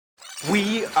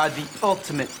We are the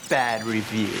ultimate bad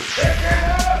review.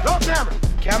 Roll camera.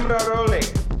 Camera rolling.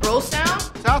 Roll sound.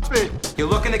 Sound speed. You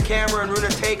look in the camera and ruin a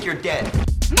take, you're dead.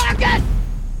 Market!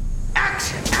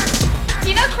 Action! Do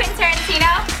you know Quentin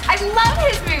Tarantino? I love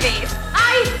his movies.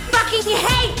 I fucking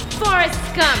hate Forrest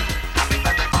Gump.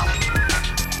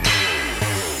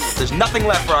 There's nothing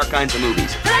left for our kinds of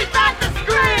movies. Take back the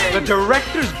screen! The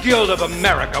Directors Guild of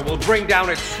America will bring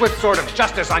down its swift sword of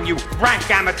justice on you rank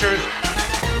amateurs.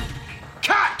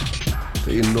 Cut!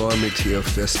 The enormity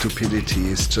of their stupidity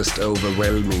is just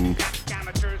overwhelming.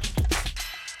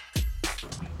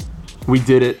 We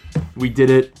did it. We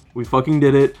did it. We fucking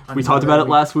did it. We talked about it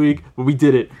last week, but we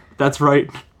did it. That's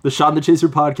right. The Shot and the Chaser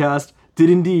podcast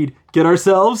did indeed get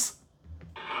ourselves...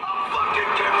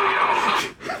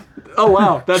 Oh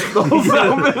wow, that's the whole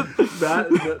sound.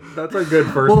 That's a good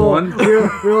first one.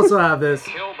 We also have this.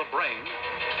 Kill the brain,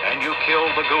 and you kill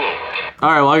the ghoul.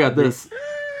 All right, well I got this.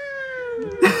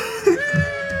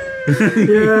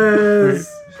 Yes.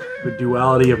 The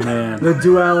duality of man. The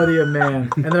duality of man.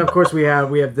 And then of course we have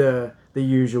the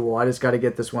usual. I just got to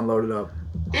get this one loaded up.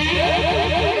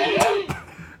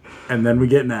 And then we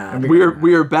get mad.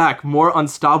 We are back, more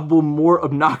unstoppable, more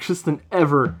obnoxious than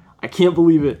ever. I can't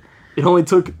believe it. It only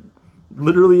took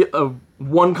literally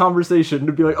one conversation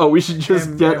to be like, oh, we should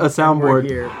just get a soundboard.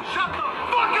 Shut the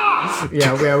fuck up!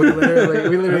 Yeah, we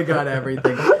literally got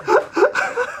everything.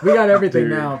 We got everything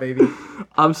now, baby.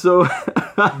 I'm so...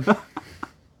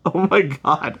 Oh my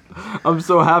god. I'm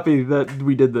so happy that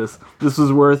we did this. This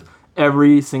was worth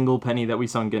every single penny that we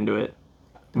sunk into it.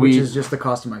 Which is just the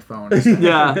cost of my phone.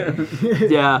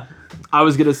 Yeah. I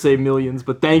was going to say millions,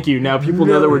 but thank you. Now people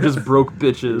know that we're just broke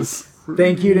bitches.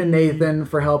 Thank you to Nathan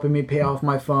for helping me pay off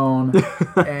my phone.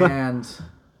 And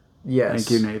yes. Thank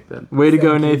you, Nathan. Way to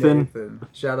go, Nathan.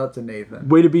 Shout out to Nathan.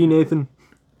 Way to be, Nathan.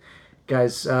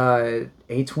 Guys,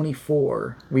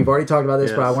 A24. We've already talked about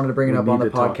this, but I wanted to bring it up on the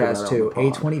podcast too.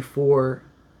 A24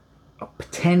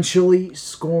 potentially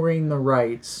scoring the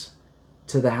rights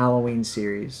to the Halloween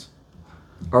series.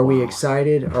 Are we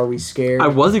excited? Are we scared? I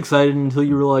was excited until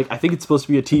you were like, I think it's supposed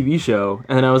to be a TV show.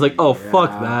 And then I was like, oh,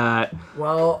 fuck that.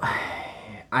 Well,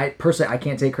 I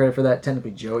can't take credit for that.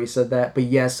 Technically, Joey said that. But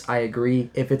yes, I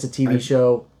agree. If it's a TV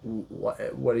show, what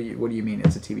do you mean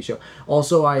it's a TV show?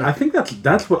 Also, I think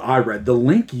that's what I read. The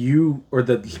link or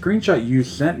the screenshot you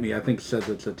sent me, I think says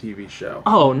it's a TV show.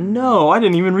 Oh no, I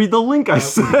didn't even read the link I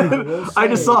sent. I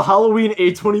just saw Halloween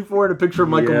A24 and a picture of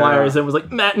Michael Myers and was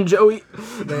like, Matt and Joey.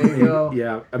 There you go.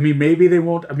 Yeah, I mean, maybe they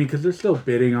won't. I mean, because they're still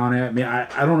bidding on it. I mean,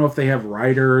 I don't know if they have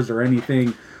writers or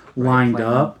anything lined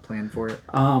up. Plan for it.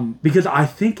 Because I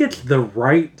think it's the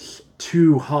rights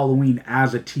to Halloween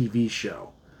as a TV show.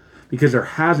 Because there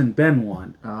hasn't been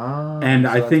one. And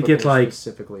I think it's like...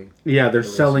 Specifically they're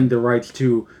selling the rights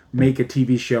to make a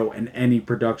TV show and any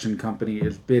production company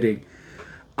is bidding.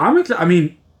 I'm excited. I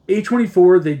mean,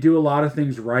 A24, they do a lot of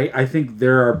things right. I think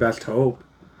they're our best hope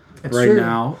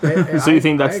now. So you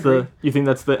think that's the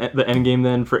end game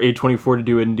then for A24 to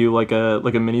do it and do like a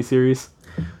mini series?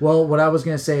 Well, what I was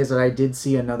going to say is that I did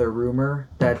see another rumor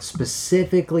that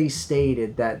specifically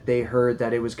stated that they heard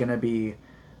that it was going to be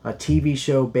a TV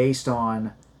show based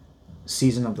on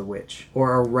Season of the Witch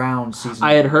or around Season of the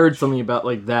Witch. I had heard something about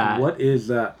like that. What is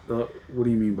that? What do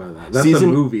you mean by that? That's a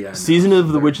movie. Season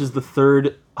of the Witch is the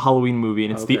third Halloween movie,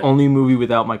 and it's the only movie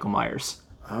without Michael Myers.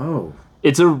 Oh.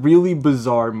 It's a really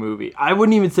bizarre movie. I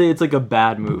wouldn't even say it's like a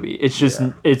bad movie. It's just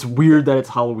it's weird that it's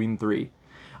Halloween 3.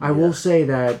 I will say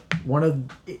that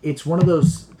it's one of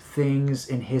those things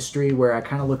in history where I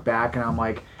kind of look back and I'm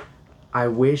like, I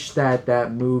wish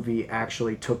that movie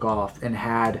actually took off and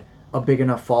had a big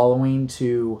enough following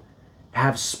to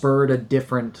have spurred a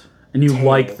different And you tale.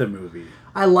 like the movie.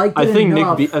 I liked it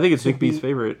enough. I think it's Nick B's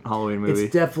favorite Halloween movie.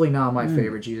 It's definitely not my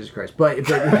favorite, Jesus Christ. But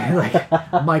like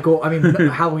Michael, I mean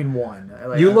Halloween 1.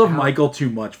 Like, you love Michael too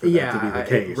much for that to be the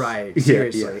case. Right,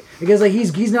 seriously. Yeah. Because like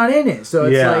he's not in it. So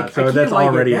it's like so I can't that's like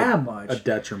already it that much. A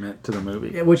detriment to the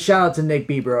movie. Which shout out to Nick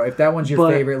B, bro. If that one's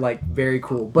your favorite, like very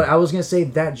cool. But I was gonna say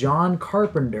that John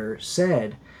Carpenter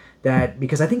said that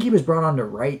because I think he was brought on to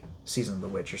write Season of the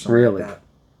Witch or something like that.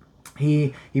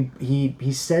 He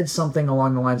said something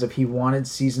along the lines of he wanted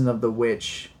Season of the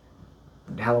Witch,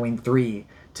 Halloween 3,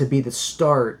 to be the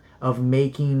start of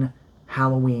making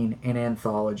Halloween an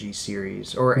anthology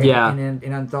series or an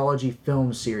anthology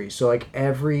film series. So like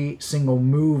every single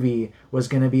movie was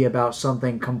going to be about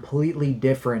something completely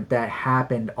different that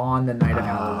happened on the night of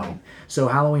Halloween. So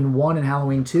Halloween 1 and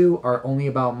Halloween 2 are only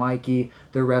about Mikey.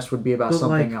 The rest would be about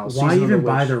something else. Why even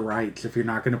buy the rights if you're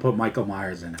not going to put Michael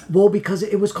Myers in it? Well, because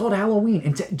it was called Halloween,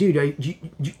 and dude,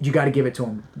 you got to give it to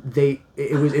them.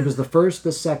 It was the first,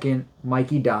 the second.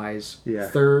 Mikey dies. Yeah.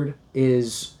 Third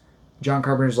is John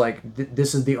Carpenter's like,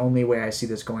 this is the only way I see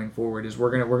this going forward. Is we're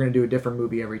gonna do a different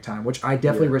movie every time, which I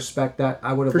definitely respect that.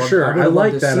 I would have for sure. I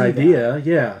like that idea.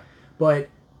 Yeah. But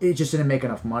it just didn't make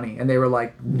enough money, and they were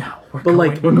like, no, we're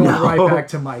going right back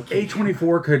to Mikey.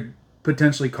 A24 could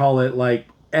potentially call it like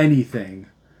anything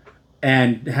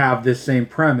and have this same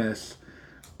premise.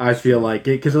 I feel like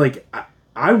it because like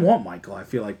I want Michael. I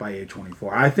feel like by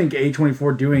A24, I think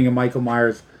A24 doing a Michael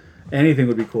Myers anything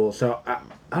would be cool. So I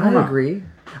don't know. Agree.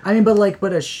 I mean,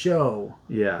 but a show.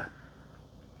 Yeah.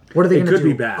 What are they going to do? It could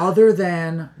be bad. Other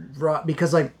than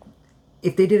because like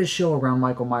if they did a show around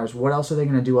Michael Myers, what else are they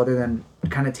going to do other than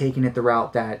kind of taking it the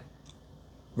route that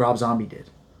Rob Zombie did?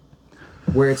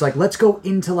 Where it's like, let's go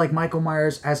into like Michael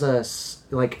Myers as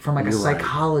from a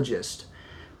psychologist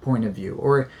point of view.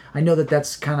 Or I know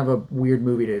that's kind of a weird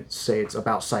movie to say it's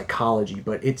about psychology,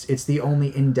 but it's the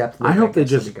only in-depth look I hope they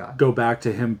just go back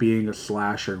to him being a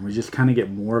slasher and we just kind of get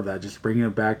more of that, just bringing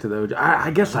it back to the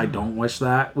I guess I don't wish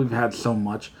that. We've had so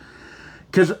much.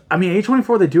 Because, I mean,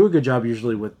 A24, they do a good job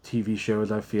usually with TV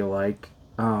shows, I feel like.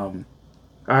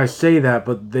 I say that,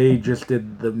 but they just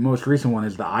did the most recent one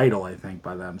is The Idol, I think,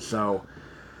 by them. So,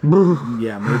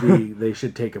 yeah, maybe they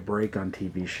should take a break on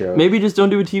TV shows. Maybe just don't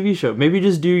do a TV show. Maybe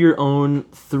just do your own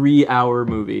 3-hour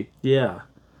movie. Yeah.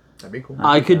 That'd be cool.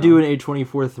 I could do an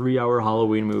A24 3-hour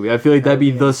Halloween movie. I feel like that'd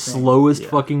be the slowest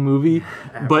fucking movie,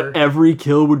 but every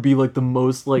kill would be like the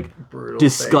most like brutal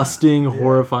disgusting,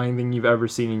 horrifying thing you've ever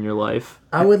seen in your life.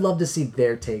 I would love to see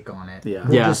their take on it. Yeah.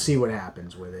 We'll just see what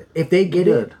happens with it. If they get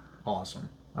it, awesome.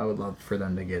 I would love for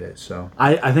them to get it. So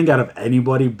I think out of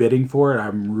anybody bidding for it,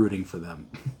 I'm rooting for them.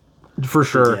 For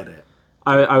sure. To get it.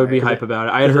 I would be hype about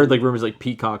it. I had heard like rumors like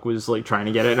Peacock was like trying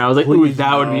to get it, and I was like, ooh,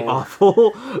 that would be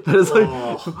awful. That is like,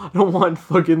 I don't want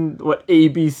fucking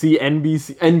ABC,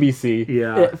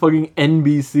 NBC, fucking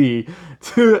NBC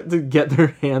to get their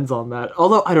hands on that.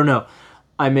 Although I don't know,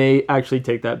 I may actually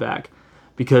take that back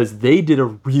because they did a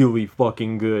really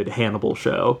fucking good Hannibal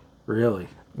show. Really?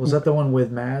 Was that the one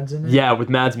with Mads in it? Yeah, with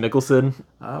Mads Mikkelsen.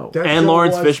 Oh. And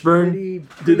Lawrence Fishburne.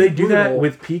 Did they do that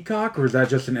with Peacock, or is that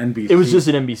just an NBC? It was just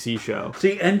an NBC show.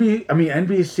 See,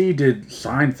 NBC did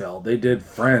Seinfeld. They did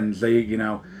Friends.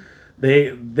 They're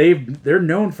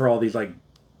known for all these like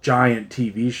giant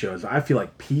TV shows. I feel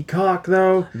like Peacock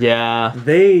though. Yeah.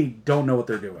 They don't know what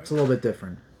they're doing. It's a little bit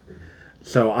different.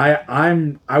 So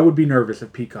I would be nervous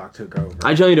if Peacock took over.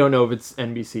 I generally don't know if it's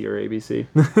NBC or ABC.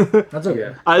 That's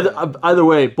okay. Either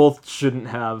way, both should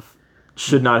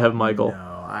not have Michael.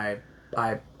 No,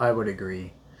 I would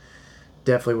agree.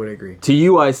 Definitely would agree. To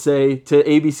you, I say, to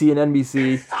ABC and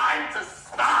NBC. It's time to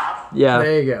stop. Yeah.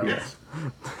 There you go. Yes.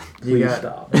 Please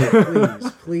stop.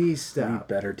 Please stop. We need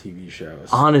better TV shows.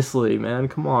 Honestly, man,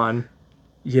 come on.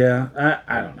 Yeah,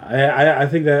 I don't know. I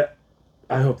think that.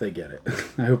 I hope they get it.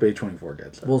 I hope A24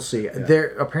 gets it. We'll see. Yeah.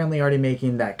 They're apparently already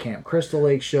making that Camp Crystal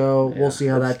Lake show. Yeah, we'll see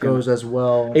how that goes as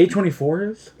well.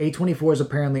 A24 is? A24 is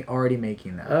apparently already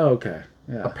making that. Oh, okay.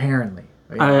 Yeah. Apparently.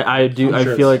 I do. I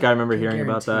feel like I remember hearing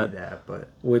about that. But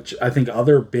which I think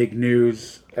other big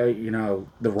news, the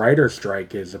writer's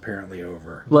strike is apparently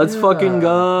over. Let's fucking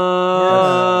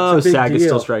go. Yeah, SAG is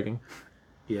still striking.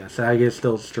 Yeah, SAG is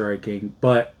still striking.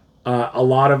 But a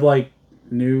lot of like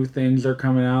new things are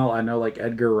coming out. I know like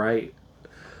Edgar Wright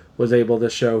was able to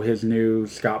show his new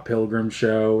Scott Pilgrim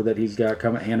show that he's got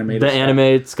coming animated. The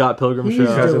animated Scott Pilgrim show.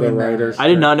 Because of the writers. I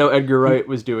did not know Edgar Wright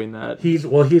was doing that. He's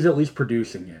at least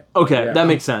producing it. Okay, that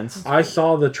makes sense. I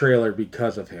saw the trailer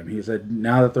because of him. He said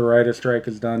now that the writer strike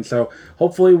is done, so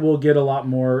hopefully we'll get a lot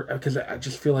more, because I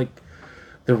just feel like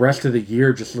the rest of the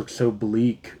year just looks so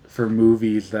bleak for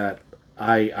movies that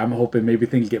I'm hoping maybe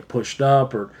things get pushed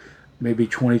up, or maybe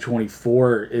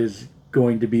 2024 is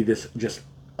going to be this just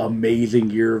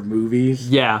amazing year of movies.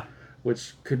 Yeah.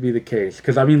 Which could be the case.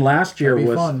 Because, I mean, last year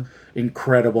was fun.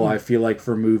 Incredible, I feel like,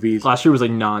 for movies. Last year was like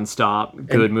nonstop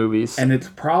good movies. And it's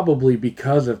probably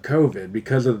because of COVID,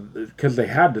 because they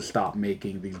had to stop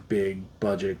making these big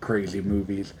budget, crazy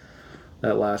movies.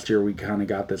 That last year we kind of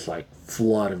got this like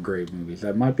flood of great movies.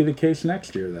 That might be the case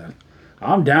next year then.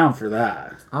 I'm down for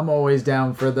that. I'm always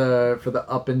down for the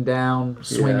up and down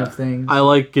swing of things. I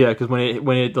like because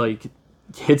when it like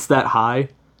hits that high,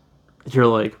 you're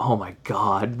like, oh my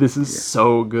god, this is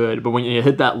so good. But when you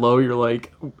hit that low, you're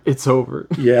like, it's over.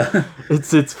 Yeah.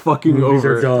 It's fucking Movies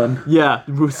over. are done. Yeah,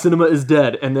 cinema is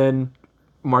dead. And then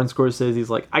Martin Scorsese's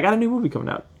like, I got a new movie coming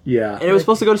out. Yeah. And it was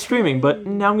supposed to go to streaming, but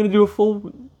now I'm going to do a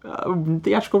full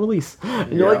theatrical release.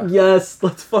 And you're like, yes,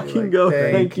 let's fucking go.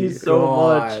 Thank you so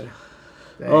much.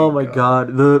 Oh my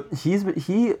god.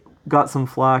 He got some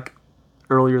flack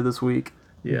earlier this week.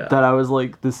 Yeah. That I was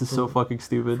like, this is so fucking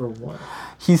stupid. For what?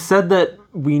 He said that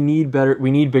we need bigger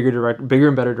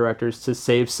and better directors to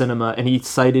save cinema, and he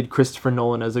cited Christopher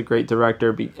Nolan as a great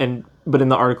director. But in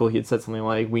the article, he had said something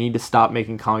like, we need to stop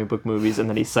making comic book movies, and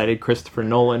then he cited Christopher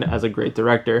Nolan as a great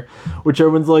director, which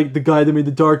everyone's like, the guy that made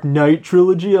the Dark Knight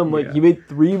trilogy. I'm like, you made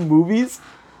 3 movies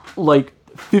like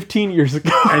 15 years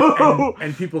ago,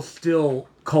 and people still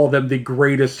call them the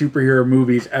greatest superhero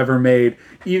movies ever made,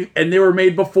 and they were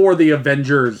made before the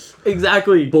Avengers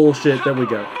bullshit that we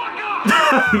got.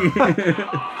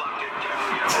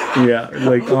 Yeah,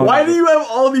 like why do you have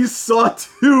all these Saw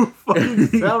 2 fucking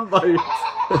sound bites?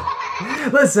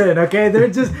 Listen, okay, they're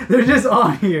just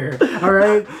on here, all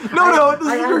right. No, this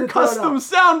is your custom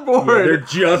soundboard. Yeah, they're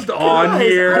just on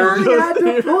here. I had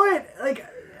to put like.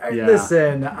 Yeah.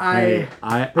 Listen, I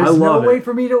there's love no way it.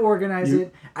 for me to organize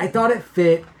it. I thought it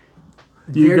fit.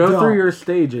 You go through your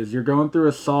stages. You're going through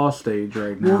a Saw stage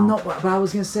right now. Well, no, but I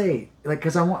was gonna say, like,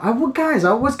 because I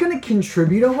was gonna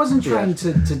contribute. I wasn't trying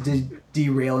to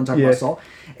derail and talk about Saw.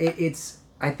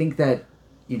 I think that,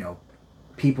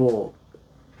 people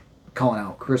calling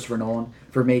out Christopher Nolan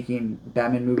for making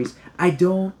Batman movies. I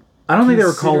don't think they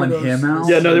were calling him out.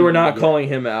 Yeah, no, they were not calling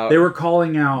him out. They were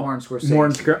calling out Martin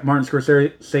Scorsese. Martin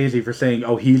Scorsese for saying,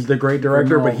 "Oh, he's the great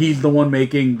director, but he's the one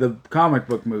making the comic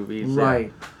book movies." Right.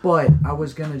 Yeah. But I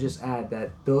was gonna just add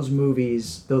that those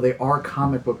movies, though they are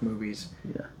comic book movies,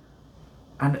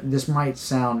 and this might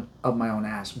sound up my own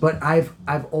ass, but I've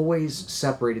always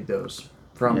separated those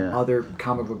from other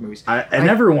comic book movies.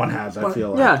 Everyone has. I feel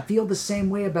like. Yeah, I feel the same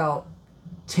way about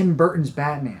Tim Burton's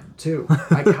Batman too.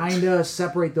 I kind of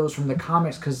separate those from the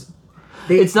comics because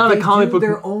they a comic do book.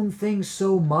 Their own thing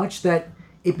so much that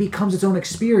it becomes its own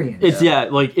experience. When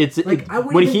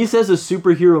he says a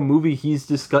superhero movie,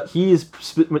 Scorsese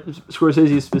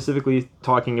is specifically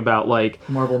talking about like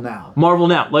Marvel Now,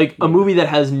 like a movie that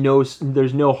has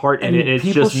there's no heart in it. It's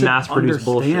just mass-produced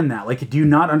bullshit. That, like, do you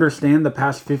not understand the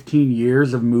past 15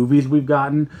 years of movies we've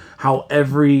gotten? How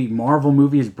every Marvel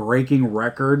movie is breaking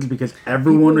records because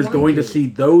everyone is going to see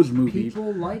those movies.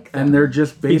 People like them. And they're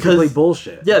just basically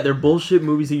bullshit. Yeah, they're bullshit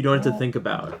movies that you don't have to think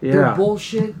about. Yeah. They're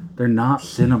bullshit. They're not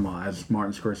cinema, as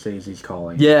Martin Scorsese's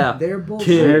calling. Yeah, they're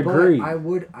bullshit. I agree.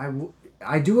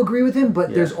 I do agree with him,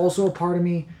 but there's also a part of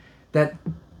me that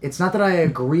it's not that I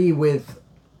agree with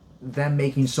them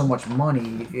making so much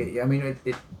money.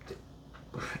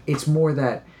 It's more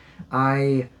that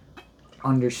I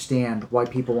understand why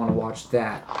people want to watch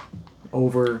that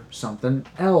over something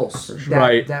else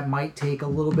that might take a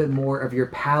little bit more of your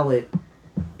palate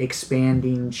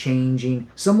expanding, changing.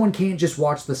 Someone can't just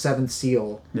watch The Seventh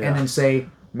Seal and then say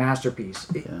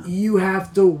masterpiece. You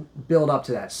have to build up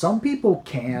to that. Some people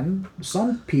can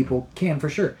for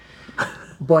sure.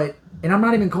 But, and I'm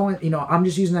not even calling, I'm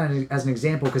just using that as an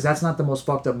example because that's not the most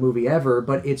fucked up movie ever,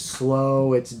 but it's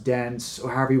slow, it's dense,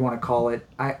 or however you want to call it.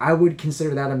 I would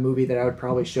consider that a movie that I would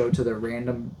probably show to the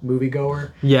random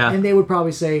moviegoer. Yeah. And they would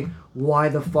probably say, why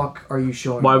the fuck are you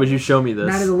showing Why would you show me this?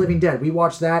 Night of the Living Dead. We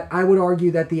watched that. I would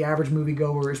argue that the average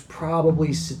moviegoer is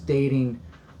probably stating,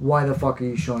 why the fuck are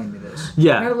you showing me this?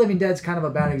 Yeah. Night of the Living Dead's kind of a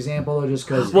bad example just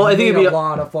because I think it'd be a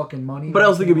lot of fucking money. But I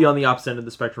also think it'd be on the opposite end of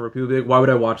the spectrum where people would be like, why would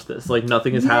I watch this? Like,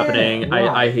 nothing is happening. Right.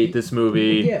 I hate this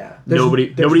movie. Yeah.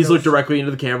 Nobody's looked directly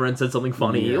into the camera and said something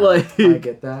funny. Yeah. Like, I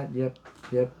get that. Yep.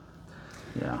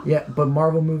 Yeah. Yeah, but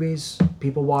Marvel movies,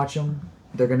 people watch them.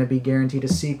 They're going to be guaranteed a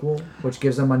sequel, which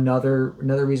gives them another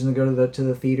reason to go to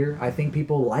the theater. I think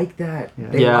people like that. Yeah.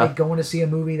 They like going to see a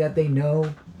movie that they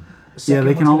know.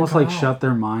 They can almost like shut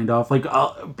their mind off. Like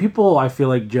people, I feel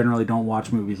like generally don't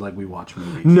watch movies like we watch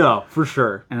movies. No, for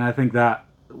sure. And I think that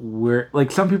we're like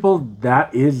some people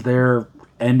that is their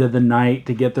end of the night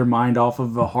to get their mind off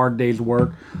of a hard day's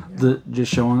work.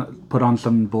 Just put on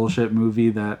some bullshit movie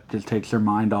that just takes their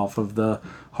mind off of the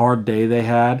hard day they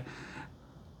had.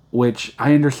 Which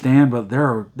I understand, but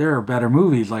there are better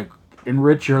movies. Like,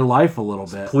 enrich your life a little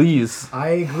bit. Please. I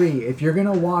agree. If you're going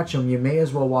to watch them, you may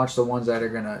as well watch the ones that are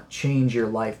going to change your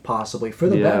life possibly for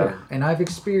the better. And I've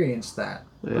experienced that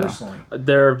personally.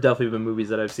 There have definitely been movies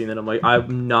that I've seen that I'm like,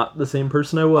 I'm not the same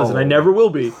person I was, and I never will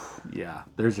be. Yeah,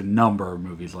 there's a number of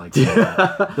movies like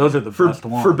that. Those are the best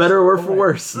ones. For better or for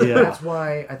worse. Yeah. That's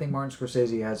why I think Martin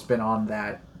Scorsese has been on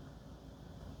that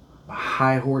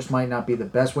high horse might not be the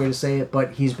best way to say it,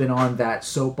 but he's been on that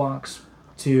soapbox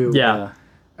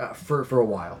for a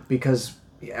while because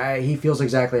he feels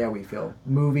exactly how we feel.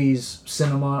 Movies,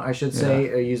 cinema, I should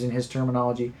say, using his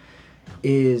terminology,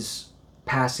 is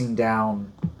passing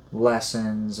down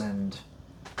lessons and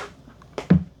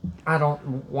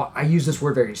I use this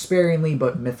word very sparingly,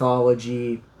 but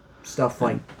mythology, stuff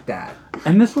like that.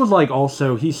 And this was like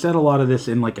also, he said a lot of this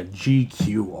in like a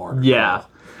GQ article. Yeah.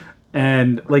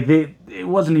 And like it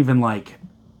wasn't even like,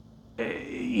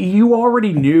 you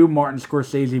already knew Martin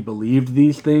Scorsese believed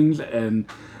these things, and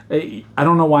I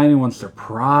don't know why anyone's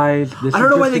surprised. I don't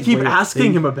know why they keep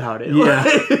asking him about it.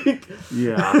 Yeah.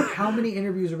 Yeah. How many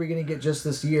interviews are we going to get just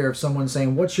this year of someone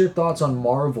saying, what's your thoughts on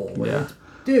Marvel? Yeah.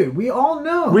 Dude, we all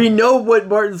know. We know what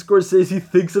Martin Scorsese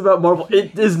thinks about Marvel.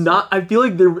 It is not... I feel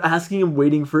like they're asking him,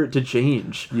 waiting for it to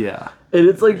change. Yeah. And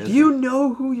it's like, do you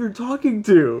know who you're talking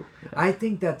to? I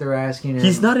think that they're asking him...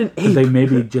 He's not an ape. They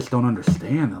maybe just don't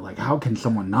understand that. Like, how can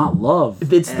someone not love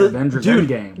Avengers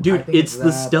Endgame? Dude, it's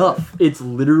the stuff. It's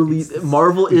literally...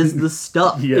 Marvel is the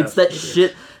stuff. Yes, it's that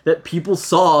shit that people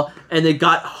saw and they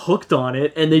got hooked on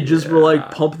it and they just were like,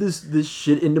 pump this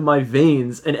shit into my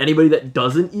veins, and anybody that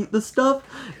doesn't eat the stuff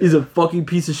is a fucking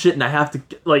piece of shit and I have to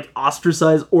like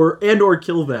ostracize or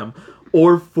kill them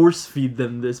or force feed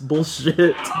them this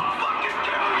bullshit.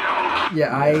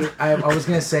 Yeah, I was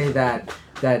gonna say that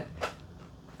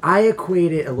I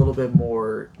equate it a little bit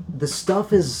more. The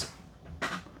stuff is,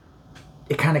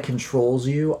 it kind of controls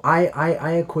you.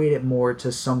 I equate it more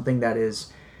to something that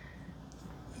is,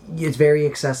 it's very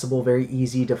accessible, very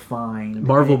easy to find.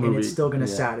 Marvel and movie. it's still going to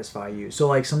satisfy you. So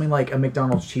like something like a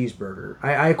McDonald's cheeseburger.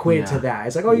 I equate it to that.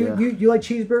 It's like, oh, you like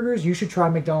cheeseburgers? You should try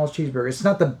McDonald's cheeseburger. It's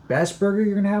not the best burger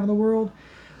you're going to have in the world,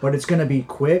 but it's going to be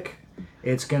quick.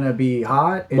 It's going to be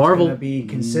hot. It's going to be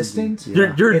consistent.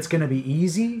 Yeah. It's going to be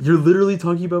easy. You're literally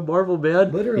talking about Marvel,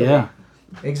 man. Literally. Yeah.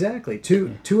 Exactly.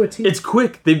 To a T. It's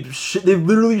quick. They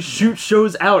literally shoot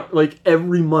shows out like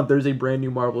every month. There's a brand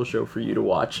new Marvel show for you to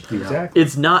watch. Exactly.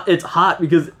 It's hot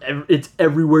because it's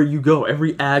everywhere you go.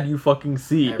 Every ad you fucking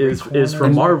see is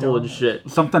from Marvel and shit.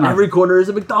 Every corner is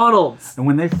a McDonald's. And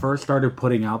when they first started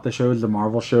putting out the shows, the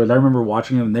Marvel shows, I remember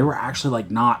watching them and they were actually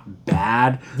like not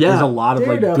bad. Yeah. There's a lot of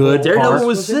Daredevil. like good Daredevil parts.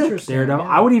 was sick. Daredevil.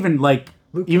 I would even like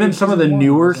even some of the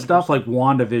newer stuff, like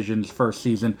WandaVision's first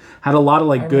season, had a lot of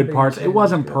like good parts. It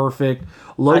wasn't perfect.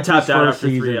 I tapped out after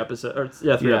 3 episodes.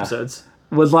 Three episodes.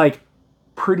 Was like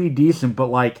pretty decent, but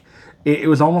like it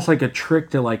was almost like a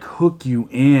trick to like hook you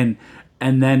in.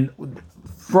 And then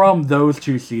from those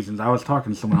 2 seasons, I was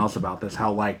talking to someone else about this,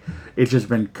 how like it's just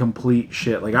been complete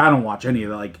shit. Like I don't watch any of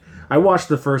that. Like I watched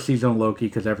the first season of Loki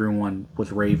because everyone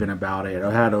was raving about it.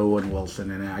 I had Owen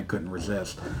Wilson in it. I couldn't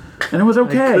resist, and it was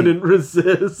okay. I couldn't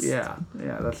resist. Yeah,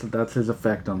 that's his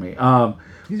effect on me.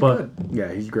 He's but good.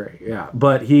 Yeah, he's great. Yeah,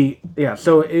 but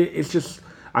so it's just,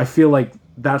 I feel like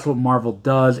that's what Marvel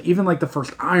does. Even like the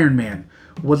first Iron Man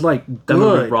was like good. That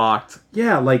movie rocked.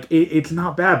 Yeah, like it's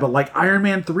not bad, but like Iron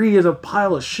Man 3 is a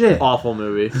pile of shit. Awful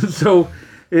movie. So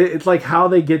it's like how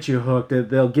they get you hooked.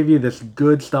 They'll give you this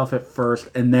good stuff at first,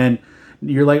 and then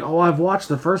you're like, oh, I've watched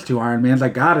the first 2 Iron Mans. I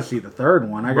gotta see the third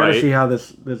one. I gotta see how this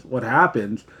what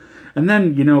happens. And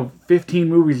then 15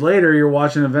 movies later, you're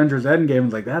watching Avengers Endgame. And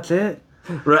it's like, that's it.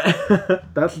 Right.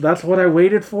 that's what I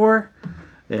waited for.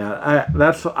 Yeah,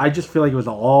 I just feel like it was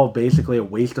all basically a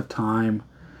waste of time.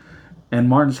 And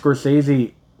Martin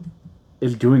Scorsese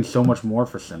is doing so much more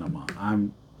for cinema.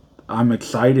 I'm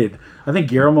excited. I think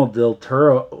Guillermo del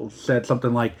Toro said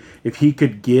something like, if he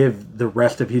could give the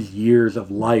rest of his years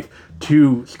of life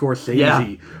to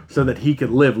Scorsese so that he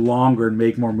could live longer and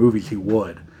make more movies, he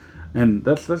would. And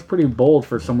that's pretty bold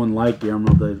for someone like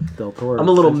Guillermo del Toro. I'm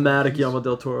a little mad at Guillermo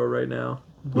del Toro right now.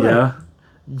 Yeah?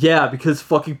 Yeah, because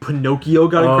fucking Pinocchio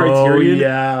got a Criterion.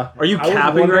 Yeah. Are you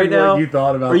capping right now? What you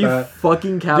thought about Are you that.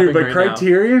 fucking capping Dude, but right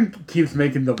Criterion keeps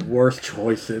making the worst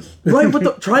choices. Right, but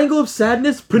the Triangle of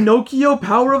Sadness, Pinocchio,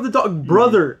 Power of the Dog,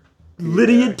 brother.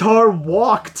 Lydia Tarr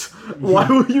walked. Why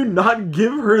will you not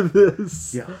give her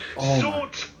this? Yeah.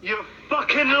 Sort your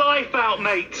fucking life out,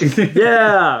 mate.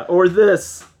 Yeah, or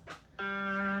this.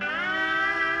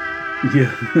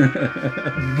 Yeah.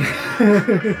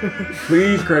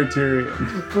 Please, Criterion.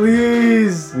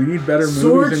 Please. We need better movies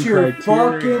Sort than your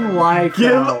Criterion. fucking life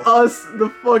Give out. us the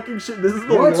fucking shit. This is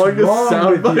the What's longest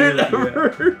wrong with soundbite you?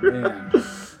 ever. Yeah, man.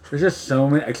 There's just so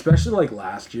many, especially like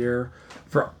last year,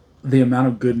 for the amount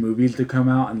of good movies to come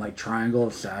out, and like Triangle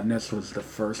of Sadness was the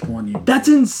first one. That's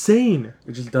insane.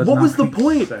 It just does. What not was the make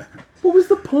point? sense. What was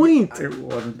the point? It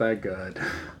wasn't that good.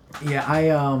 Yeah, I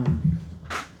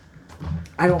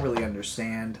don't really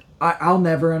understand. I'll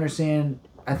never understand.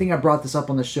 I think I brought this up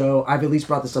on the show. I've at least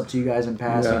brought this up to you guys in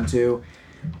passing too.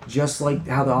 Just like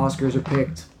how the Oscars are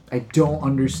picked, I don't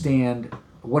understand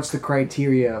what's the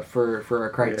criteria for a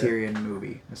Criterion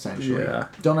movie, essentially. Yeah.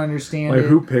 Don't understand it.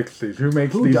 Who picks these? Who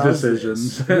makes these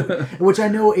decisions? Which I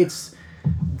know it's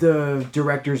the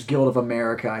Directors Guild of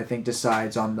America, I think,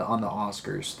 decides on the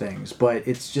Oscars things, but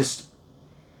it's just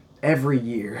every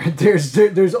year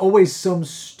there's always some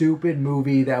stupid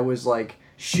movie that was like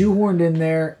shoehorned in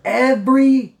there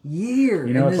every year.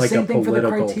 You know, and it's like a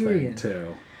political thing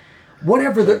too.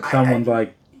 Whatever someone's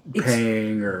like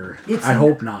paying, or I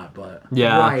hope not, but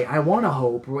right. I want to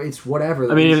hope it's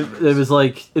whatever. I mean, it was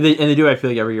like they do. I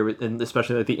feel like every year, and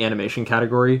especially like the animation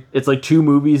category, it's like 2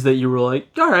 movies that you were like,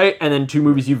 all right, and then 2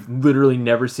 movies you've literally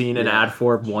never seen an ad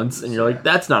for once, and you're like,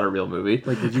 that's not a real movie.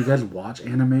 Like, did you guys watch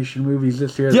animation movies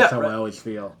this year? That's how I always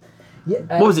feel. Yeah,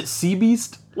 what was it, Sea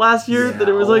Beast last year? Yeah. That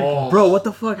it was like, bro, what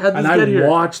the fuck? How'd this get here? And I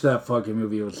watched that fucking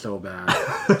movie. It was so bad.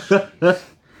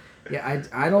 Yeah,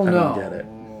 I don't know. Get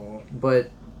it.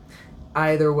 But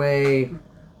either way,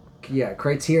 yeah,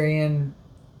 Criterion.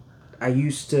 I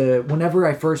used to, whenever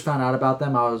I first found out about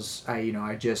them,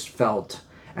 I just felt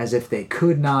as if they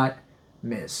could not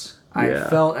miss. I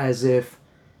felt as if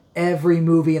every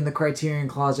movie in the Criterion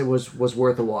closet was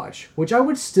worth a watch, which I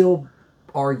would still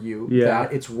argue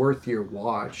that it's worth your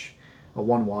watch,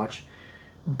 one watch.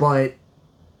 But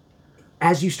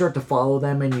as you start to follow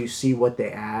them and you see what they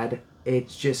add,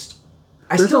 it's just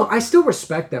I still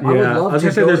respect them. I would love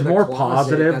to say go there's to the more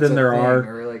closet, positive than there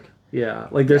are.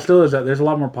 Like there still is. There's a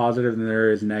lot more positive than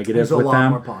there is negative with them. There's a lot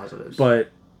more positives,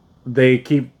 but they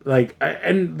keep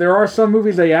and there are some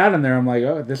movies they add in there. I'm like,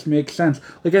 oh, this makes sense.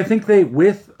 Like I think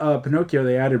with Pinocchio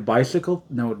they added Bicycle.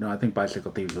 No, I think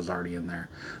Bicycle Thieves was already in there.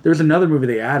 There was another movie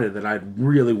they added that I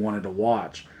really wanted to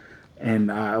watch.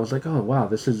 And I was like, oh, wow,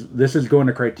 this is going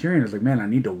to Criterion. I was like, man, I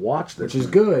need to watch this. Which is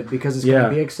good, because it's going to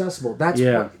be accessible. That's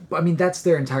that's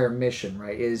their entire mission,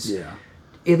 right?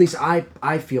 At least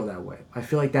I feel that way. I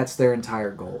feel like that's their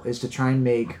entire goal, is to try and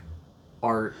make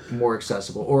art more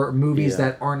accessible. Or movies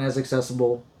that aren't as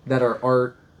accessible, that are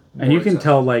art. And you can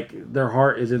tell, like, their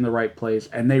heart is in the right place,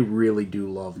 and they really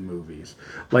do love movies.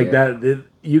 Like,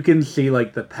 you can see,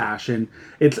 like, the passion.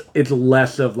 It's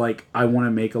less of, like, I want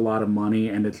to make a lot of money,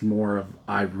 and it's more of,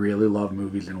 I really love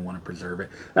movies and want to preserve it.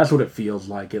 That's what it feels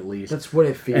like, at least. That's what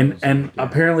it feels And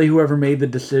apparently whoever made the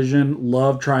decision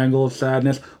loved Triangle of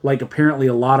Sadness, like, apparently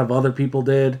a lot of other people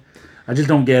did. I just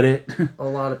don't get it. A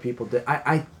lot of people did.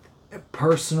 I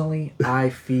personally, I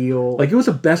feel... like, it was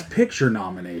a Best Picture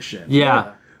nomination.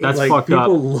 Yeah. That's like, fucked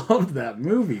people up. loved that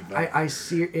movie. I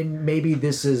see, and maybe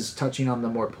this is touching on the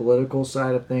more political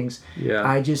side of things. Yeah.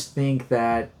 I just think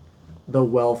that the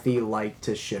wealthy like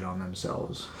to shit on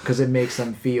themselves because it makes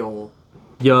them feel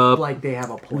like they have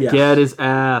a place. Get his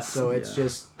ass. So it's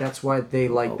just, that's why they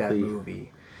like that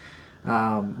movie.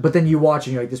 But then you watch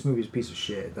and you're like, this movie's a piece of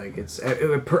shit. Like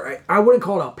I wouldn't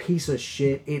call it a piece of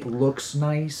shit. It looks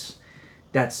nice.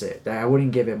 That's it. I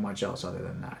wouldn't give it much else other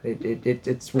than that.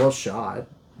 It's well shot.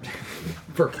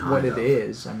 For what it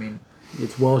is. I mean,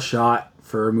 it's well shot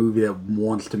for a movie that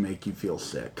wants to make you feel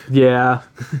sick. Yeah.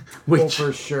 Well,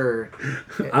 for sure.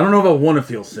 I don't know if I want to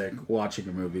feel sick watching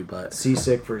a movie, but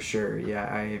seasick for sure. Yeah,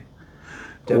 I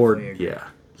definitely agree. Yeah,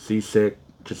 seasick,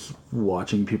 just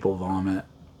watching people vomit.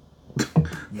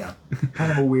 Yeah,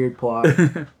 kind of a weird plot.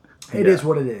 It is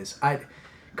what it is.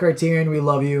 Criterion, we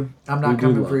love you. I'm not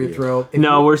coming for your throat.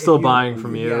 We're still buying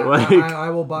from you. Yeah, like, I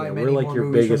will buy many we're like more your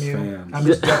movies biggest from you. fans. I'm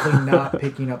just definitely not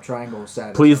picking up Triangle of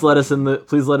Sadness. Please let us in the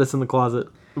closet.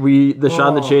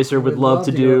 Shaun the Chaser would love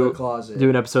to do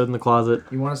an episode in the closet.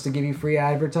 You want us to give you free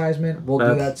advertisement? We'll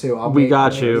do that too. We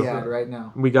got you. Right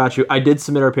now. We got you. I did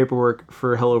submit our paperwork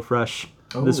for HelloFresh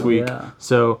this week,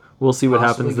 so we'll see what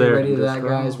happens there. Get ready to that,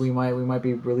 guys. We might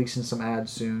be releasing some ads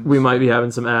soon. We might be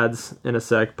having some ads in a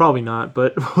sec. Probably not,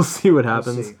 but we'll see what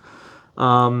happens.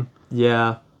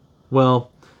 Yeah.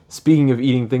 Well, speaking of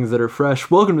eating things that are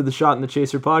fresh, welcome to the Shot and the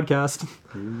Chaser podcast.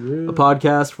 A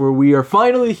podcast where we are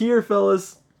finally here,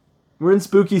 fellas. We're in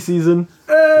spooky season.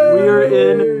 Hey! We are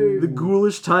in the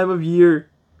ghoulish time of year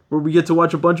where we get to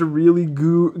watch a bunch of really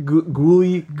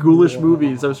ghoulish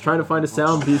movies. I was trying to find a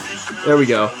sound piece. There we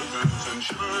go.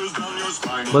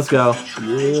 Let's go.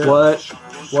 Yeah. What?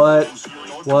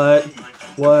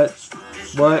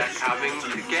 Coming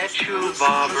to get you,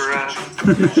 Barbara.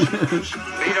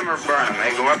 Beat 'em or burn 'em.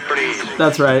 They go up pretty easy.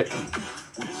 That's right.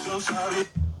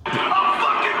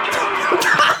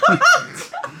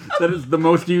 That is the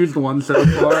most used one so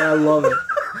far. I love it.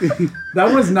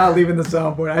 That one's not leaving the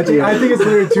soundboard. I think it's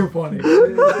literally too funny.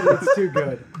 It's too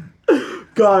good.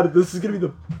 God, this is gonna be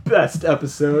the best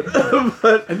episode.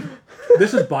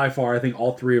 This is by far, I think,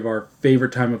 all three of our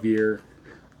favorite time of year.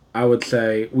 I would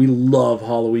say we love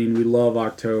Halloween. We love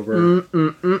October.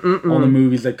 All the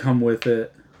movies that come with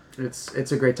it.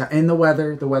 It's a great time. And the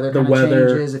weather kind of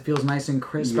changes. It feels nice and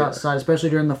crisp outside, especially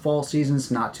during the fall season.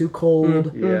 It's not too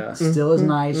cold. Yeah. Still is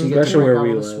nice. You get to break out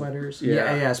all the sweaters.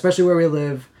 Yeah, especially where we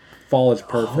live. Fall is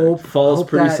perfect. Fall is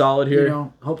pretty solid here. You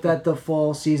know, hope that the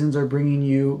fall seasons are bringing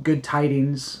you good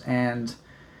tidings and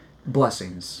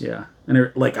blessings. Yeah.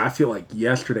 And I feel like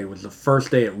yesterday was the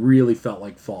first day it really felt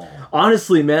like fall.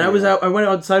 Honestly, man, I went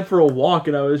outside for a walk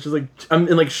and I was just like, I'm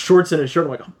in like shorts and a shirt.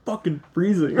 I'm like, I'm fucking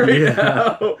freezing right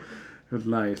now. It was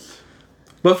nice.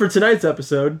 But for tonight's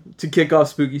episode, to kick off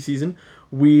spooky season,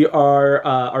 we are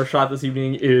our shot this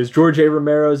evening is George A.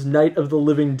 Romero's Night of the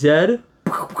Living Dead.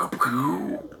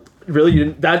 Really,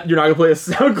 you're not gonna play a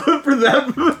sound clip for that?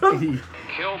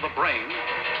 Kill the brain,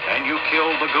 and you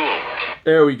kill the ghoul.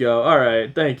 There we go. All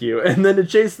right, thank you. And then to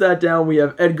chase that down, we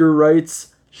have Edgar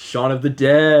Wright's Shaun of the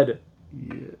Dead.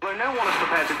 Yeah. Well, no one is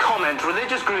prepared to comment.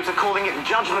 Religious groups are calling it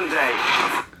Judgment Day.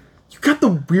 You got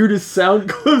the weirdest sound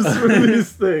clips for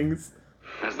these things.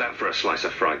 How's that for a slice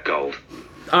of fried gold?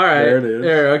 All right. There it is.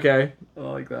 There, okay. I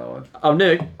like that one. I'm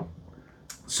Nick.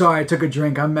 Sorry, I took a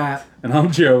drink. I'm Matt. And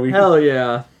I'm Joey. Hell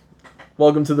yeah.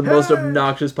 Welcome to the most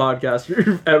obnoxious podcast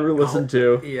you've ever listened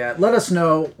to. Yeah, let us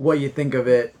know what you think of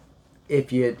it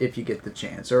if you get the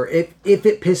chance, or if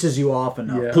it pisses you off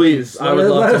enough. Yeah. Please, I would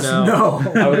love to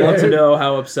know. I would love to know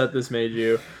how upset this made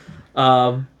you.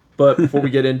 But before we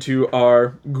get into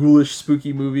our ghoulish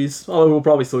spooky movies, although we'll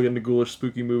probably still get into ghoulish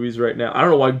spooky movies right now. I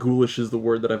don't know why ghoulish is the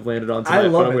word that I've landed on tonight,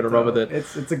 but I'm going to run with it.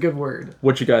 It's a good word.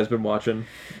 What you guys been watching?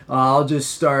 I'll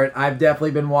just start. I've definitely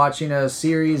been watching a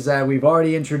series that we've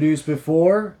already introduced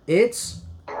before. It's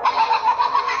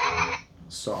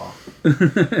Saw.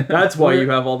 That's why you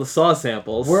have all the Saw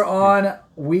samples.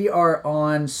 We are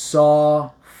on Saw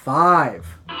 5.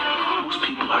 Those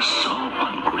people are so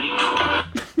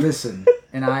ungrateful. Listen,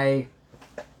 and I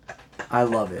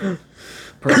love it.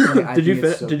 Personally,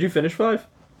 Did you finish 5?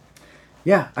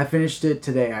 Yeah, I finished it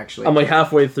today actually. I'm like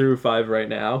halfway through 5 right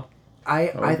now.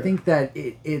 I think that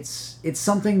it's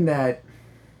something that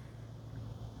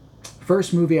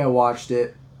first movie I watched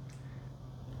it,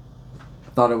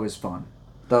 thought it was fun.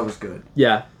 Thought it was good.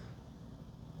 Yeah.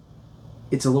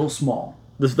 It's a little small.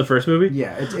 This is the first movie?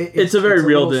 Yeah, it's a very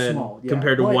reeled in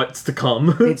compared to what's to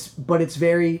come. But it's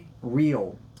very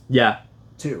real. Yeah.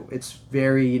 Too. It's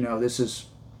very, this is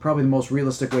probably the most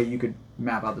realistic way you could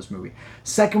map out this movie.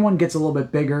 Second one gets a little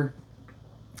bit bigger.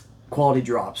 Quality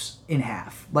drops in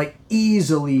half. Like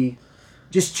easily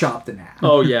just chopped in half.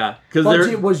 Oh yeah. Cuz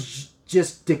budget was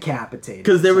just decapitated.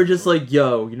 Cuz they were just like,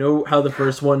 yo, you know how the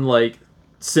first one like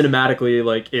cinematically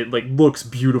it looks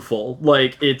beautiful.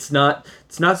 Like it's not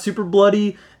super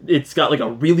bloody. It's got like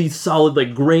a really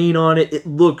solid grain on it. It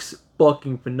looks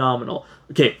fucking phenomenal.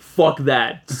 Okay, fuck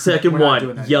that. Second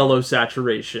one, yellow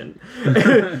saturation.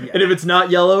 And if it's not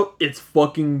yellow, it's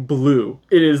fucking blue.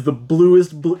 It is the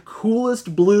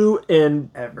coolest blue and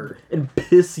ever. And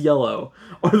piss yellow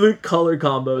are the color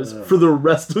combos for the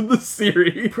rest of the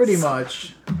series. Pretty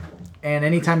much. And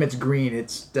anytime it's green,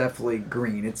 it's definitely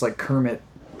green. It's like Kermit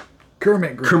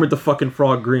green. Kermit the fucking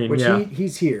Frog green, which yeah.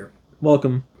 He's here.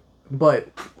 Welcome. But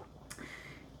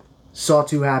Saw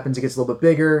 2 happens, it gets a little bit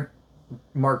bigger.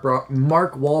 Mark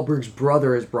Wahlberg's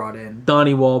brother is brought in.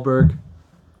 Donnie Wahlberg.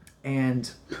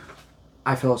 And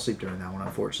I fell asleep during that one,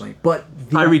 unfortunately. But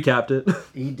I recapped it.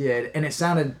 He did, and it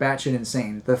sounded batshit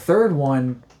insane. The third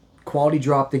one, quality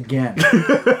dropped again.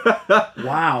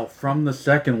 Wow, from the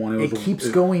second one. It keeps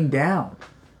going down.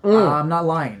 I'm not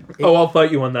lying. I'll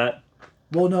fight you on that.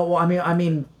 Well, no, I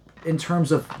mean, in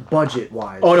terms of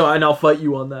budget-wise. Oh, no, and I'll fight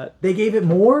you on that. They gave it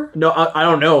more? No, I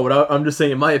don't know, but I'm just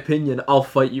saying, in my opinion, I'll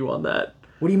fight you on that.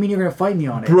 What do you mean you're going to fight me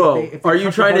on it? Bro, if they are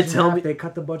you trying to tell me... They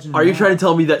cut the budget in Are you half. trying to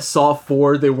tell me that Saw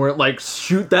 4, they weren't like,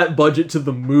 shoot that budget to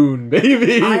the moon,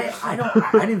 baby? I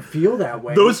didn't feel that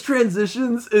way. Those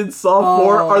transitions in Saw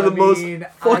 4 are the most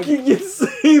fucking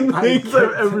insane things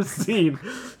I've ever seen.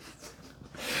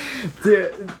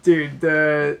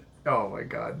 Dude, oh my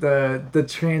god, the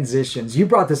transitions. You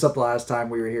brought this up last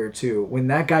time we were here too. When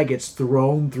that guy gets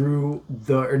thrown through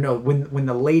when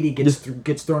the lady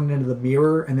gets thrown into the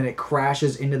mirror and then it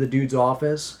crashes into the dude's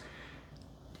office.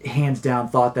 Hands down,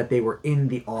 thought that they were in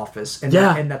the office and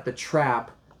that the trap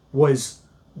was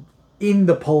in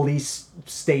the police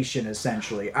station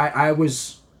essentially. I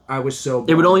was so.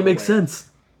 It would only make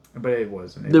sense, but it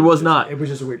wasn't. It was not. It was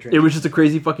just a weird transition. It was just a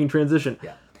crazy fucking transition.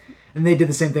 Yeah. And they did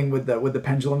the same thing with the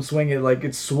pendulum swing.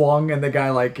 It swung, and the guy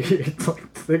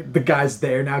the guy's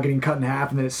there now getting cut in half,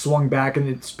 and then it swung back, and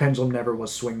its pendulum never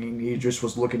was swinging. He just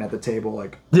was looking at the table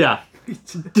like. Yeah.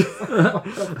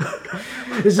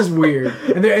 This is weird,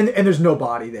 and there's no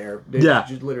body there. There's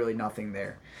just literally nothing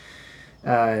there.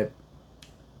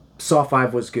 Saw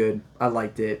 5 was good. I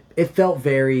liked it. It felt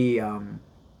very.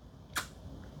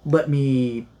 Let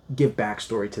me give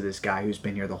backstory to this guy who's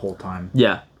been here the whole time.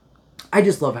 Yeah. I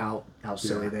just love how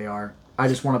silly they are. I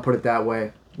just want to put it that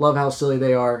way. Love how silly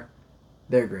they are.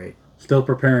 They're great. Still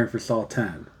preparing for Saw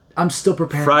 10. I'm still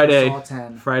preparing for Saw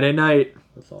 10. Friday night.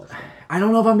 That's awesome. I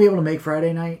don't know if I'm going to be able to make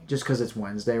Friday night just because it's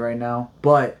Wednesday right now,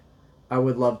 but I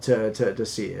would love to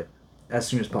see it as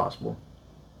soon as possible.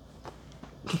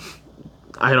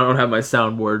 I don't have my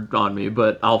soundboard on me,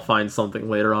 but I'll find something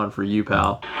later on for you,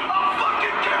 pal.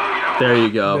 There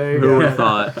you go. Who would have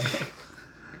thought?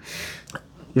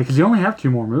 Yeah, because you only have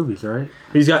 2 more movies, right?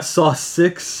 He's got Saw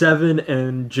 6, 7,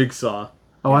 and Jigsaw.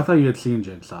 Oh, I thought you had seen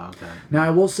Jigsaw. Okay. Now, I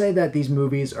will say that these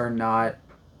movies are not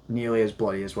nearly as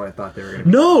bloody as what I thought they were going to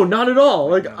be. No, not at all.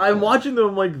 Like, I'm watching them,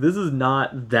 I'm like, this is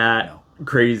not that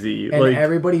crazy. And like,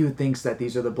 everybody who thinks that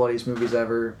these are the bloodiest movies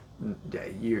ever,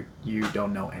 you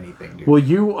don't know anything, dude.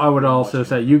 Well, I would also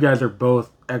say you guys are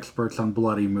both experts on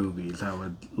bloody movies.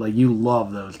 You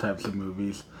love those types of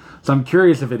movies. So I'm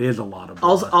curious if it is a lot of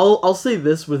blood. I'll say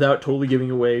this without totally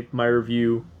giving away my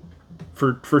review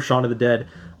for Shaun of the Dead.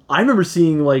 I remember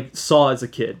seeing Saw as a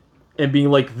kid and being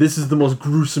like, this is the most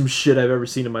gruesome shit I've ever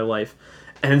seen in my life.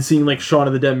 And seeing Shaun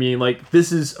of the Dead being like,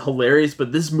 this is hilarious,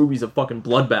 but this movie's a fucking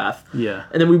bloodbath. Yeah.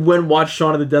 And then we went and watched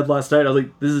Shaun of the Dead last night. I was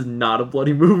like, this is not a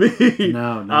bloody movie.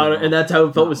 No. And that's how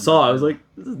it felt with Saw. I was like,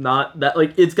 this is not that.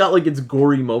 It's got its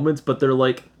gory moments, but they're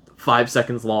 5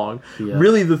 seconds long. Yeah.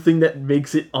 Really, the thing that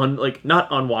makes it not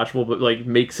unwatchable, but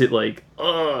makes it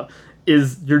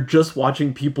is you're just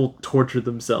watching people torture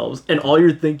themselves, and all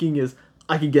you're thinking is,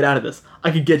 I could get out of this.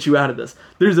 I could get you out of this.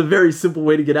 There's a very simple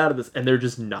way to get out of this, and they're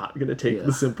just not gonna take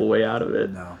the simple way out of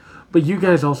it. No. But you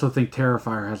guys also think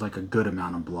Terrifier has a good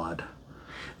amount of blood.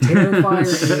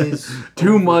 Terrifier is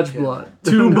too much blood.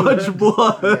 Too much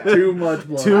blood. Yeah. Too much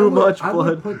blood. I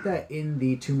would put that in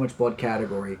the too much blood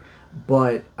category,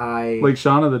 but I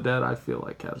Shaun of the Dead. I feel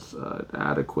has an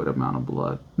adequate amount of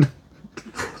blood.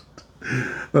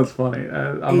 That's funny.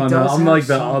 I'm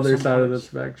the other side of the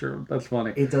spectrum. That's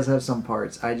funny. It does have some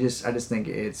parts. I just think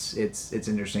it's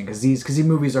interesting because these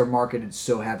movies are marketed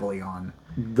so heavily on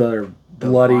the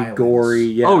bloody, violence. gory.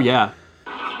 Yeah. Oh yeah.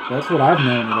 That's what I've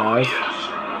known it as.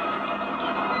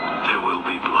 There will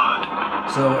be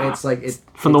blood. So it's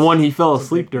from the one he fell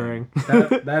asleep during.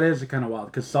 that is kind of wild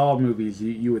because Saw movies,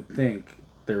 you would think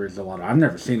there is a lot of. I've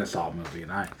never seen a Saw movie,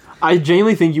 and I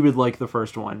genuinely think you would like the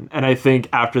first one, and I think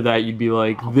after that you'd be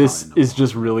like, this is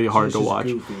just really hard to watch.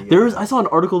 Goofy, yeah. I saw an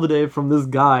article today from this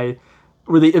guy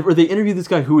where they interviewed this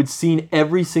guy who had seen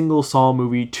every single Saw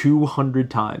movie 200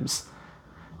 times.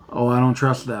 Oh, I don't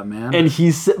trust that, man. And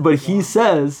he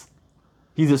says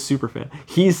he's a super fan.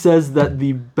 He says that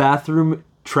the bathroom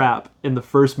trap in the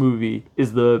first movie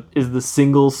is the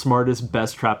single smartest,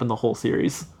 best trap in the whole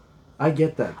series. I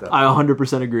get that though. I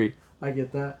 100% agree. I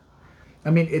get that. I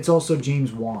mean, it's also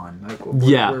James Wan.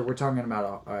 We're talking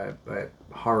about a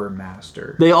horror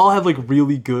master. They all have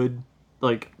really good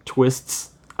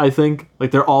twists. I think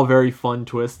they're all very fun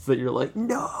twists that you're like,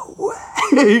 no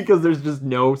way, because there's just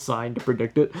no sign to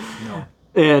predict it. No.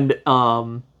 And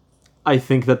I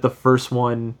think that the first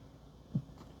one,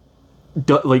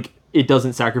 it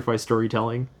doesn't sacrifice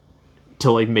storytelling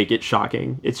to make it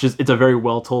shocking. It's a very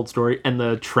well told story, and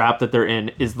the trap that they're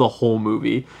in is the whole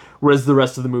movie. Whereas the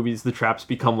rest of the movies, the traps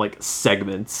become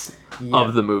segments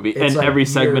of the movie, and every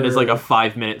segment is a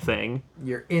 5-minute thing.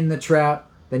 You're in the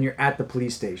trap, then you're at the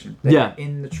police station. Then you're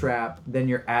in the trap, then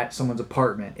you're at someone's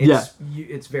apartment.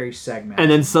 It's very segmented.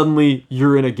 And then suddenly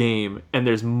you're in a game, and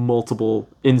there's multiple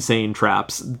insane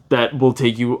traps that will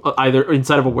take you either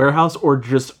inside of a warehouse or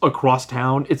just across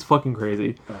town. It's fucking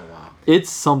crazy. Oh wow.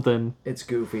 It's something. It's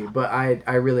goofy, but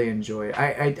I really enjoy it.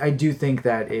 I do think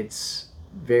that it's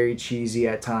very cheesy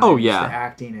at times. Oh yeah. The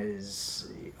acting is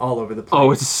all over the place.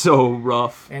 Oh, it's so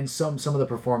rough. And some of the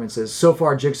performances. So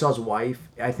far, Jigsaw's wife,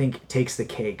 I think, takes the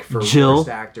cake for Jill, worst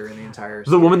actor in the entire series.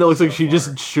 The woman that looks like she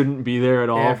just shouldn't be there at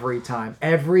all. Every time.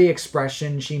 Every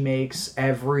expression she makes,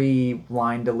 every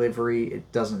line delivery,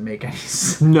 it doesn't make any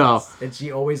sense. No. And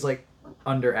she always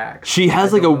underacts. She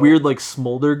has a weird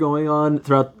smolder going on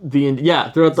throughout the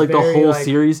the whole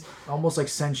series, almost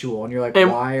sensual, and you're like,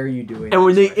 why are you doing and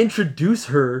when they introduce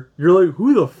her, you're like,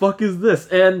 who the fuck is this?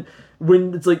 And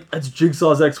when it's it's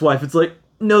Jigsaw's ex-wife, it's like,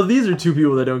 no, these are two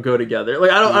people that don't go together.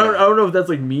 Like, I don't know if that's,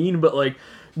 like, mean, but, like,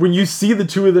 when you see the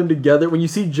two of them together, when you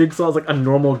see Jigsaw as, like, a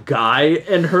normal guy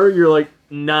and her, you're like,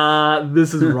 nah,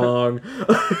 this is wrong.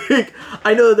 Like,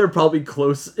 I know that they're probably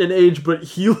close in age, but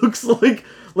he looks like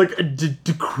a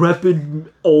decrepit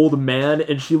old man,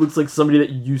 and she looks like somebody that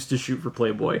used to shoot for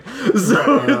Playboy.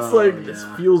 So it's like, this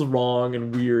feels wrong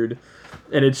and weird,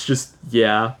 and it's just,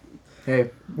 yeah.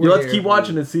 Hey, let's keep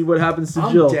watching and see what happens to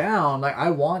Jill. I'm down. Like, I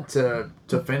want to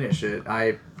finish it.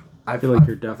 I feel like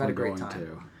you're definitely going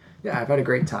to. Yeah, I've had a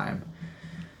great time.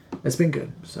 It's been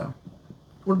good. So,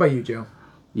 what about you, Joe?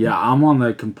 Yeah, I'm on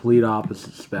the complete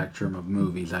opposite spectrum of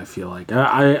movies. I feel like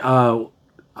a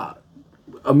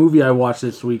movie I watched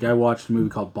this week. I watched a movie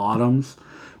called Bottoms,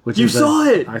 which saw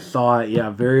it. I saw it. Yeah,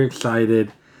 very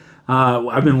excited.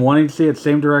 I've been wanting to see it.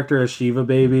 Same director as Shiva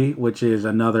Baby, which is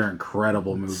another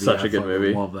incredible movie. Such a good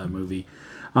movie. I love that movie.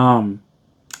 And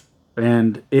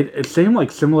it seemed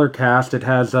like similar cast. It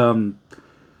has Rachel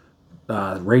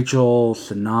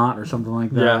Sennott or something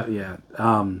like that. Yeah.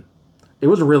 It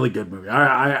was a really good movie.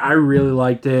 I really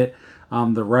liked it.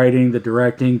 The writing, the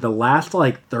directing, the last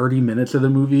like 30 minutes of the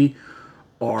movie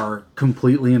are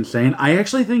completely insane. I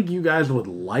actually think you guys would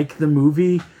like the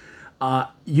movie.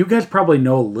 You guys probably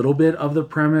know a little bit of the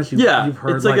premise. You've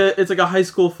heard it's like a high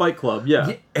school fight club.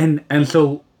 Yeah. And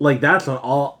so like that's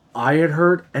all I had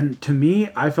heard. And to me,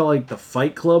 I felt like the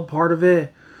fight club part of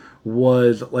it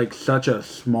was like such a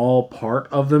small part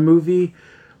of the movie.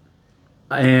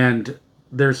 And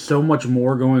there's so much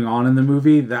more going on in the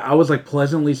movie that I was like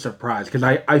pleasantly surprised, because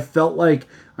I felt like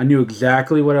I knew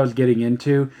exactly what I was getting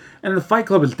into. And the fight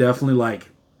club is definitely like,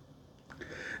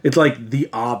 it's like the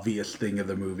obvious thing of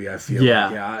the movie, I feel.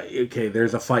 Yeah, okay,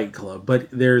 there's a fight club, but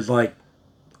there's like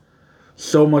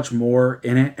so much more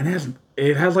in it, and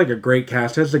it has like a great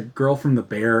cast. It has a girl from The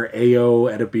Bear,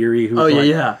 Ayo Edebiri,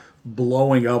 who's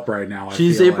blowing up right now.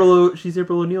 She's April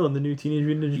O'Neil in the new Teenage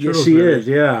Mutant Ninja Turtles. She is,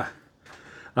 yeah.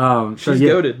 She's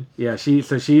goated. Yeah,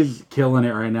 she's killing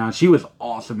it right now. She was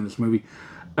awesome in this movie.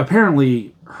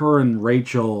 Apparently, her and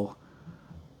Rachel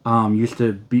used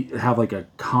to have like a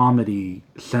Comedy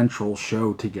Central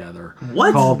show together.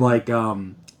 What? Called like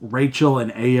Rachel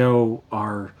and Ayo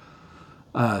are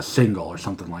single or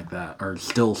something like that, or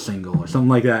still single or something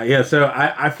like that. Yeah, so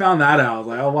I found that out. I was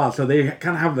like, oh wow, so they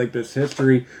kind of have like this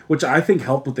history, which I think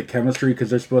helped with the chemistry, because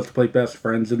they're supposed to play best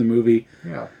friends in the movie.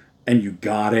 Yeah. And you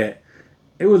got it.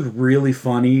 It was really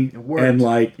funny. It worked. And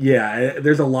like, yeah,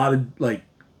 there's a lot of like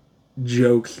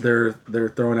jokes they're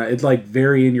throwing out. It's like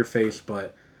very in your face,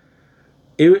 but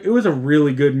it was a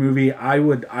really good movie. I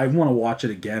want to watch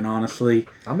it again, honestly.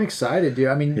 I'm excited, dude.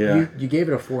 I mean, you gave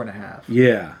it a 4.5.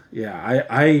 Yeah.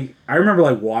 I remember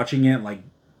like watching it, like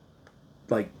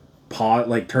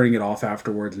turning it off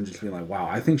afterwards and just being like, wow,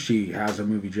 I think she has a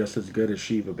movie just as good as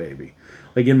Shiva Baby.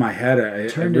 Like in my head, I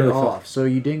turned it off. So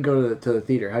you didn't go to the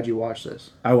theater. How'd you watch this?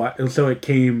 So it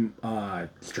came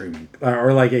streaming,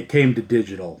 or like it came to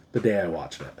digital the day I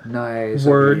watched it. Nice.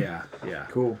 Word. Yeah.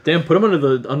 Cool. Damn, put him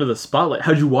under the spotlight.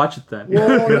 How'd you watch it then?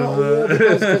 Well,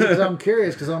 because I'm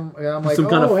curious. Because I'm like, some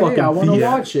kind of fucking I want to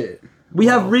watch it. We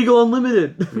have Regal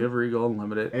Unlimited.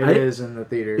 It is in the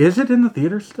theater. Is it in the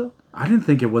theater still? I didn't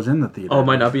think it was in the theater. Oh, it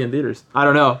might not be in theaters. I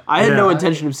don't know. I had no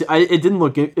intention of seeing. It didn't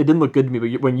look good to me.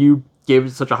 But when you gave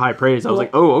it such a high praise, I was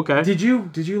like, oh, okay. Did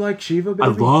you like Shiva Baby?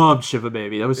 I loved Shiva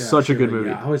Baby. That was such a good movie.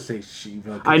 Yeah, I always say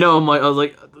Shiva. I know. I was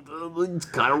like, it's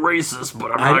kind of racist,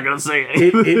 but I'm not gonna say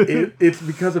it. It's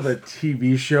because of a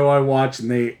TV show I watched,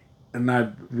 and I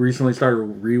recently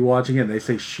started rewatching it, and they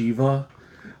say Shiva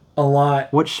a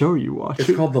lot. What show are you watching?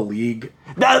 It's called The League.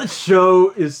 That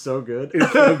show is so good.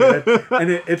 It's so good.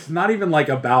 And it's not even like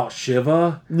about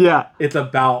Shiva. Yeah. It's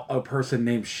about a person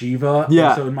named Shiva. Yeah.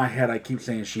 And so in my head, I keep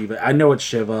saying Shiva. I know it's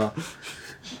Shiva.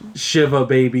 Shiva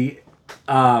Baby.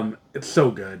 It's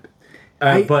so good.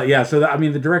 But yeah, so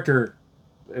the director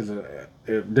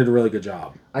did a really good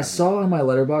job. I saw on my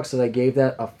Letterboxd that I gave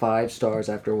that a 5 stars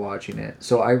after watching it.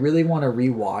 So I really want to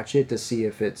rewatch it to see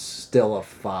if it's still a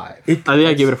 5. I think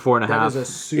I gave it a 4.5. That is a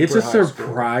super It's a high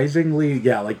surprisingly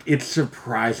score. It's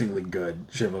surprisingly good,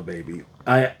 Shiva Baby.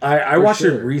 I watched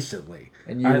it recently.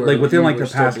 And you were, within you the were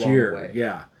past still blown year. away.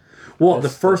 Yeah. Well, the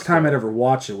first time I'd ever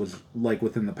watched it was like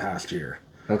within the past year.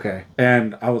 Okay.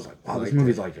 And I was like, wow, this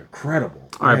movie's like incredible.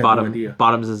 All right,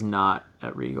 Bottoms is not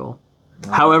at Regal.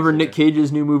 However, Nick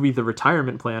Cage's new movie, The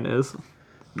Retirement Plan, is.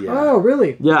 Yeah. Oh,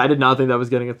 really? Yeah, I did not think that was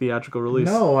getting a theatrical release.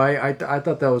 No, I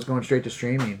thought that was going straight to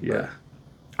streaming. Yeah.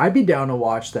 I'd be down to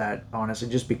watch that, honestly,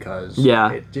 just because.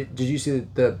 Yeah. Did you see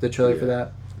the trailer for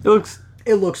that?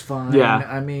 It looks fine. Yeah.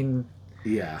 I mean.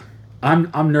 Yeah.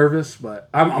 I'm nervous, but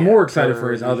I'm more excited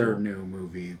for his other new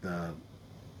movie,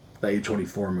 The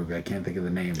A24 movie. I can't think of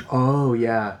the name. Oh,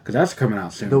 yeah. Because that's coming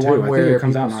out soon, the too. One I where think it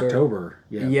comes out in people October.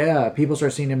 Yeah, people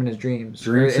start seeing him in his dreams.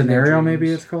 Dream Scenario, dreams.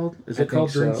 maybe it's called? Is it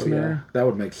called Dream Scenario? Yeah. That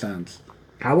would make sense.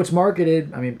 How it's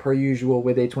marketed, I mean, per usual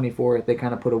with A24, they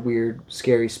kind of put a weird,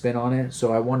 scary spin on it.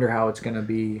 So I wonder how it's going to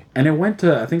be. And it went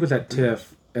to, I think it was at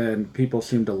TIFF, and people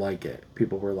seemed to like it.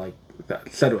 People were like,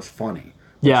 said it was funny.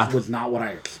 Which was not what I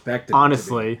expected.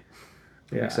 Honestly.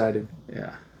 I'm excited.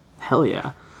 Yeah. Hell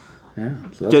yeah. Yeah,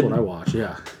 so that's what I watch,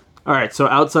 yeah. All right, so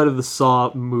outside of the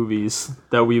Saw movies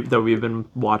that we've been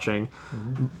watching,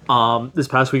 this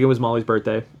past weekend was Molly's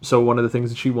birthday. So one of the things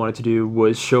that she wanted to do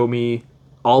was show me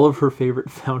all of her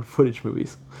favorite found footage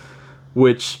movies,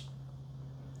 which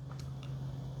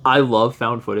I love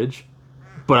found footage,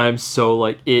 but I'm so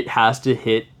like it has to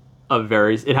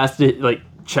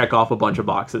check off a bunch of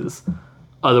boxes.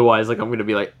 Otherwise, like I'm gonna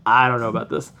be like, I don't know about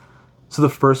this. So the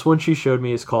first one she showed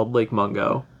me is called Lake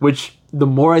Mungo, which the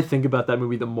more I think about that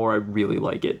movie, the more I really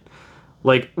like it.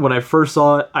 Like when I first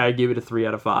saw it, I gave it a 3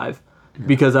 out of 5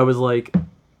 because I was like,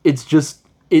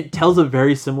 it tells a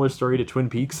very similar story to Twin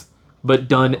Peaks, but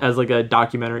done as like a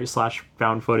documentary /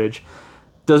 found footage.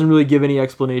 Doesn't really give any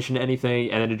explanation to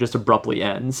anything, and then it just abruptly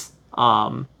ends.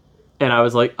 And I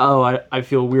was like, oh, I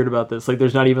feel weird about this. Like,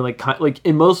 there's not even, like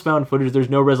in most found footage,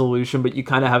 there's no resolution, but you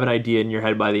kind of have an idea in your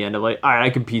head by the end of, like, all right, I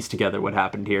can piece together what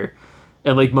happened here.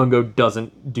 And Lake Mungo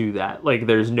doesn't do that. Like,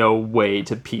 there's no way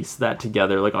to piece that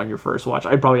together, like, on your first watch.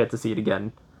 I'd probably have to see it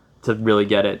again to really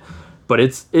get it. But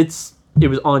it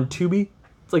was on Tubi.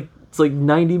 It's like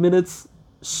 90 minutes.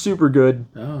 Super good.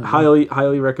 Oh, yeah.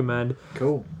 Highly recommend.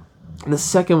 Cool. And the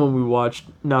second one we watched,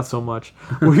 not so much.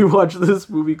 We watched this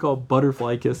movie called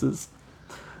Butterfly Kisses,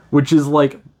 which is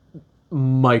like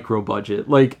micro budget.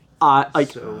 Like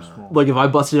so small. Like if I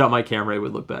busted out my camera, it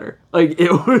would look better. Like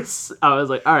I was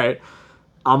like, all right,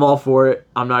 I'm all for it.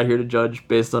 I'm not here to judge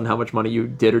based on how much money you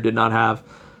did or did not have.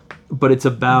 But it's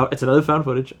another found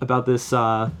footage about this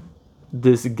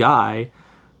guy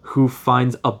who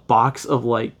finds a box of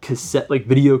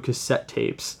video cassette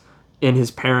tapes in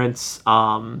his parents'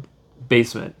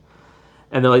 basement,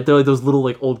 and they're like those little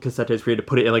like old cassette tapes where you had to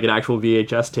put it in like an actual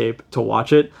VHS tape to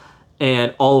watch it,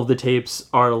 and all of the tapes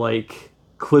are like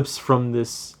clips from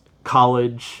this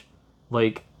college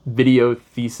like video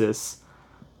thesis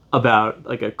about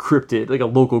like a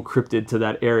local cryptid to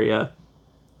that area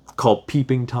called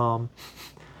Peeping Tom.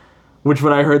 Which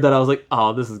when I heard that I was like,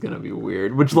 oh, this is gonna be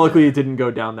weird. Which luckily it didn't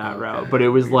go down that route, but it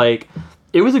was like,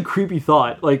 it was a creepy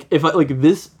thought. Like if I like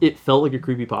this, it felt like a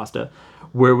creepypasta,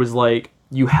 where it was like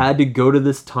you had to go to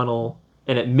this tunnel,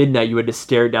 and at midnight you had to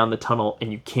stare down the tunnel,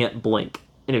 and you can't blink.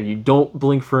 And if you don't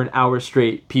blink for an hour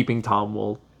straight, Peeping Tom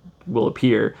will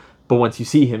appear. But once you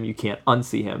see him, you can't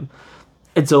unsee him.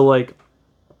 And so like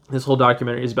this whole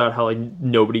documentary is about how like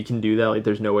nobody can do that. Like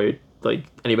there's no way like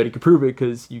anybody could prove it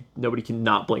because nobody can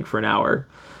not blink for an hour.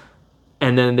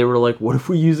 And then they were like, what if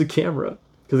we use a camera?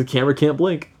 Because the camera can't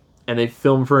blink. And they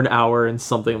film for an hour and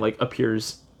something like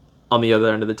appears on the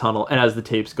other end of the tunnel. And as the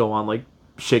tapes go on, like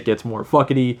shit gets more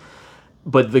fuckety.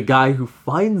 But the guy who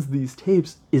finds these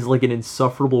tapes is like an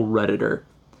insufferable Redditor.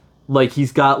 Like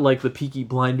he's got like the Peaky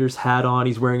Blinders hat on.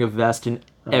 He's wearing a vest in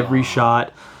every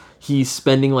shot. He's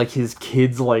spending like his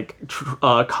kids' like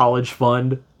college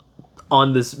fund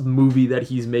on this movie that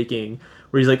he's making,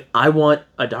 where he's like, I want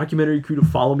a documentary crew to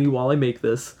follow me while I make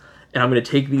this, and I'm going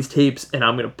to take these tapes and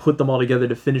I'm going to put them all together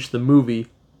to finish the movie,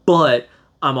 but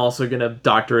I'm also going to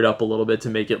doctor it up a little bit to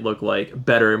make it look like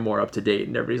better and more up to date.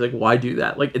 And everybody's like, why do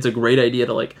that? Like, it's a great idea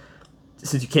to like,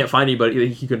 since you can't find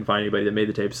anybody, he couldn't find anybody that made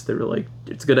the tapes, they were like,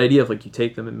 it's a good idea if like you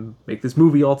take them and make this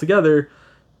movie all together.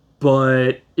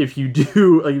 But if you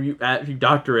do, like if you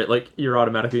doctor it, like you're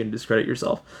automatically going to discredit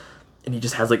yourself. And he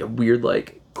just has like a weird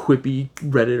like quippy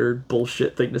Redditor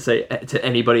bullshit thing to say to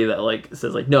anybody that like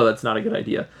says like, no, that's not a good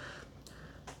idea.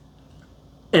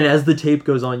 And as the tape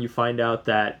goes on, you find out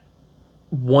that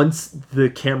once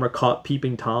the camera caught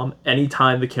Peeping Tom,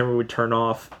 anytime the camera would turn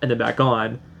off and then back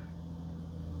on,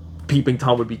 Peeping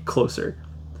Tom would be closer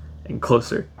and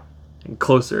closer and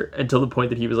closer until the point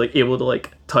that he was like able to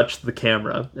like touch the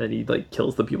camera, and he like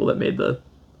kills the people that made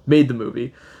the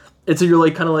movie. And so you're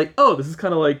like kind of like, oh, this is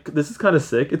kind of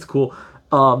sick. It's cool.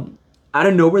 Out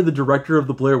of nowhere, the director of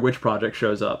the Blair Witch Project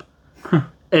shows up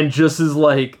and just is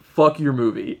like, fuck your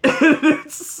movie.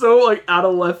 It's so like out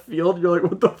of left field. You're like,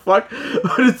 what the fuck?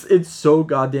 But it's so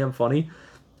goddamn funny.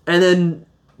 And then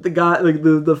the guy, like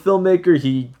the filmmaker,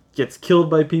 he gets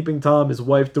killed by Peeping Tom. His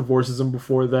wife divorces him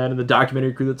before then. And the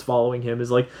documentary crew that's following him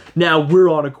is like, now we're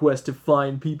on a quest to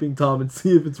find Peeping Tom and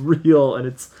see if it's real.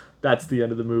 And that's the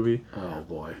end of the movie. Oh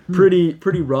boy.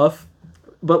 Pretty rough.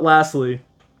 But lastly,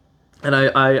 and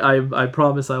I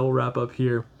promise I will wrap up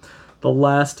here. The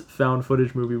last found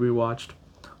footage movie we watched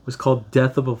was called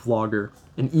Death of a Vlogger,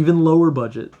 an even lower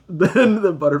budget than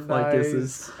the Butterfly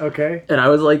Kisses. Okay. And I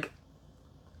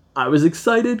was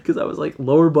excited because I was like,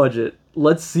 lower budget.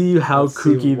 Let's see how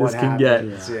kooky this can get.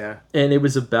 Yeah. And it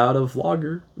was about a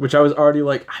vlogger, which I was already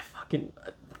like,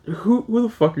 who the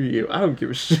fuck are you? I don't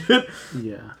give a shit.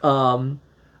 Yeah.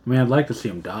 I mean, I'd like to see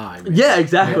him die. Maybe. Yeah,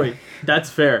 exactly. That's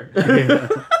fair.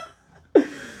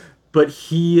 But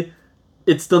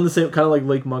it's done the same kind of like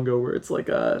Lake Mungo, where it's like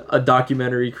a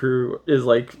documentary crew is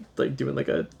like doing like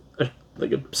a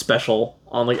special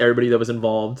on like everybody that was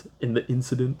involved in the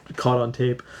incident, caught on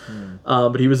tape.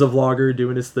 But he was a vlogger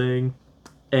doing his thing,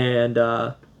 and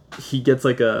he catches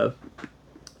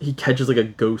like a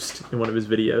ghost in one of his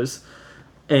videos,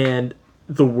 and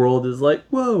the world is like,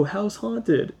 whoa, house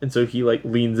haunted. And so he like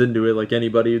leans into it like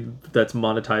anybody that's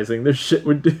monetizing their shit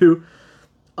would do.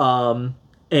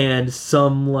 And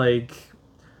some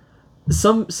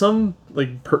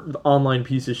online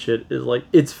piece of shit is like,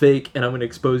 it's fake and I'm gonna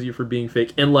expose you for being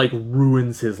fake, and like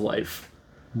ruins his life.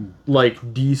 Like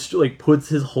puts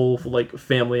his whole like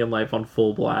family and life on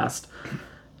full blast.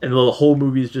 And the whole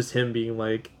movie is just him being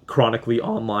like chronically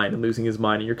online and losing his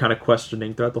mind, and you're kind of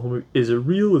questioning throughout the whole movie, is it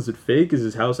real? Is it fake? Is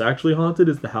his house actually haunted?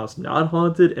 Is the house not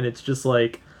haunted? And it's just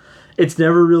like, it's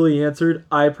never really answered.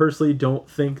 I personally don't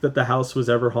think that the house was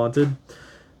ever haunted,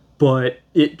 but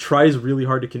it tries really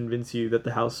hard to convince you that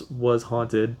the house was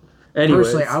haunted. Anyways,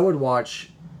 personally, I would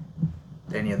watch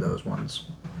any of those ones.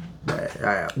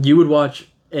 You would watch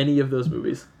any of those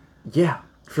movies? Yeah.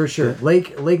 For sure.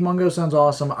 Lake Mungo sounds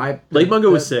awesome. Lake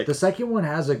Mungo was sick. The second one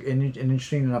has an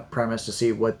interesting enough premise to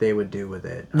see what they would do with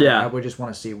it. Yeah. I would just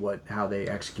want to see how they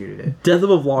executed it. Death of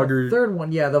a Vlogger. The third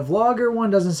one, yeah, the Vlogger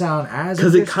one doesn't sound as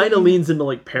because it kind of leans into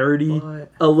like parody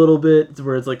a little bit,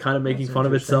 where it's like kind of making fun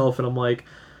of itself, and I'm like,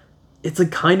 it's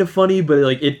like kind of funny, but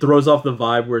it throws off the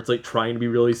vibe where it's like trying to be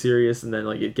really serious, and then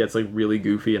like it gets like really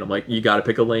goofy, and I'm like, you got to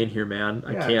pick a lane here, man.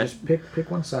 I can't just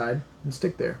pick one side and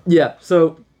stick there. Yeah,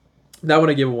 so. That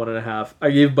one I gave a 1.5. I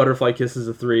gave Butterfly Kisses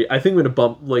a 3. I think I'm gonna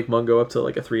bump Lake Mungo up to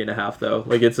like a 3.5 though.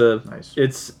 Like it's nice.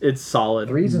 It's solid.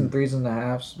 3s and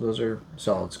 3.5s. Those are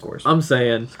solid scores. I'm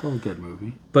saying. It's still a good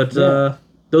movie. But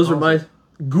those are my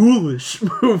ghoulish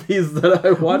movies that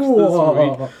I watched this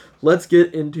week. Let's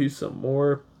get into some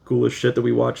more ghoulish shit that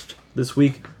we watched this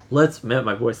week. Let's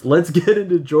get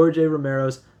into George A.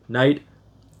 Romero's Night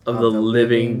of the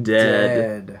Living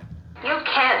Dead. You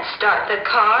can't start the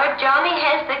car. Johnny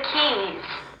has the keys.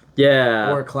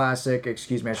 Yeah. Or classic,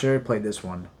 excuse me, I should have played this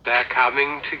one. They're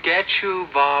coming to get you,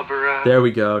 Barbara. There we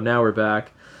go. Now we're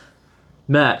back.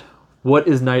 Matt, what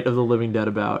is Night of the Living Dead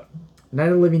about? Night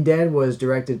of the Living Dead was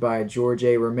directed by George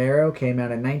A. Romero, came out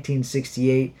in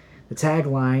 1968. The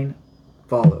tagline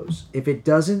follows: if it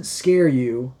doesn't scare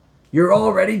you, you're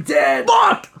already dead!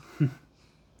 Fuck!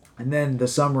 And then the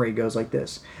summary goes like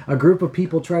this. A group of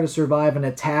people try to survive an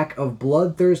attack of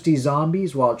bloodthirsty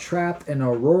zombies while trapped in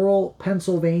a rural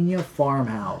Pennsylvania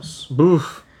farmhouse.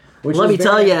 Boof. Let me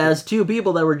tell you, as two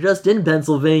people that were just in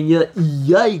Pennsylvania,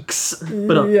 yikes.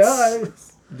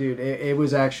 Yikes. Dude, it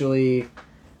was actually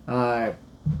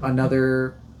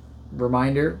another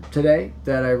reminder today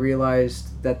that I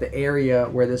realized that the area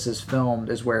where this is filmed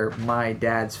is where my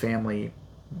dad's family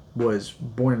was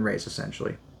born and raised,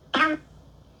 essentially.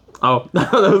 Oh,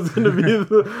 that was going to be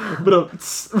but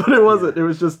it wasn't. It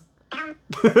was just...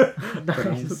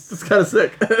 it's kind of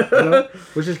sick.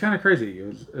 Which is kind of crazy.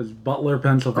 It was Butler,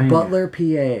 Pennsylvania. Butler, PA,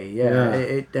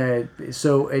 yeah.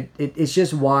 So it's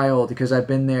just wild because I've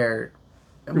been there.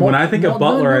 When I think of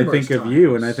Butler, I think of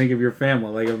you, and I think of your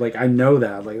family. Like I know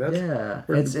that. Like that's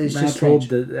where it's just told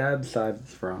the dad side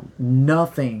it's from.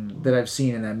 Nothing that I've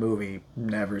seen in that movie.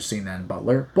 Never seen that in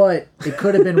Butler, but it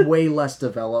could have been way less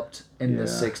developed in the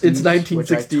 60s. It's 1968.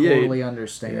 Which I totally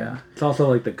understand. Yeah, it's also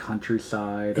like the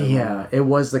countryside. It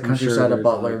was the countryside of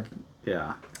Butler.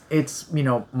 It's,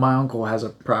 my uncle has a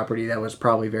property that was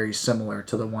probably very similar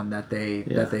to the one that they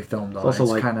filmed on. It's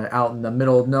kind of out in the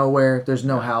middle of nowhere. There's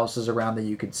no houses around that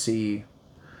you could see.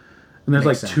 And there's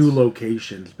like two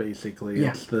locations, basically.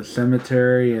 Yeah. It's the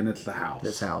cemetery and it's the house.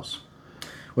 This house.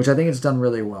 Which I think it's done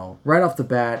really well. Right off the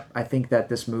bat, I think that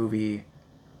this movie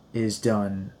is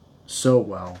done so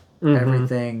well. Mm-hmm.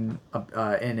 Everything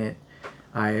in it.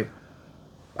 I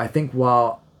think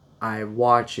while I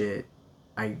watch it,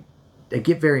 I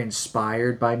get very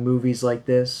inspired by movies like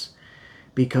this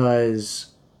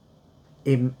because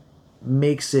it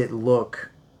makes it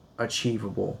look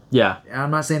achievable. Yeah. And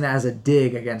I'm not saying that as a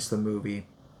dig against the movie.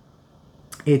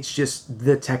 It's just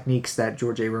the techniques that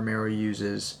George A. Romero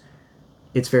uses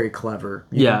it's very clever.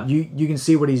 You can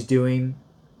see what he's doing,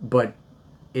 but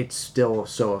it's still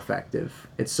so effective.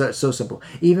 It's so simple.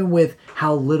 Even with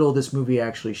how little this movie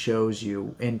actually shows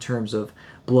you in terms of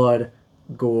blood,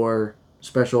 gore,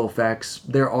 special effects,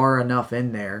 there are enough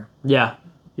in there. Yeah.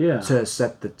 To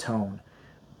set the tone.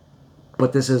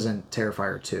 But this isn't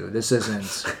Terrifier 2. This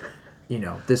isn't,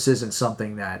 this isn't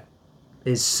something that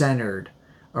is centered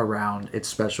around its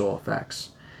special effects.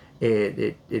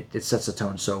 It sets the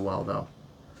tone so well, though.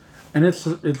 And it's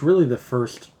really the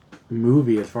first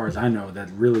movie, as far as I know, that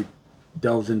really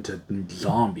delves into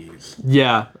zombies.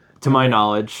 Yeah, to my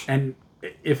knowledge. And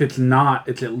if it's not,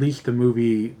 it's at least the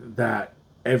movie that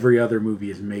every other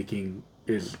movie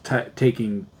is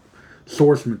taking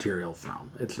source material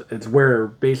from. It's where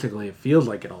basically it feels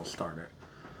like it all started,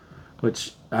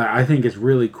 which I think is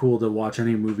really cool to watch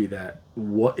any movie that.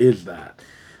 What is that?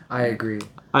 I agree.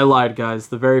 I lied, guys.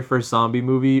 The very first zombie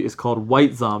movie is called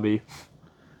White Zombie.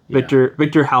 Yeah.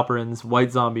 Victor Halperin's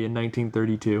White Zombie in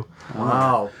 1932.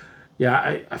 Wow.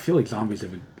 Yeah, I feel like zombies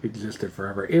have existed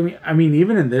forever. I mean,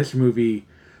 even in this movie,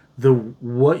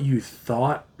 what you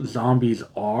thought zombies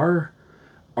are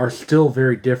still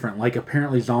very different. Like,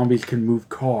 apparently zombies can move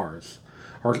cars.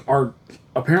 Or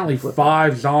apparently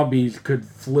 5 zombies could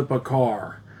flip a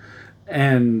car.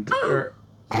 And...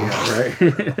 yeah,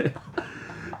 right?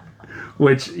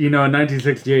 Which, in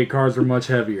 1968, cars were much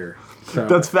heavier. So.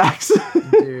 That's facts.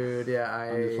 Dude, yeah,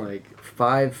 I'm just like...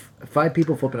 Five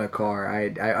people flipping a car.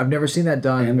 I've never seen that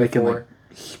done and before.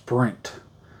 They can, sprint.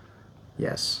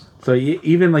 Yes. So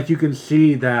even, you can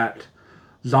see that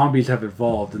zombies have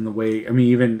evolved in the way... I mean,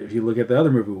 even if you look at the other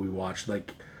movie we watched,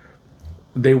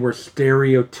 they were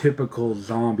stereotypical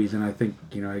zombies, and I think,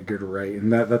 Edgar Wright,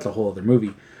 and that's a whole other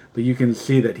movie. But you can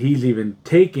see that he's even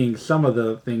taking some of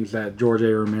the things that George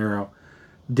A. Romero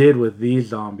did with these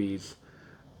zombies.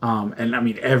 And, I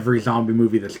mean, every zombie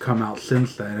movie that's come out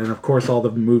since then, and, of course, all the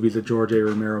movies that George A.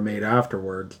 Romero made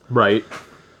afterwards. Right.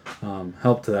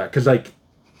 Helped to that. Because,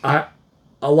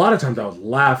 a lot of times I was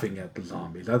laughing at the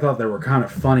zombies. I thought they were kind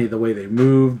of funny the way they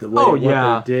moved, the way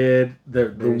what they did, the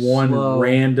one slow.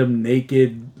 Random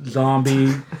naked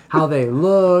zombie. How they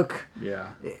look. Yeah.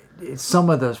 Some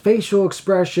of the facial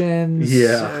expressions.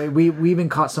 Yeah. We even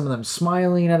caught some of them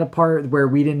smiling at a part where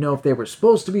we didn't know if they were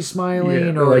supposed to be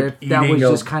smiling or if that was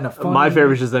just kind of funny. My favorite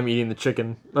was just them eating the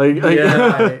chicken.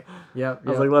 Right. Yep. I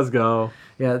was like, let's go.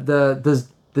 Yeah,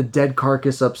 the dead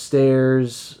carcass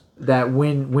upstairs that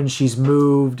when she's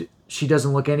moved, she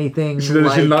doesn't look anything she's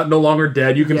no longer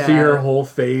dead. You can see her whole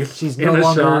face. She's no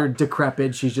longer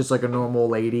decrepit. She's just like a normal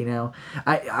lady now.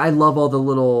 I love all the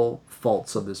little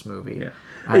faults of this movie. Yeah.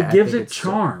 It gives it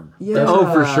charm.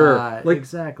 For sure.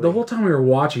 Exactly. The whole time we were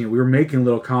watching it, we were making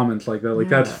little comments like that.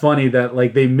 That's funny that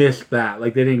they missed that. They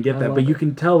didn't get that. But you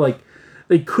can tell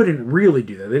they couldn't really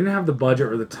do that. They didn't have the budget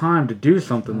or the time to do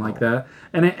something like that.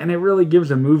 And it really gives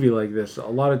a movie like this a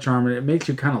lot of charm, and it makes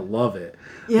you kind of love it.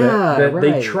 Yeah, right.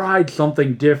 They tried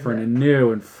something different and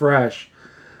new and fresh.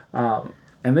 And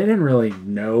they didn't really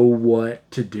know what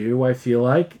to do, I feel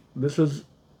like. This was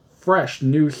fresh,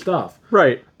 new stuff.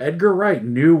 Right. Edgar Wright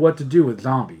knew what to do with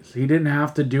zombies. He didn't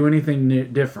have to do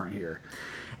anything different here.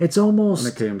 It's almost...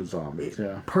 when it came to zombies,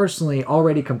 yeah. Personally,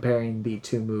 already comparing the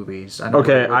two movies...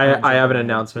 I have an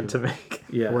announcement to make.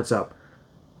 Yeah. What's up?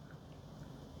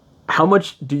 How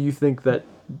much do you think that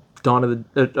Night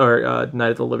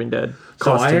of the Living Dead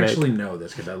cost to make? I actually know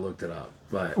this because I looked it up.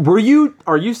 But are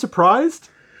you surprised?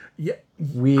 Yeah.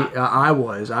 I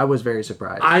was very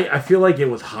surprised. I feel like it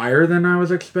was higher than I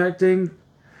was expecting,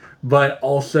 but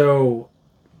also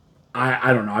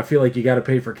I don't know. I feel like you got to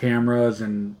pay for cameras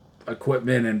and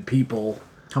equipment and people.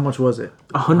 How much was it?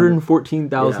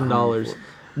 $114,000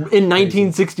 in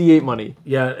 1968 money.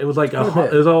 Yeah, it was it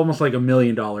was almost like $1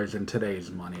 million in today's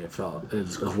money. It felt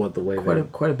is what the way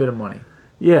quite a bit of money.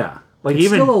 Yeah.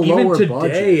 Even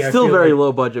today, still very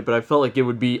low budget, but I felt like it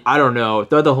would be. I don't know.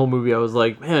 Throughout the whole movie, I was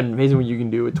like, "Man, amazing what you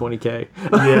can do with $20K."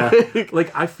 Yeah,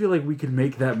 I feel like we could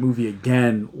make that movie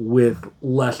again with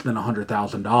less than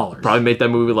 $100,000. Probably make that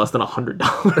movie less than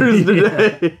 $100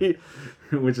 today,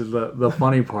 which is the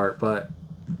funny part. But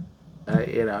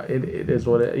it is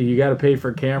what you got to pay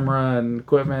for camera and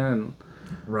equipment and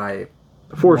right.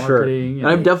 For sure. And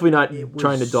I'm definitely not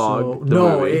trying to dog the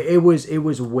movie. It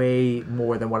was way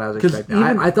more than what I was expecting.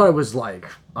 I thought it was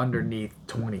underneath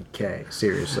 $20K,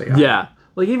 seriously. Yeah.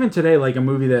 Even today, a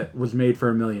movie that was made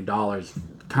for $1 million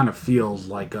kind of feels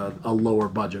like a lower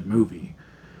budget movie.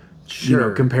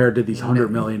 Sure. Compared to these $100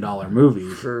 million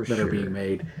movies that are being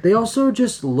made. They also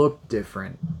just look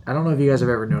different. I don't know if you guys have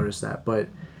ever noticed that, but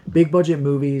big budget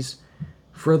movies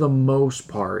for the most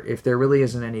part, if there really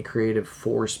isn't any creative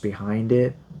force behind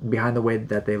it, behind the way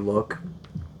that they look,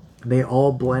 they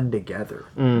all blend together.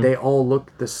 They all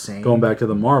look the same. Going back to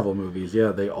the Marvel movies,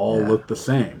 they all look the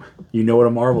same. You know what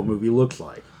a Marvel movie looks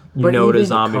like. You know what a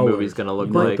zombie movie's going to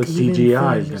look like. The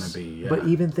CGI is going to be. Yeah. But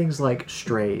even things like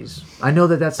Strays. I know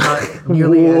that that's not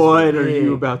nearly as What big. are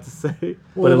you about to say?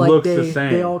 Well, But it like looks the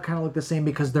same. They all kind of look the same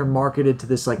because they're marketed to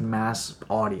this like mass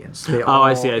audience. They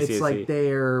I see. It's like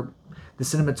they're the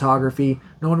cinematography.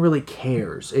 No one really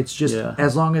cares. It's just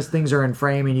as long as things are in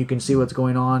frame and you can see what's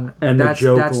going on. And that's the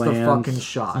joke that's lands. the fucking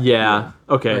shot. Yeah.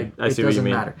 Okay. Like, I see what you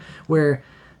mean. It doesn't matter. Where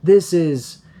this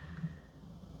is.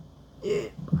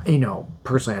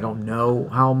 Personally, I don't know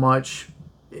how much.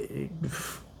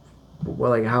 Well,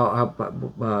 like how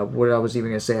what I was even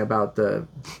gonna say about the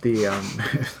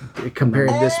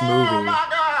comparing this movie.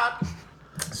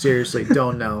 Seriously,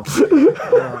 don't know. Don't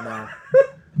know.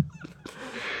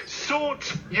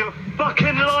 Sort your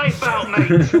fucking life out,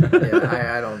 mate.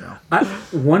 Yeah, I don't know.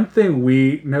 One thing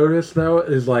we noticed though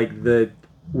is like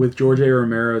with George A.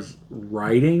 Romero's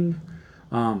writing.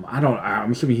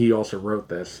 I'm assuming he also wrote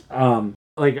this.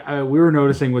 We were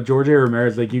noticing with George A.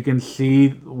 Romero's, like you can see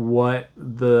what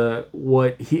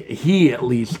he at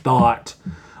least thought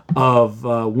of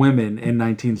women in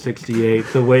 1968,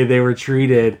 the way they were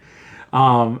treated,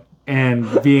 and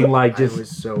being like just it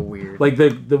was so weird. Like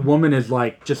the woman is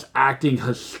like just acting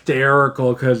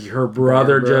hysterical because her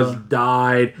brother just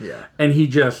died, and he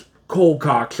just cold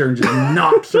cocks her and just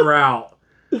knocks her out.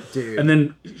 Dude. And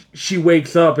then she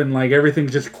wakes up and like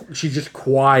she's just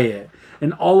quiet,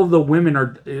 and all of the women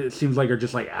are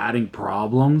just like adding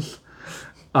problems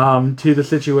to the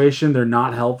situation. They're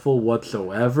not helpful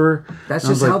whatsoever. That's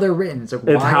just how they're written. It's like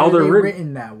why are they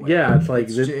written that way? Yeah, it's like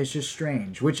it's just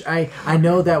strange. Which I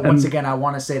know that once again I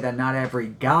want to say that not every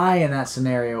guy in that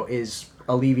scenario is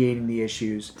alleviating the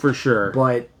issues for sure,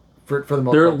 but for the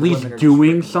most they're part, at least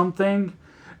doing something.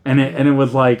 And it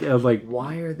was like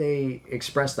why are they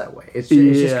expressed that way? It's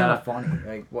just kind of funny.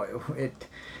 Like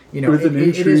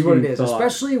it is what it is. Thought.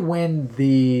 Especially when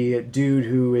the dude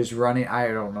who is running, I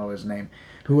don't know his name,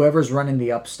 whoever's running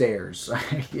the upstairs.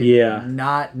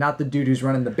 Not the dude who's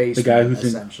running the basement. The guy who's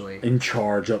essentially in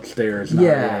charge upstairs.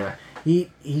 He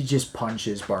just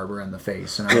punches Barbara in the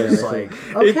face, and I was like,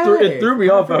 okay. It threw me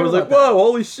off. I was like, whoa,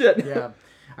 holy shit. Yeah.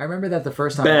 I remember that the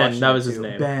first time Ben, I watched that it was his too.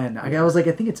 name. Ben. I was like,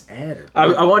 I think it's Ed.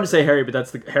 I wanted to say Harry, but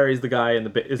Harry's the guy in the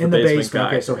basement guy.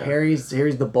 Okay, so Harry's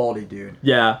the baldy dude.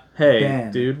 Yeah. Hey,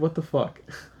 Ben. dude, what the fuck?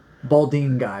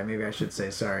 Baldine guy, maybe I should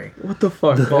say. Sorry. What the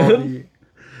fuck, Baldy.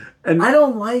 And I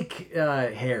don't like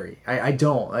Harry. I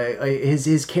don't.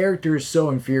 His character is so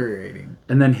infuriating.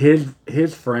 And then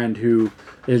his friend who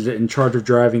is in charge of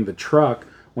driving the truck,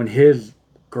 when his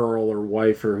girl or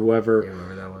wife or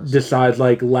whoever that was. decides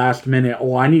like last minute,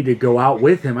 I need to go out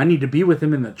with him. I need to be with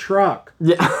him in the truck.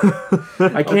 Yeah.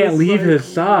 I can't leave his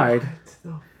side.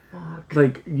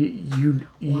 Like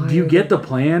you get the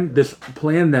plan? This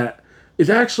plan that is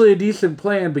actually a decent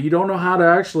plan, but you don't know how to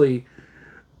actually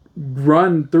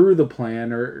run through the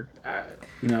plan or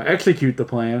execute the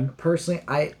plan. Personally,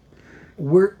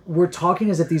 we're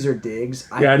talking as if these are digs.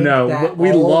 I think that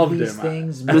we loved these him.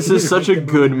 Things this is such a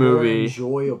good movie.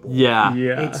 Enjoyable. Yeah.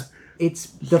 It's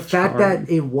the fact that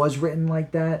it was written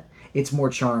like that. It's more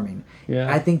charming.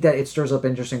 Yeah. I think that it stirs up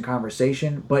interesting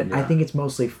conversation, but I think it's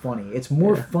mostly funny. It's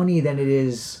more funny than it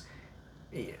is,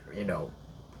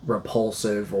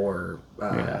 repulsive or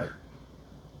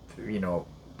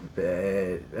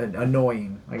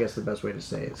annoying. I guess the best way to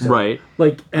say it. So, right.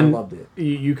 And I loved it.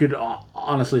 You could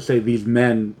honestly say these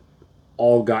men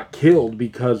all got killed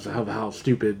because of how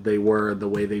stupid they were, the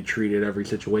way they treated every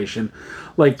situation,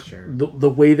 the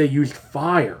way they used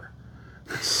fire.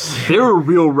 They were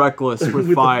real reckless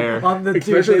with fire.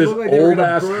 Especially this old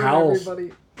ass house.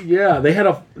 Everybody. Yeah, they had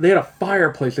a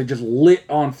fireplace that just lit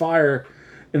on fire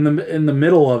in the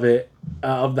middle of it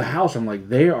of the house. I'm like,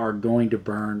 they are going to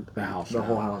burn the house down.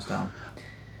 Whole house down.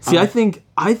 See, I think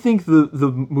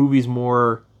the movie's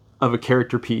more of a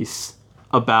character piece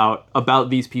about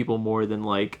these people more than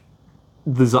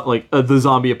the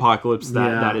zombie apocalypse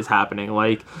that is happening.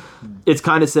 Like, it's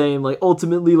kind of saying like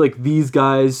ultimately like these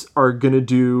guys are gonna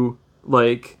do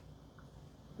like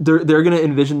they're gonna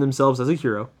envision themselves as a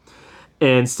hero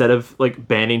instead of like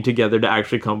banding together to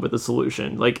actually come with a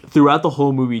solution. Like throughout the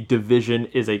whole movie, division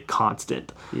is a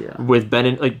constant. Yeah. With Ben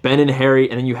and Harry,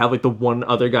 and then you have like the one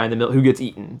other guy in the middle who gets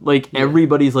eaten. Like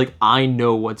everybody's like, I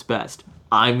know what's best.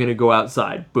 I'm gonna go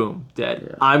outside. Boom, dead.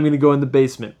 Yeah. I'm gonna go in the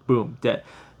basement. Boom, dead.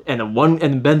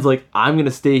 And Ben's like, I'm gonna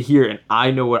stay here, and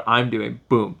I know what I'm doing.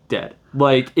 Boom, dead.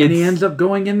 Like, and he ends up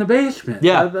going in the basement.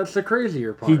 Yeah. That's the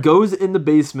crazier part. He goes in the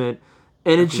basement,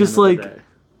 and it's just like,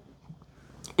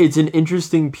 it's an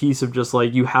interesting piece of just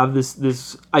like, you have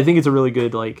this, I think it's a really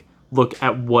good like look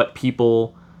at what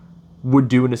people would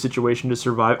do in a situation to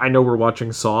survive. I know we're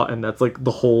watching Saw, and that's like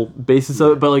the whole basis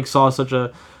of it, but like Saw is such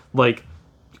a like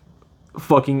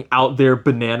fucking out there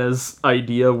bananas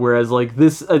idea, whereas like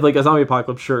this, like a zombie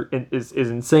apocalypse sure is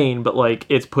insane, but like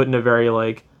it's put in a very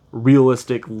like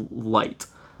realistic light.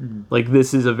 Like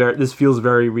this feels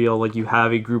very real. Like you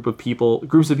have a groups of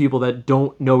people that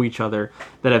don't know each other,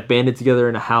 that have banded together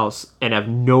in a house and have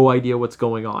no idea what's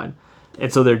going on,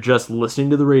 and so they're just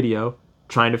listening to the radio,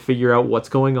 trying to figure out what's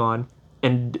going on,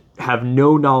 and have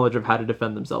no knowledge of how to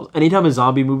defend themselves. Anytime a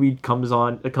zombie movie comes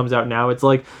out now, it's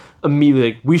like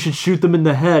immediately like, we should shoot them in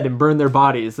the head and burn their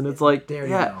bodies, and it's like,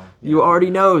 you already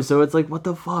know. So it's like, what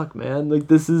the fuck, man? Like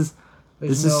this is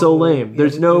so lame.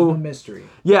 There's no mystery.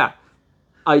 Yeah.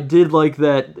 I did like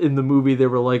that in the movie they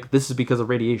were like, this is because of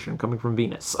radiation coming from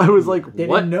Venus. I was like, they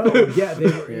what? didn't know. Yeah, they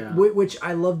were, which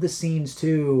I love the scenes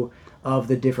too of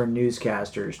the different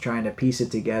newscasters trying to piece it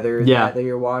together that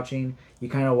you're watching. You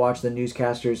kind of watch the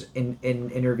newscasters in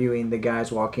interviewing the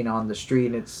guys walking on the street,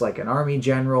 and it's like an army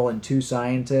general and 2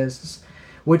 scientists.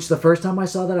 Which the first time I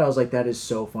saw that, I was like, that is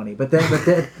so funny. But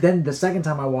then the second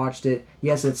time I watched it,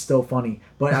 yes, it's still funny.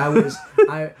 But I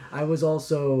was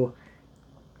also,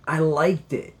 I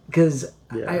liked it because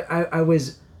I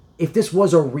was, if this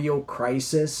was a real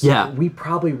crisis, we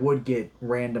probably would get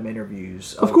random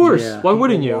interviews. Of course. Why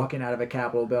wouldn't you? Walking out of a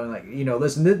Capitol building, like,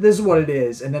 listen, this is what it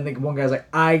is. And then the one guy's like,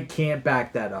 I can't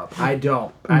back that up. I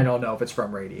don't know if it's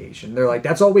from radiation. They're like,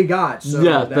 that's all we got. So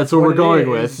that's what we're going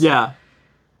with. Yeah.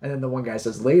 And then the one guy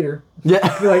says later. Yeah.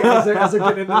 Like as they're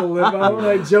getting into the limo,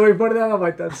 like Joey put it out. I'm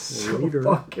like, that's so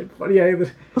fucking funny.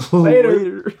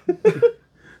 Later.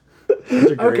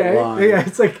 Okay. Line. Yeah,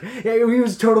 it's like he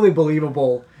was totally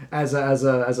believable as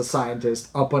a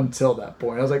scientist up until that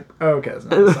point. I was like, okay, that's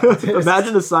not a scientist.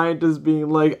 Imagine a scientist being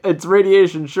like, it's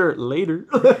radiation, sure, later.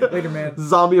 Later, man.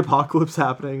 Zombie apocalypse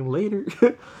happening later.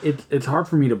 It's hard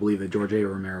for me to believe that George A.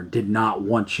 Romero did not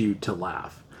want you to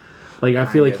laugh. Like, I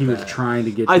feel like he was trying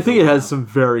to get you I think to it laugh. has some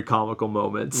very comical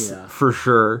moments, for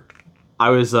sure. I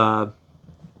was,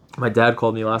 my dad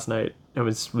called me last night and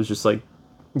was just like,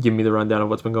 giving me the rundown of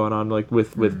what's been going on, like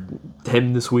with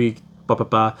him this week,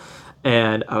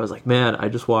 and I was like, man, I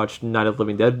just watched Night of the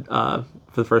Living Dead for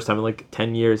the first time in like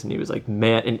 10 years, and he was like,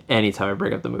 man, and anytime I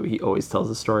bring up the movie, he always tells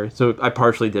the story. So I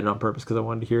partially did it on purpose because I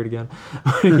wanted to hear it again.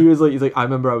 He's like, I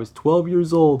remember I was 12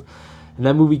 years old, and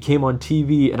that movie came on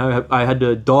TV, and I had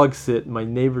to dog sit my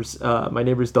neighbor's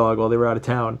dog while they were out of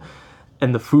town.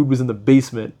 And the food was in the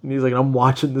basement. And he's like, I'm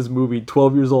watching this movie,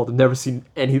 12 years old. I've never seen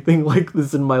anything like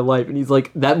this in my life. And he's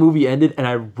like, that movie ended and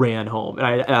I ran home. And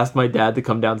I asked my dad to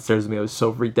come downstairs with me. I was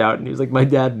so freaked out. And he was like, my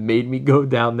dad made me go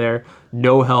down there.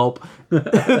 No help. I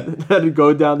had to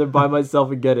go down there by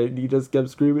myself and get it. And he just kept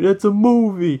screaming, it's a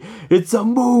movie. It's a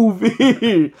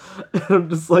movie. And I'm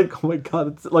just like, oh my God.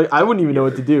 It's like, I wouldn't even know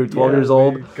what to do. 12 years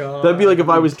old. God, that'd be like if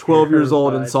I was 12 years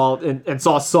old and saw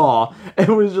Saw. And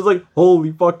it was just like,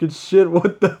 holy fucking shit.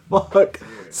 What the fuck?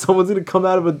 Someone's going to come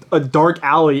out of a dark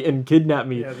alley and kidnap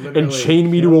me and chain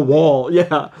me to a wall.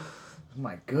 Yeah.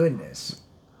 My goodness.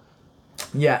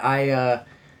 Yeah,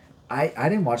 I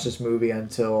didn't watch this movie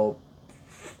until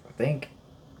I think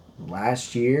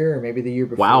last year or maybe the year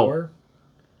before. Wow.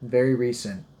 Very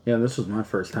recent. Yeah, this was my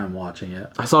first time watching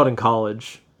it. I saw it in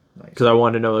college because I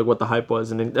wanted to know like what the hype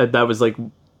was, and that was like,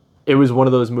 it was one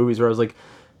of those movies where I was like,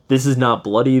 this is not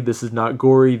bloody, this is not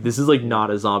gory, this is like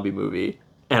not a zombie movie,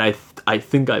 and I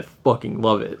think I fucking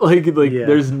love it. Like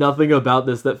there's nothing about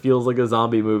this that feels like a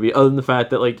zombie movie other than the fact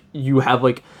that like you have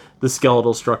like the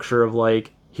skeletal structure of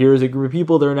like, here's a group of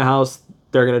people, they're in a house,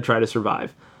 they're gonna try to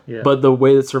survive. Yeah. But the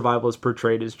way that survival is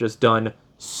portrayed is just done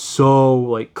so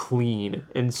like clean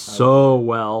and so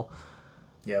well.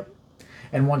 Yep.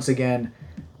 And once again,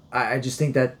 I just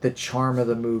think that the charm of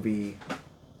the movie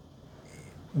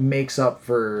makes up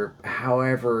for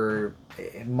however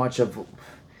much of,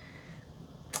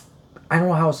 I don't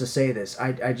know how else to say this.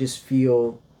 I just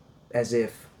feel as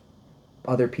if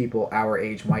other people our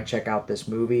age might check out this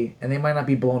movie and they might not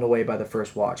be blown away by the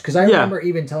first watch. Because I remember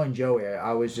even telling Joey,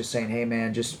 I was just saying, hey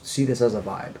man, just see this as a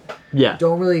vibe. Yeah.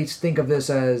 Don't really think of this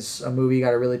as a movie you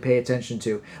got to really pay attention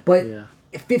to. But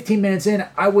 15 minutes in,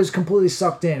 I was completely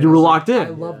sucked in. You were locked in. I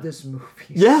love this movie.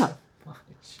 Yeah. So much.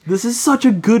 This is such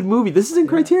a good movie. This is in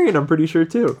Criterion, I'm pretty sure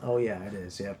too. Oh yeah, it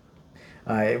is.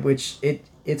 Yeah. Which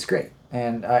it's great.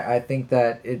 And I think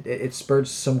that it spurred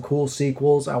some cool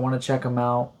sequels. I want to check them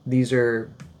out. These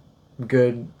are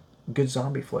good good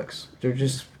zombie flicks. They're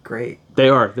just great. They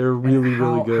are. They're really,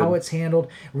 really good. How it's handled.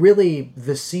 Really,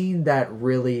 the scene that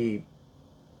really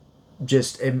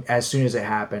just, as soon as it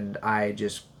happened, I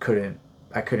just couldn't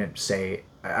say,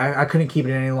 I couldn't keep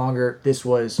it any longer. This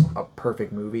was a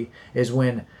perfect movie, is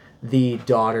when the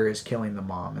daughter is killing the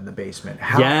mom in the basement.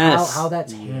 How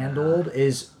that's handled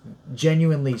is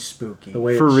genuinely spooky. The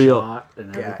way For it's real. shot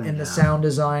and everything. And the sound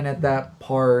design at that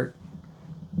part,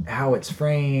 how it's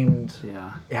framed,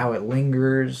 how it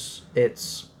lingers,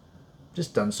 it's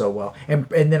just done so well. And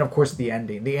then of course the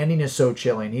ending. The ending is so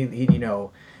chilling. He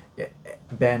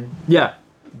Ben. Yeah.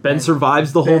 Ben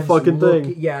survives the whole fucking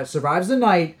thing. Yeah, survives the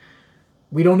night.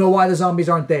 We don't know why the zombies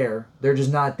aren't there. They're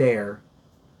just not there.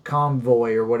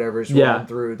 Convoy or whatever is rolling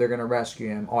through. They're gonna rescue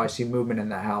him. Oh, I see movement in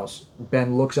that house.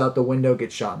 Ben looks out the window,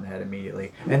 gets shot in the head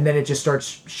immediately, and then it just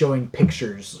starts showing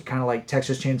pictures, kind of like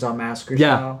Texas Chainsaw Massacre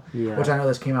style. Yeah. Which I know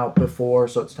this came out before,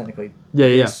 so it's technically But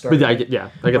I get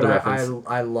the reference.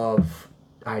 I love.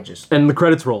 I just and the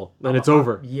credits roll, and it's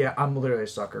over. Yeah, I'm literally a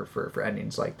sucker for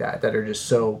endings like that are just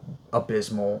so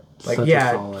abysmal. Like,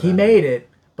 Such he made it,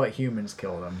 but humans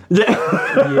killed him. Yeah,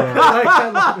 Like,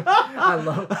 I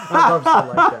love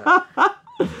stuff like that.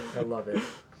 I love it.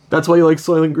 That's why you like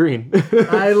Soylent Green.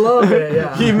 I love it.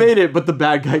 Yeah, he made it, but the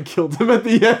bad guy killed him at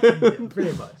the end. Yeah,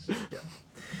 pretty much. Yeah.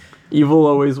 Evil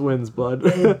always wins, bud.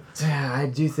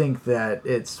 I do think that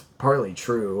it's partly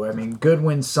true. I mean, good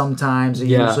wins sometimes. It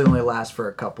usually only lasts for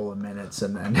a couple of minutes,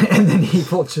 and then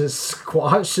evil just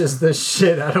squashes the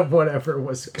shit out of whatever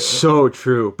was good. So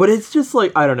true. But it's just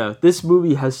like, I don't know. This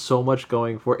movie has so much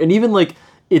going for it. And even like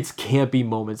its campy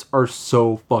moments are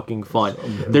so fucking fun.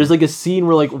 There's like a scene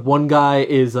where like one guy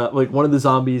is like one of the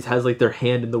zombies has like their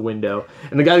hand in the window,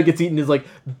 and the guy that gets eaten is like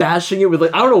bashing it with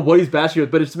like, I don't know what he's bashing it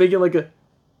with, but it's making like a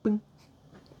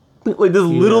like this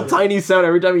little tiny sound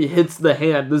every time he hits the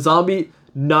hand. The zombie,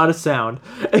 not a sound,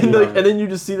 and and then you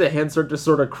just see the hand start to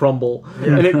sort of crumble,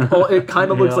 and it kind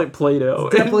of looks like Play-Doh.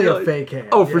 It's definitely a fake hand.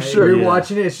 Oh, for sure. You're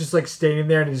watching it; it's just like standing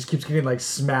there, and it just keeps getting like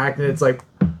smacked, and it's like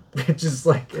it's just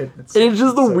like it's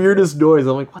just the weirdest noise.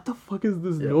 I'm like, what the fuck is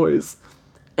this noise?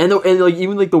 And like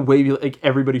even like the way like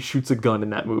everybody shoots a gun in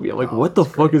that movie. I'm like, what the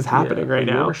fuck is happening right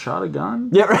now? You ever shot a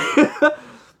gun? Yeah, right.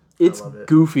 It's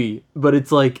goofy, but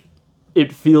it's like.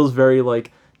 It feels very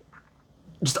like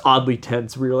just oddly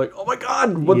tense where you're like, oh my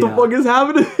god, what the fuck is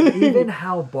happening? Even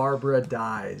how Barbara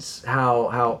dies,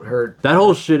 how her that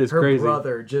whole shit is crazy. Her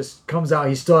brother just comes out,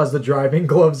 he still has the driving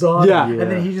gloves on, and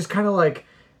then he just kind of like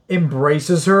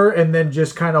embraces her and then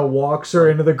just kind of walks her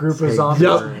into the group of zombies.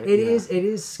 It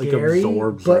is scary, like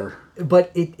absorbs her.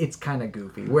 But it's kind of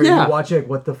goofy. Where you watch it, like,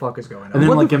 what the fuck is going on? And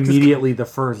then, like, immediately the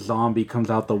first zombie comes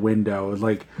out the window. It's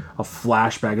like a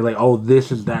flashback. It's like, oh,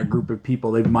 this is that group of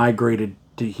people. They've migrated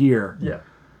to here. Yeah.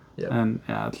 And,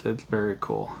 it's very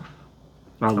cool.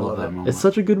 I love that moment. It's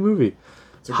such a good movie.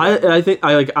 I think,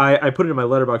 I put it in my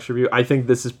Letterboxd review. I think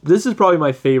this is probably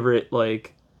my favorite,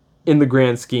 like, in the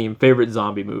grand scheme, favorite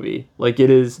zombie movie. Like,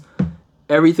 it is,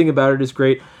 everything about it is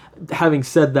great. Having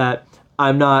said that,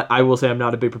 I will say I'm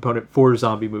not a big proponent for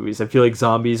zombie movies. I feel like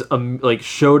zombies like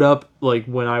showed up like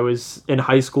when I was in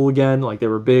high school again, like they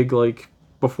were big like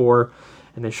before,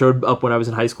 and they showed up when I was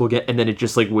in high school again, and then it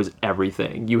just like was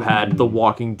everything. You had The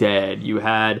Walking Dead, you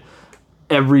had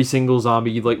every single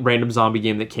zombie like random zombie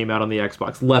game that came out on the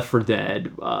Xbox, Left 4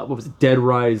 Dead, what was it, Dead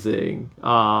Rising,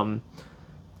 the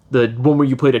one where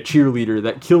you played a cheerleader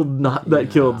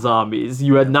that killed zombies.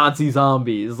 You had Nazi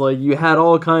zombies, like you had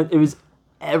all kinds. It was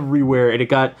everywhere, and it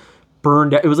got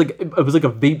burned out. It was like a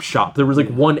vape shop. There was like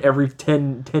one every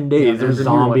 10 days. There's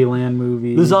Zombieland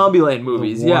movies. The Zombieland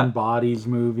movies, the Warm Bodies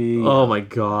movie. Oh my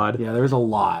god. Yeah, there's a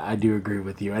lot. I do agree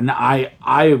with you. And I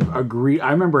agree.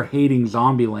 I remember hating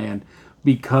Zombieland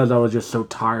because I was just so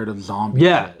tired of zombies.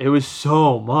 Yeah, it was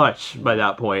so much by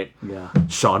that point. Yeah.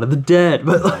 Shaun of the Dead.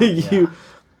 But like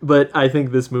but I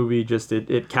think this movie just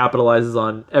it capitalizes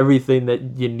on everything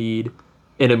that you need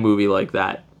in a movie like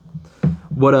that.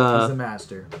 He's a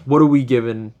master. What are we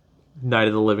giving Night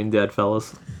of the Living Dead,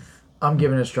 fellas? I'm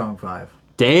giving it a strong 5.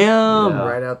 Damn!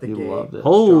 Right out the gate. Loved it.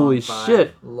 Holy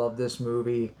shit! Love this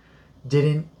movie. I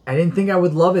didn't think I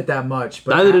would love it that much,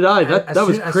 but neither did I. That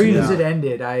was crazy. As soon as it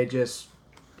ended, I just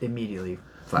immediately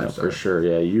 5 stars. For sure.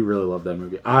 Yeah, you really love that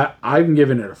movie. I'm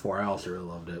giving it a 4. I also really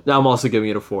loved it. I'm also giving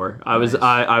it a 4. I'm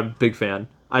a big fan.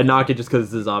 I knock it just because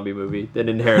it's a zombie movie, and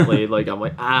inherently, like I'm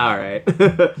like, all right.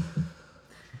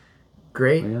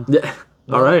 Great. Yeah.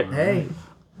 All right. Hey,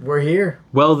 we're here.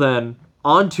 Well then,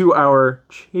 on to our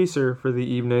chaser for the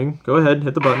evening. Go ahead,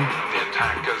 hit the button. The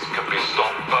attackers can be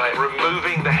stopped by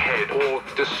removing the head or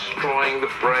destroying the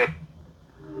brain.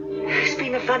 It's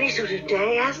been a funny sort of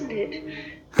day, hasn't it?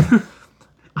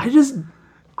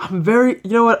 I'm very...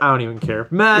 You know what? I don't even care.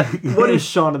 Matt, what is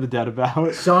Shaun of the Dead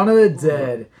about? Shaun of the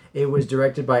Dead. It was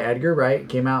directed by Edgar Wright. It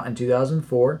came out in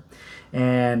 2004.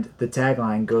 And the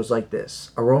tagline goes like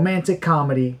this. A romantic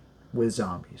comedy with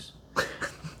zombies.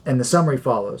 And the summary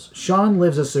follows. Shaun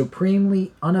lives a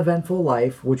supremely uneventful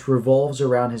life which revolves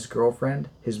around his girlfriend,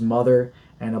 his mother,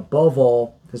 and above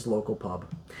all, his local pub.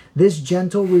 This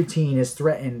gentle routine is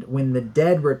threatened when the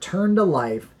dead return to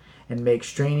life and make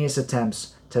strenuous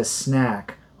attempts to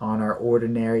snack on our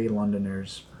ordinary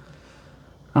Londoners.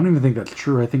 I don't even think that's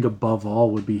true. I think above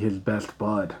all would be his best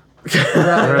bud.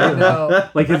 Right? No.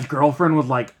 Like his girlfriend was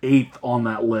like 8th on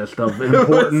that list of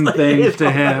important things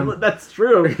to him. That's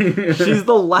true. She's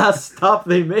the last stop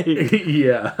they made.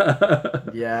 Yeah.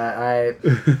 Yeah,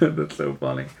 That's so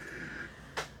funny.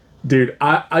 Dude,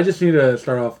 I just need to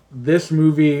start off. This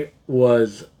movie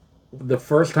was the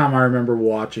first time I remember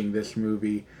watching this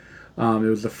movie. It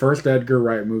was the first Edgar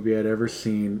Wright movie I'd ever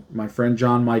seen. My friend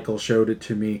John Michael showed it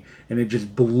to me, and it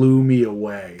just blew me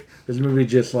away. This movie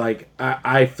just like,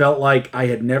 I felt like I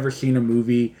had never seen a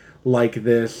movie like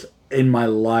this in my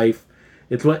life.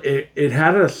 It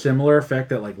had a similar effect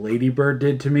that like Lady Bird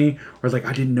did to me, where it's like,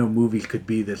 I didn't know movies could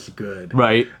be this good.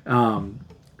 Right.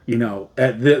 You know,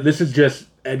 this is just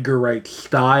Edgar Wright's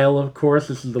style, of course.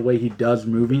 This is the way he does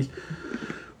movies.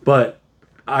 But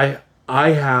I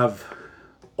have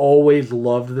always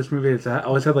loved this movie. It's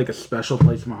always had like a special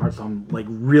place in my heart, so I'm like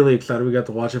really excited we got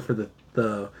to watch it for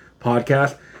the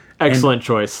podcast. Excellent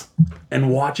choice.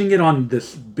 And watching it on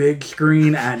this big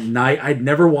screen at night, I'd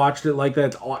never watched it like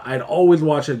that. I'd always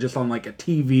watch it just on like a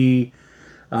TV,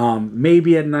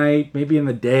 maybe at night, maybe in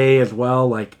the day as well.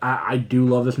 Like I do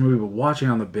love this movie, but watching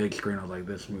it on the big screen, I was like,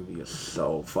 this movie is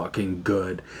so fucking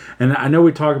good. And I know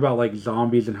we talk about like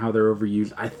zombies and how they're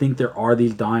overused. I think there are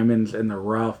these diamonds in the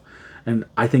rough, and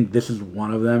I think this is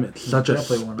one of them. It's such a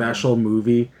special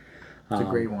movie. It's a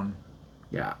great one.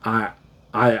 Yeah,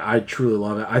 I truly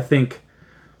love it. I think,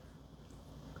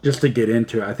 just to get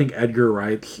into it, I think Edgar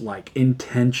Wright's like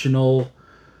intentional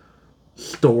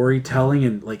storytelling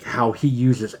and like how he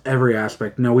uses every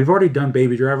aspect. Now, we've already done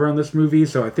Baby Driver on this movie,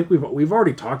 so I think we've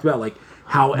already talked about like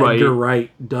how Edgar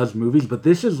Wright does movies, but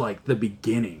this is like the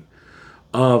beginning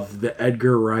of the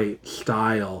Edgar Wright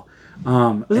style.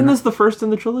 Isn't this the first in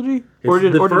the trilogy? It's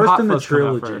the first in the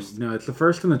trilogy. No, it's the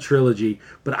first in the trilogy,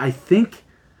 but I think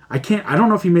I don't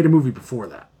know if he made a movie before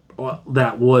that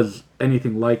that was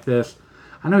anything like this.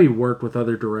 I know he worked with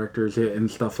other directors and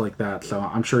stuff like that, so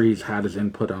I'm sure he's had his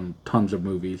input on tons of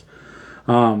movies.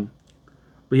 But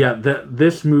yeah,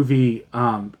 this movie,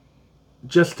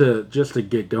 just to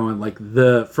get going, like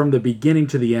from the beginning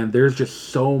to the end, there's just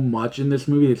so much in this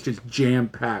movie. It's just jam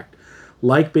packed,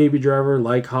 like Baby Driver,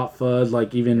 like Hot Fuzz,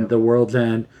 like even The World's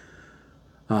End.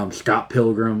 Scott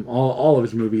Pilgrim, all of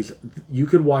his movies. You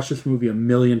could watch this movie a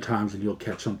million times and you'll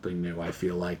catch something new. I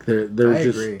feel like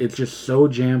it's just so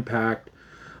jam packed,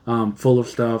 full of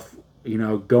stuff. You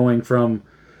know, going from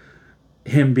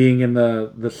him being in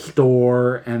the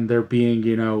store and there being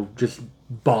just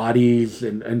bodies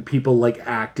and people like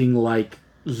acting like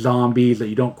zombies that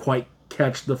you don't quite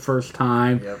catch the first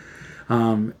time,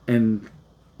 and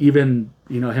even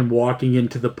him walking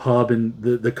into the pub and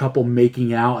the couple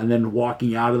making out and then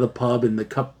walking out of the pub and the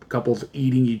couples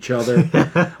eating each other.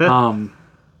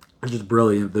 It's just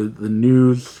brilliant. The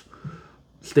news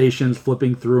stations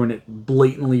flipping through and it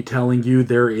blatantly telling you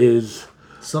there is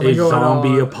a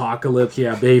zombie apocalypse.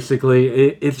 Yeah, basically.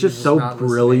 It's just so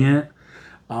brilliant.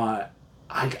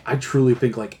 I truly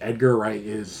think like Edgar Wright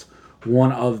is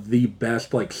one of the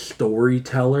best like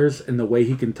storytellers in the way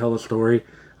he can tell a story.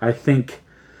 I think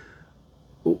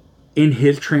in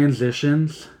his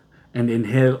transitions and in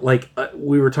his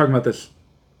we were talking about this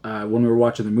when we were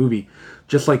watching the movie,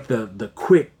 just like the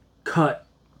quick cut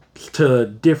to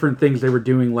different things they were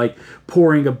doing, like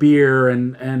pouring a beer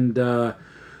and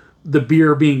the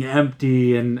beer being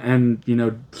empty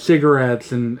and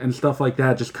cigarettes and stuff like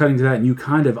that, just cutting to that, and you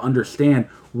kind of understand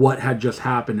what had just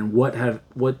happened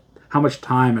and how much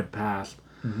time had passed.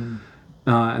 Mm-hmm.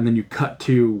 And then you cut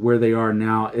to where they are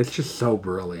now. It's just so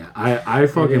brilliant. I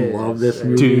fucking love this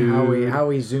movie. Dude. How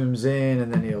he zooms in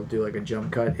and then he'll do like a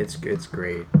jump cut. It's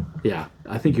great. Yeah,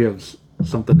 I think you have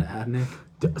something to add, Nick.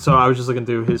 So I was just looking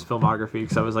through his filmography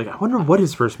because I was like, I wonder what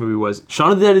his first movie was.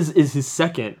 Shaun of the Dead is his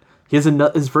second. He has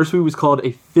his first movie was called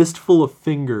A Fistful of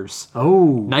Fingers. Oh,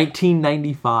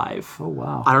 1995. Oh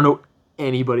wow. I don't know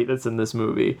anybody that's in this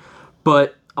movie,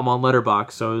 but I'm on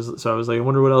Letterboxd, so I was like, I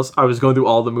wonder what else. I was going through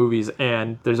all the movies,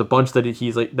 and there's a bunch that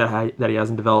he's like that he has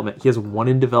in development. He has one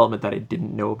in development that I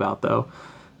didn't know about though,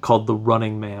 called The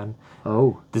Running Man,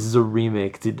 Oh. This is a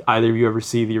remake. Did either of you ever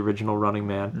see the original Running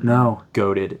Man? No.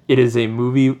 Goated. It is a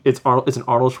movie. It's an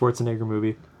Arnold Schwarzenegger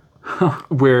movie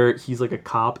where he's like a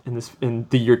cop in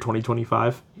the year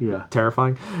 2025. Yeah.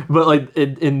 Terrifying. But like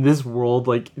in this world,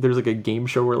 like there's like a game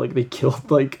show where like they killed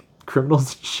like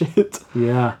criminals and shit.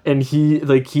 Yeah. And he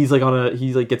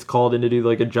gets called in to do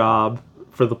like a job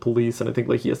for the police, and I think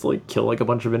like he has to like kill like a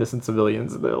bunch of innocent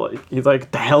civilians, and he's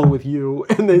like, the hell with you,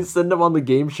 and they send him on the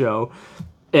game show,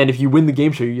 and if you win the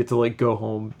game show you get to like go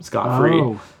home scot-free.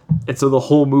 Oh. And so the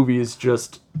whole movie is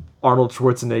just Arnold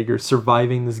Schwarzenegger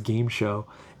surviving this game show,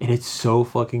 and it's so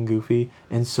fucking goofy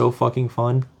and so fucking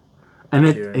fun. And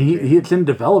it's in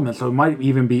development, so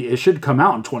it should come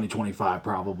out in 2025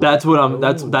 probably. That's what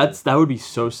that would be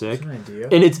so sick. That's an idea.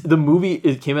 And it's the movie,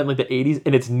 it came out in like the 80s,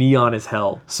 and it's neon as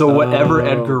hell. So whatever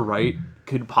Edgar Wright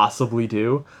could possibly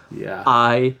do, yeah,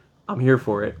 I'm here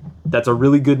for it. That's a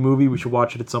really good movie. We should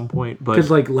watch it at some point. Because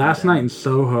like Last Night in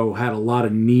Soho had a lot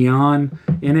of neon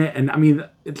in it, and I mean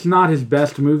it's not his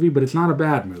best movie, but it's not a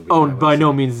bad movie. Oh, by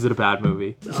no means is it a bad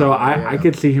movie. So I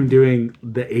could see him doing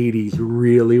the 80s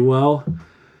really well.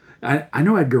 I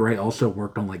know Edgar Wright also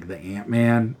worked on like the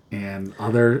Ant-Man and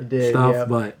other stuff,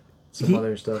 but some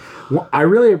other stuff. Well, I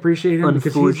really appreciate him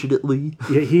unfortunately.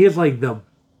 Because he is like the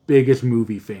biggest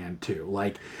movie fan too.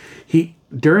 Like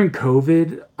during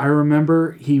COVID, I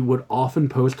remember he would often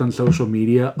post on social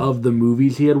media of the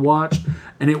movies he had watched,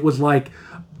 and it was like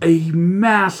a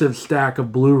massive stack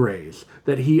of Blu-rays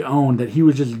that he owned that he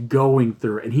was just going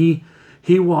through, and he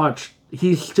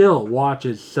still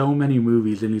watches so many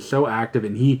movies, and he's so active,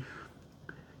 and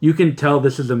you can tell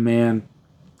this is a man,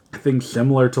 I think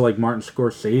similar to like Martin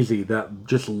Scorsese, that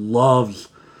just loves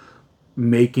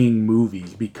making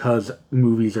movies because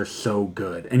movies are so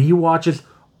good, and he watches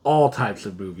all types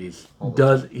of movies.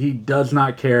 He does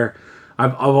not care.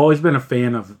 I've always been a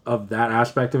fan of that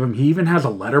aspect of him. He even has a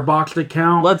Letterboxd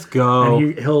account. Let's go.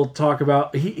 And he'll talk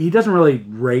about he doesn't really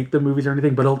rate the movies or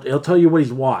anything, but he'll tell you what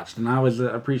he's watched, and I always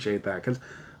appreciate that because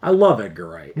I love Edgar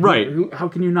Wright. Right? How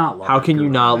can you not love? How can you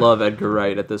not love Edgar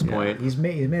Wright at this point? He's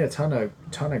made a ton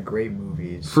of great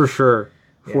movies for sure.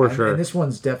 And this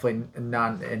one's definitely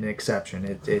not an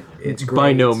exception. It's great.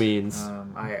 By no means.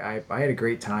 I had a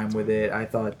great time with it. I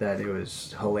thought that it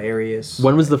was hilarious.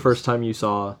 When was the first time you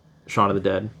saw Shaun of the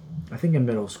Dead? I think in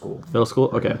middle school. Middle school?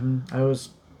 Okay. Mm-hmm. I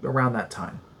was around that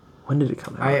time. When did it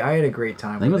come out? I had a great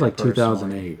time. I think it was like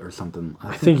 2008 or something.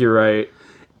 I think you're right.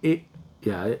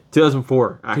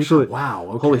 2004 actually. Wow.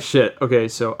 Okay. Holy shit. Okay,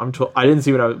 so I didn't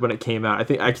see when it came out. I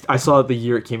think I saw it the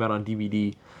year it came out on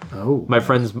DVD. Oh. My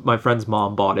friend's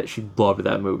mom bought it. She loved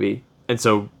that movie, and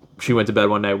so she went to bed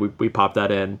one night. We popped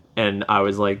that in, and I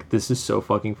was like, "This is so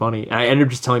fucking funny." And I ended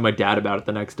up just telling my dad about it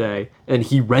the next day, and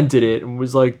he rented it and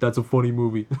was like, "That's a funny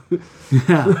movie."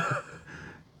 Yeah.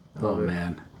 Oh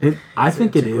man, I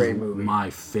think it is my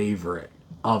favorite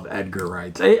of Edgar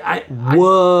Wright's.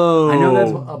 Whoa! I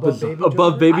know that's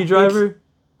above Baby Driver.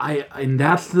 And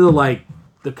that's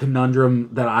the conundrum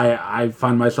that I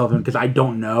find myself in because I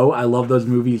don't know. I love those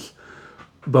movies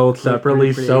both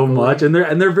separately so much, and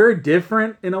they're very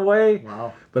different in a way.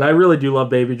 Wow! But I really do love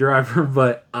Baby Driver.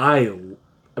 But I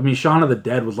mean, Shaun of the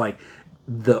Dead was like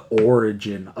the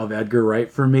origin of Edgar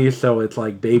Wright for me. So it's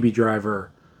like Baby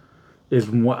Driver is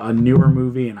a newer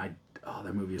movie, and that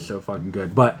movie is so fucking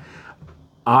good. But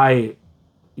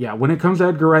when it comes to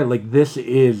Edgar Wright, like this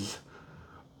is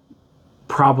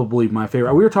probably my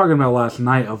favorite. We were talking about last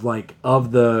night of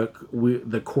the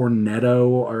Cornetto,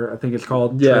 or I think it's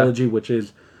called, trilogy, which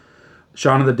is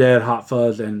Shaun of the Dead, Hot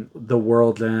Fuzz, and The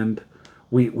World's End.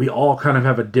 We all kind of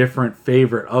have a different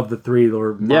favorite of the three.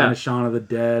 Or mine is Shaun of the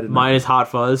Dead. And mine is Hot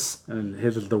Fuzz. And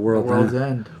his is The World's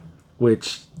End.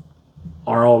 Which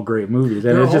are all great movies.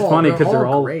 And it's just funny because they're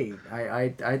all great.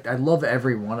 I love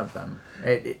every one of them.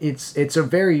 It's a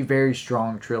very, very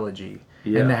strong trilogy.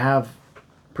 Yeah. And to have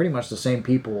pretty much the same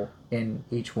people in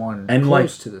each one, and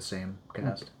close to the same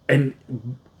cast. And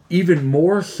even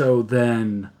more so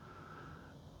than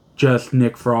just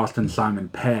Nick Frost and Simon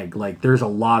Pegg. Like, there's a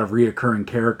lot of reoccurring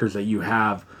characters that you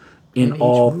have in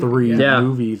all three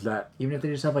movies that... Even if they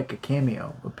just have, like, a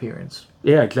cameo appearance.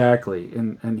 Yeah, exactly.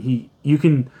 And you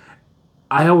can...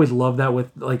 I always love that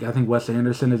with, like, I think Wes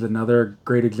Anderson is another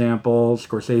great example.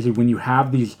 Scorsese, when you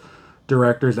have these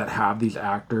directors that have these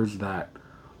actors that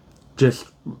just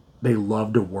they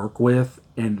love to work with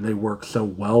and they work so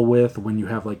well with, when you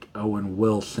have like Owen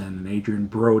Wilson and Adrian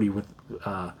Brody with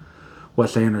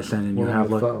Wes Anderson, and you have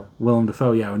like Willem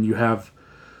Dafoe, and you have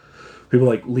people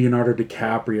like Leonardo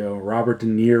DiCaprio, Robert De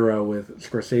Niro with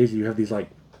Scorsese. You have these like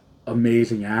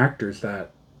amazing actors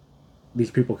that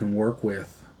these people can work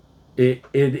with it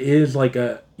is like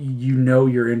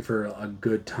you're in for a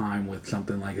good time with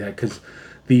something like that, because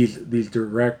these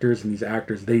directors and these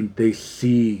actors, they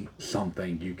see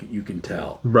something, you can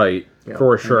tell, right? Yeah.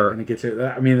 For sure. And it gets it.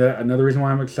 I mean, another reason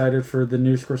why I'm excited for the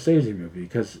new Scorsese movie,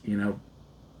 because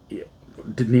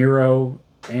De Niro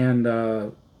and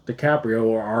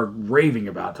DiCaprio are raving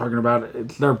about, talking about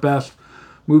it's their best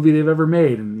movie they've ever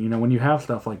made, and when you have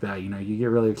stuff like that, you get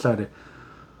really excited.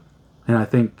 And I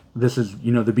think this is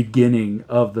the beginning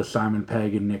of the Simon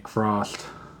Pegg and Nick Frost.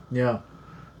 Yeah.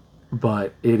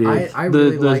 But it is I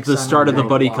really like the start of the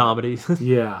buddy comedy.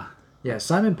 Yeah. Yeah,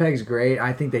 Simon Pegg's great.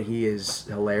 I think that he is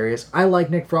hilarious. I like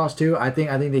Nick Frost too. I think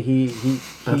that he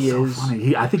That's so is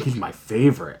funny. I think he's my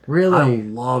favorite. Really? I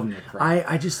love Nick Frost.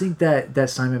 I just think that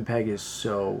Simon Pegg is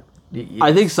so.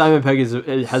 I think Simon Pegg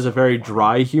has a very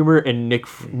dry humor, and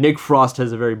Nick Frost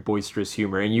has a very boisterous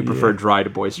humor, and you prefer dry to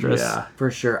boisterous. Yeah, for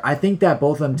sure. I think that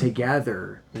both of them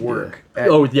together work.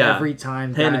 Every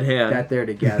time hand in hand that they're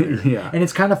together. Yeah, and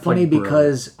it's kind of funny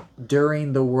because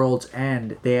during The World's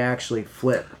End, they actually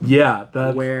flip. Yeah,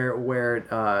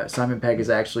 where Simon Pegg is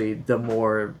actually the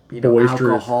more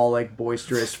alcoholic,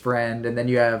 boisterous friend, and then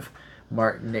you have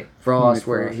Nick Frost,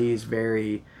 where he's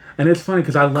very. And it's funny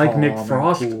because I like Nick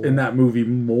Frost in that movie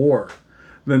more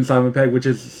than Simon Pegg, which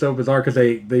is so bizarre because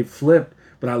they flipped.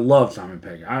 But I love Simon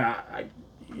Pegg.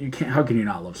 You can't. How can you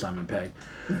not love Simon Pegg?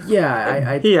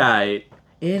 Yeah, I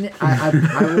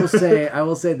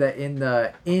will say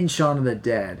that in Shaun of the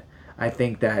Dead, I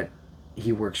think that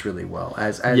he works really well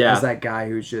as that guy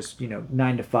who's just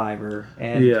 9-to-5er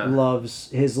and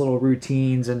loves his little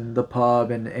routines and the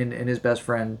pub and his best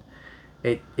friend.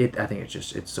 I think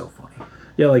it's so funny.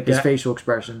 Yeah, like his facial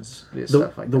expressions,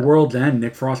 stuff like that. The World's End,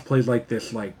 Nick Frost plays like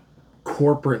this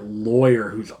corporate lawyer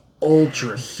who's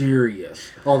ultra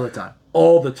serious all the time.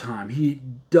 All the time. He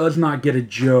does not get a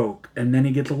joke, and then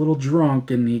he gets a little drunk,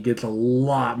 and he gets a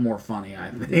lot more funny,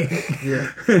 I think.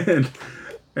 Yeah.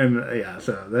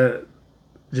 So that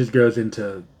just goes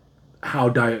into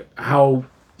how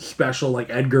special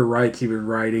Edgar Wright's even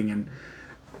writing, and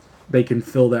they can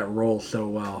fill that role so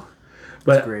well.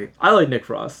 But that's great. I like Nick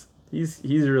Frost. He's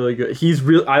really good.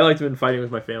 I liked him in Fighting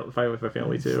with My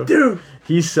Family too. Dude,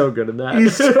 he's so good in that.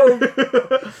 He's so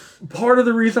part of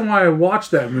the reason why I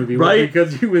watched that movie was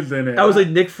because he was in it. I was like,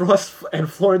 Nick Frost and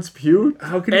Florence Pugh.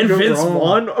 How can you and go Vince wrong?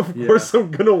 Vaughn. Of course,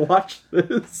 I'm gonna watch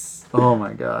this. Oh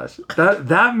my gosh,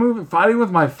 that movie, Fighting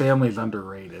with My Family, is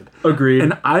underrated. Agreed.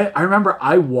 And I remember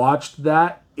I watched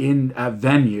that at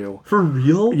Venue. For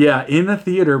real? Yeah, in the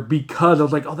theater, because I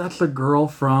was like, oh, that's the girl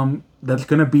that's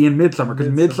going to be in Midsommar,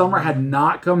 because Midsommar had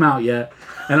not come out yet.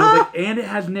 And I was like, and it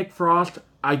has Nick Frost.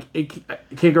 It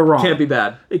can't go wrong. Can't be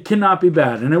bad. It cannot be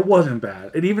bad, and it wasn't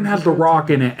bad. It even has The Rock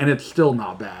in it, and it's still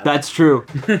not bad. That's true.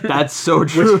 That's so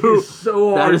true. Which is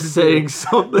so hard that is saying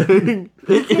something.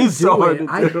 It is so hard to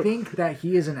do. I think that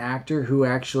he is an actor who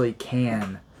actually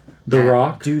can The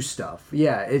Rock do stuff.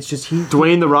 Yeah, it's just he.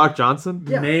 Dwayne The Rock Johnson.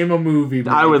 Yeah. Name a movie.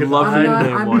 I would love to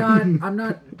name one. I'm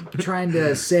not trying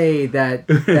to say that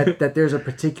there's a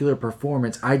particular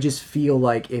performance. I just feel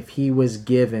like if he was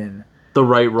given the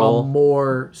right role, a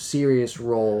more serious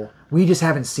role, we just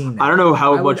haven't seen that. I don't know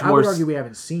how much more. I would argue we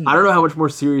haven't seen. I don't know how much more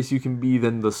serious you can be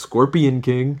than the Scorpion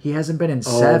King. He hasn't been in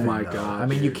 7. Oh my though. god! I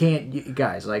mean, you can't,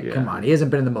 guys. Come on. He hasn't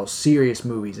been in the most serious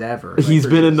movies ever. He's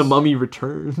been in The Mummy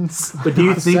Returns. But do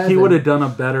you think he would have done a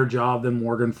better job than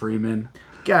Morgan Freeman?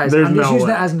 Guys, I'm just using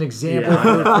that as an example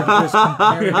for just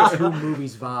comparing the two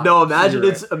movies' vibes. No, imagine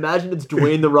it's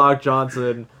Dwayne The Rock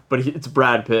Johnson, but it's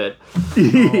Brad Pitt.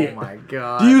 Oh my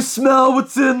god! Do you smell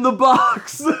what's in the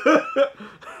box?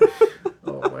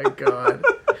 Oh my god!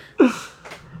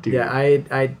 Dude. Yeah,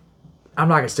 I'm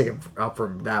not gonna stick it up for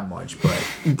him that much, but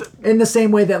in the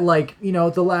same way that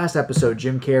the last episode,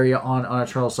 Jim Carrey on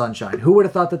Eternal Sunshine, who would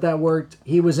have thought that worked?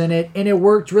 He was in it, and it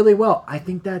worked really well. I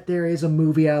think that there is a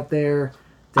movie out there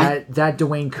that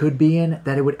Dwayne could be in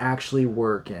that it would actually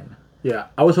work in. Yeah,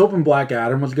 I was hoping Black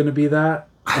Adam was going to be that,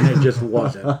 and it just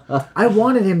wasn't. I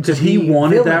wanted him to because he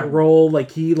wanted that role.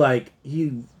 He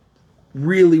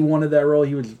really wanted that role.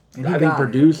 He was, I think,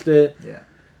 produced it. Yeah,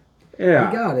 yeah,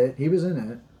 he got it. He was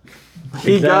in it.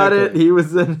 He got it. He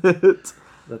was in it.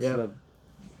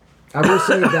 I will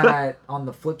say that on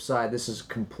the flip side, this is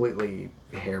completely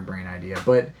a harebrained idea,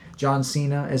 but John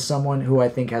Cena is someone who I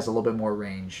think has a little bit more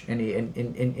range, and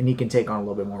he can take on a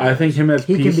little bit more range. I think him as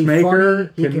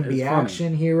Peacemaker, he can be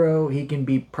action hero, he can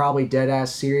be probably dead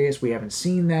ass serious. We haven't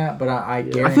seen that, but I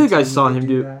guarantee. I think I saw him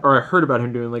do, or I heard about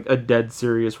him doing a dead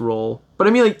serious role. But I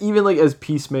mean, even as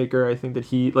Peacemaker, I think that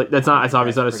he it's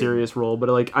obviously not a serious role, but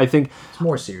I think it's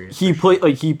more serious. He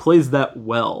plays that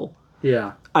well.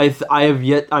 Yeah. I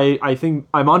think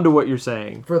I'm onto what you're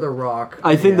saying. For The Rock.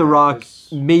 I think The Rock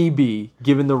may be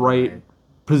given the right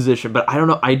position, but I don't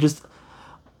know.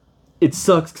 It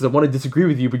sucks because I want to disagree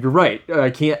with you, but you're right.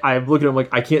 I'm looking at him like,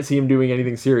 I can't see him doing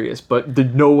anything serious, but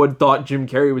no one thought Jim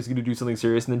Carrey was going to do something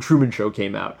serious, and then Truman Show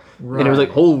came out. Right. And it was like,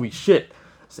 holy shit.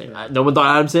 No one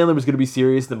thought Adam Sandler was going to be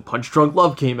serious, then Punch Drunk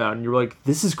Love came out, and you're like,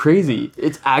 this is crazy.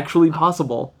 It's actually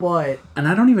possible. And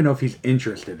I don't even know if he's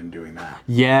interested in doing that.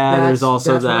 Yeah, there's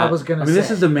also that. What I was gonna say.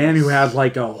 This is a man who has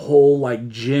like a whole like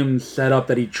gym setup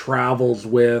that he travels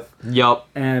with. Yup.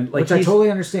 And like, which I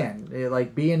totally understand.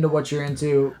 Like, be into what you're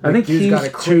into. I think he's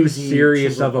too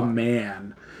serious of a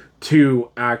man to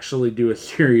actually do a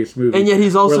serious movie. And yet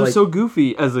he's also so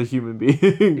goofy as a human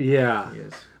being. Yeah. He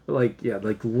is.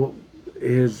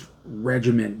 His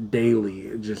regiment daily,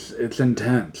 it's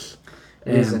intense.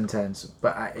 It is intense,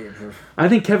 but I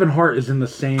think Kevin Hart is in the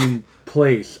same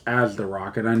place as The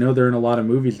Rock, and I know they're in a lot of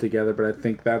movies together, but I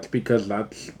think that's because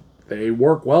they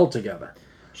work well together.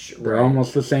 They're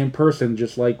almost the same person,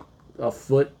 just like a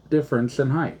foot difference in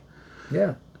height.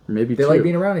 Yeah. Maybe they two. like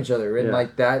being around each other, and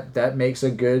like that makes a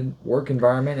good work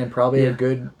environment and probably a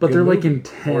good. But good they're movie like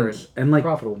intense and like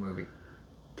profitable movie.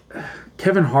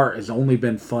 Kevin Hart has only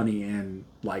been funny in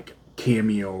like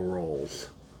cameo roles.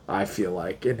 I feel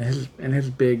like in his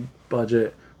big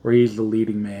budget where he's the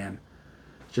leading man,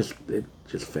 it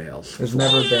just fails. There's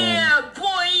never been.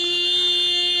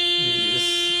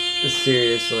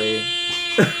 Seriously.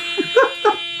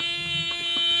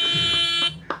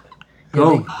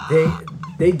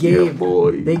 They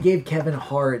gave Kevin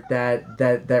Hart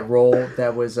that role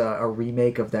that was a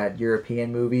remake of that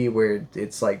European movie where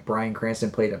it's like Bryan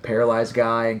Cranston played a paralyzed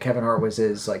guy and Kevin Hart was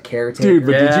his like caretaker. Dude,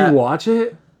 but did you watch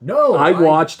it? No, I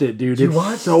watched it, dude.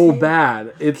 It's so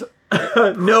bad. It's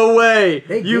no way.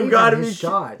 You gotta be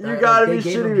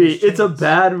shitting me. It's a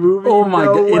bad movie. Oh my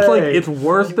god! It's like it's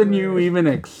worse than you even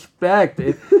expect.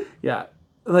 Yeah.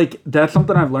 Like, that's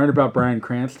something I've learned about Bryan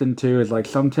Cranston, too, is, like,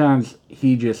 sometimes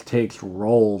he just takes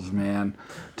roles, man,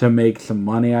 to make some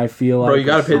money, I feel like. Bro, you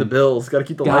gotta pay the bills. Gotta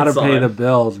keep the lights on. Gotta pay the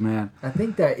bills, man. I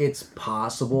think that it's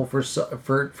possible for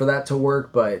that to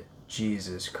work, but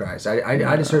Jesus Christ.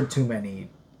 I just heard too many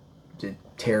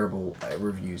terrible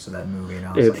reviews of that movie, and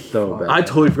I was like, so bad. I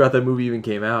totally forgot that movie even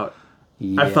came out.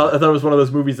 Yeah. I thought it was one of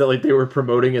those movies that like they were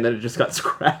promoting and then it just got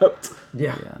scrapped.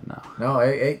 Yeah no,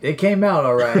 it came out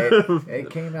all right.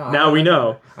 It came out. Now we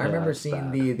know. I remember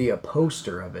seeing the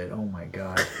poster of it. Oh my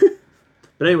god.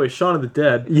 But anyway, Shaun of the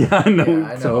Dead. Yeah, I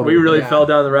know. So we really fell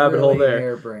down the rabbit hole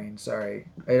there. Hairbrained. Sorry.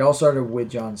 It all started with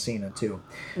John Cena too.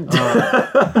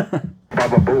 Baba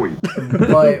Booey.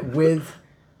 But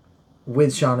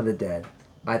with Shaun of the Dead,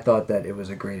 I thought that it was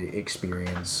a great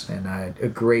experience and a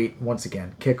great, once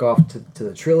again, kickoff to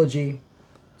the trilogy.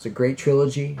 It's a great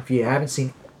trilogy. If you haven't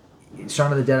seen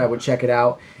Shaun of the Dead, I would check it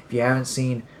out. If you haven't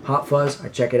seen Hot Fuzz,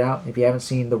 I'd check it out. If you haven't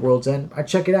seen The World's End, I'd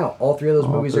check it out. All three of those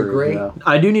movies are great. Yeah.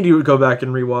 I do need to go back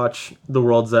and rewatch The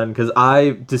World's End because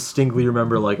I distinctly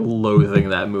remember like loathing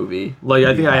that movie. Like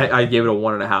I think I gave it a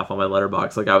 1.5 on my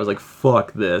letterbox. Like I was like,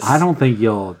 fuck this. I don't think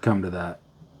you'll come to that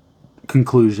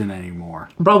conclusion anymore.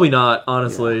 Probably not,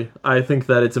 honestly. Yeah. I think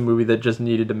that it's a movie that just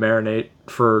needed to marinate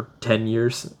for 10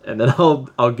 years and then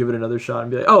I'll give it another shot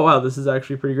and be like, oh wow, this is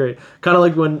actually pretty great. Kind of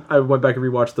like when I went back and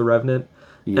rewatched The Revenant.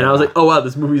 Yeah. And I was like, oh wow,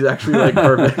 this movie's actually like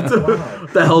perfect.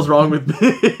 What the hell's wrong with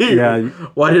me? Yeah.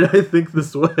 Why did I think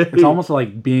this way? It's almost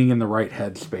like being in the right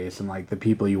headspace and like the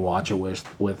people you watch it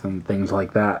with and things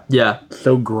like that. Yeah.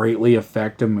 So greatly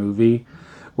affect a movie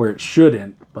where it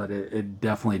shouldn't, but it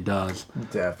definitely does.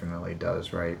 Definitely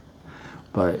does, right?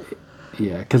 But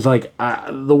yeah, because like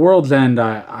The World's End,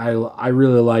 I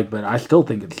really like, but I still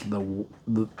think it's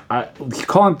it's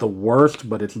calling it the worst,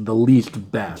 but it's the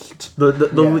least best.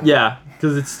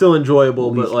 Because it's still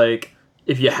enjoyable, but like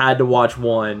if you had to watch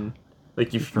one,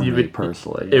 like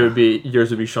personally, it would be yours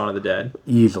would be Shaun of the Dead.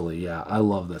 Easily, yeah. I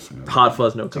love this movie. Hot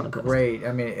Fuzz, no contest. Great.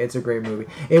 I mean, it's a great movie.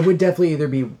 It would definitely either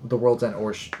be The World's End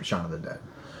or Shaun of the Dead.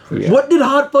 Yeah. What did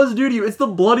Hot Fuzz do to you? It's the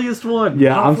bloodiest one.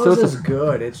 Yeah, Hot Fuzz is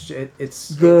good. It's fine.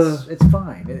 It's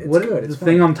good. It's the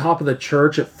thing on top of the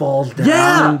church, it falls down.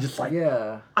 Yeah, and just like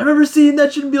I remember seeing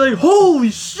that shit and be like, holy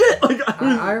shit! Like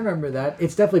I remember that.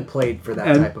 It's definitely played for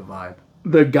that type of vibe.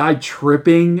 The guy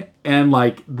tripping and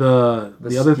like the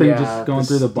other thing just going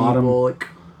through the bottom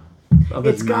of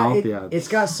his mouth. It's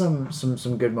got some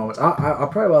good moments. I'll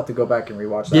probably have to go back and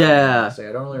rewatch that. Yeah,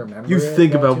 I don't really remember. You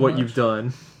think about what you've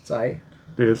done. It's alright.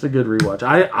 Dude, it's a good rewatch.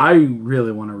 I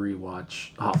really want to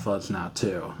rewatch Hot Fuzz now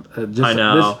too. I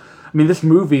know. This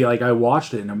movie, like I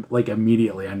watched it and like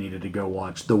immediately I needed to go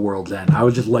watch The World's End. I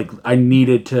was just like I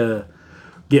needed to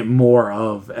get more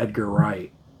of Edgar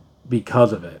Wright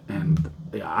because of it. And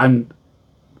yeah,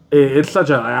 it's such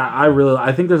a,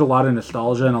 I think there's a lot of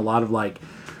nostalgia and a lot of like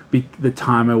the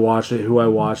time I watched it, who I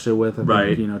watched it with. I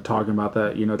think, you know, talking about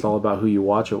that, you know, it's all about who you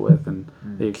watch it with and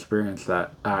the experience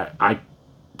that I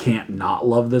can't not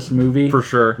love this movie. For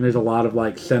sure. And there's a lot of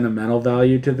like sentimental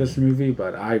value to this movie,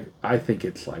 but I think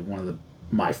it's like one of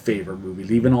my favorite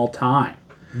movies, even all time.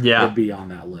 Yeah. Would be on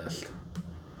that list.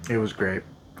 It was great.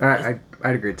 I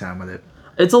had a great time with it.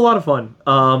 It's a lot of fun.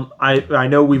 I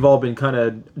know we've all been kind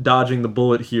of dodging the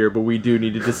bullet here, but we do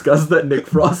need to discuss that Nick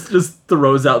Frost just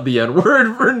throws out the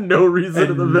N-word for no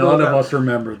reason in the middle. None of us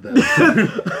remembered this.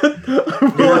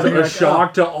 It was a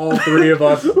shock to all three of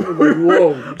us. Like,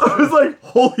 whoa. I was like,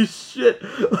 holy shit.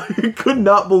 I could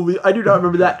not believe... I do not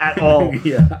remember that at all.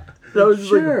 Yeah. That was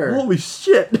just like, holy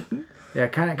shit. Yeah,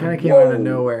 kind of came out of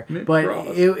nowhere, but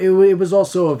it was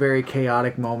also a very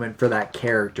chaotic moment for that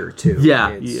character too.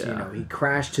 Yeah, you know, he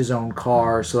crashed his own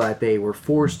car so that they were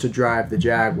forced to drive the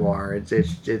Jaguar. It's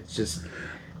just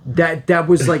that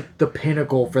was like the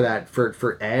pinnacle for that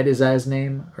for Ed. Is that his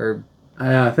name or?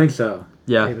 I think so.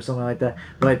 Yeah, maybe something like that.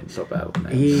 But I'm so bad with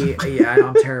names.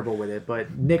 I'm terrible with it.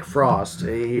 But Nick Frost,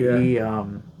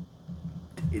 I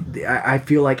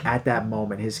feel like at that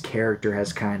moment his character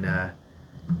has kind of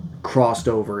crossed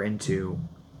over into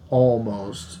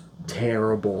almost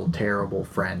terrible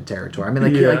friend territory. I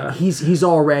mean, like he's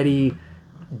already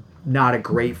not a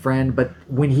great friend, but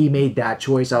when he made that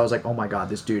choice, I was like, oh my god,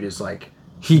 this dude is like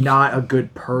not a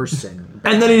good person.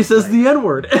 And then he says the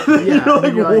N-word. And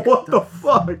you're like, what the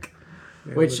fuck?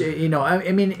 Which, you know,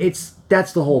 I mean,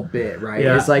 that's the whole bit, right?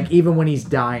 Yeah. It's like even when he's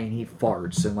dying, he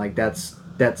farts, and like that's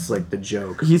like the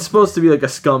joke. He's supposed to be like a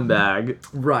scumbag.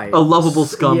 Right. A lovable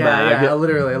scumbag. Yeah,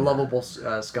 literally a lovable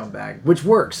scumbag. Which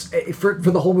works. For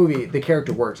the whole movie, the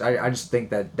character works. I just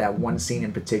think that one scene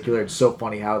in particular, it's so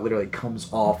funny how it literally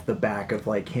comes off the back of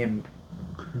like him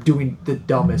doing the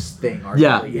dumbest thing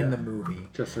arguably in the movie.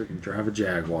 Just so he can drive a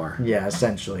Jaguar. Yeah,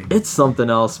 essentially. It's something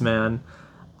else, man.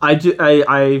 I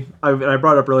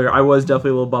brought it up earlier, I was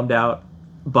definitely a little bummed out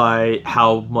by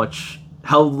how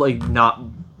like not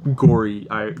gory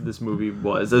this movie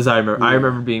was. As I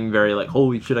remember being very like,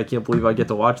 holy shit, I can't believe I get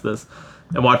to watch this.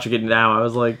 And watching it now, I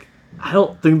was like, I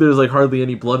don't think there's like hardly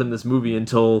any blood in this movie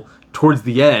until towards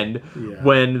the end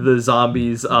when the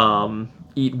zombies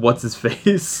eat what's his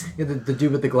face. Yeah, the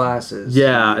dude with the glasses.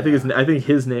 Yeah, I think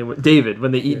his name was David.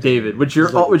 When they eat David, which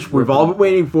we've all been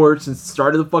waiting for since the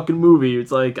start of the fucking movie.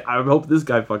 It's like, I hope this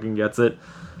guy fucking gets it.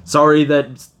 Sorry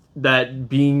that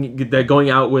going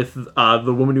out with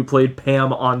the woman who played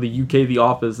Pam on the UK The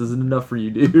Office isn't enough for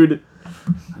you, dude.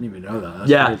 I didn't even know that.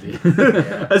 That's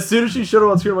crazy. As soon as she showed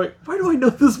up on screen, I'm like, why do I know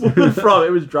this woman from?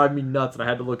 It was driving me nuts, and I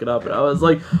had to look it up. And I was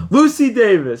like, Lucy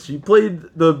Davis. She played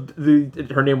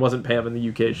her name wasn't Pam in the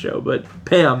UK show, but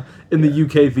Pam in the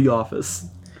UK The Office.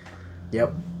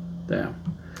 Yep. Damn.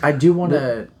 I do want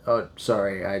to. Oh,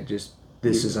 sorry.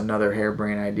 This is another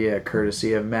harebrained idea,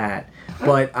 courtesy of Matt.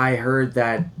 But I heard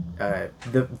that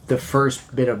the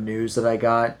first bit of news that I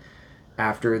got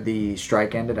after the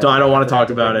strike ended. I don't want to talk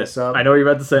about it. I know what you're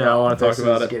about to say. I don't want to talk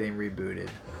about it. This is getting rebooted.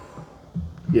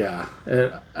 Yeah,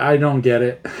 I don't get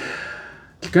it.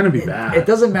 It's gonna be bad. It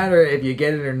doesn't matter if you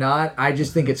get it or not. I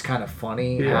just think it's kind of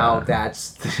funny how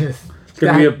that's. It's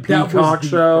gonna be a Peacock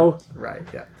show. Right.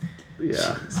 Yeah.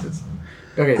 Yeah.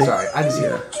 Okay. Sorry. I just.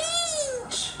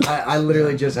 I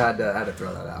literally just had to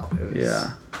throw that out.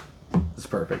 It's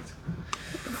perfect.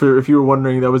 If you were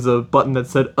wondering, that was a button that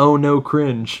said "Oh no,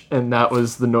 cringe," and that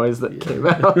was the noise that came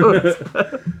out.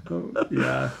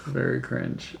 Yeah, very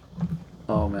cringe.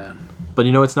 Oh man. But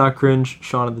you know it's not cringe?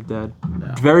 Shaun of the Dead.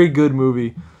 No. Very good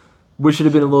movie. Wish it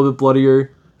had been a little bit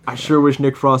bloodier. I sure wish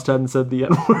Nick Frost hadn't said the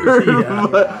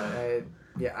N-word.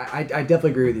 I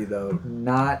definitely agree with you though.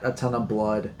 Not a ton of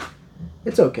blood.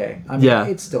 It's okay. I mean,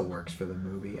 it still works for the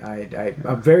movie.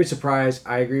 I'm very surprised.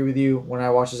 I agree with you. When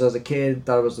I watched this as a kid,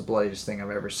 thought it was the bloodiest thing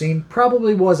I've ever seen.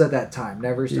 Probably was at that time.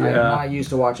 Never. I'm not used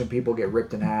to watching people get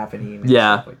ripped in half and eaten and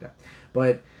stuff like that.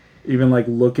 But even like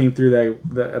looking through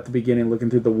at the beginning, looking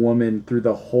through the woman through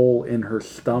the hole in her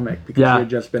stomach because she had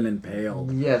just been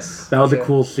impaled. Yes, that was a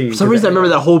cool scene. For some reason, I remember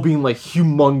that hole being like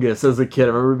humongous as a kid. I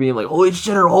remember being like, "Holy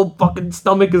shit, her whole fucking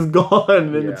stomach is gone,"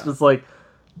 and it's just like.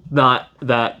 Not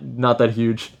that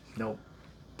huge. Nope.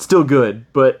 Still good,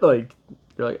 but like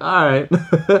you're like, all right.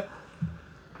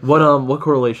 What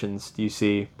correlations do you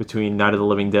see between Night of the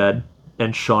Living Dead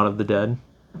and Shaun of the Dead?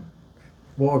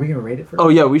 Well, are we gonna rate it first? Oh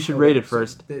yeah, we should rate it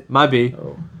first. Might be.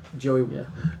 Oh. Joey.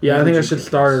 Yeah, I think I should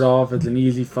start it off. It's an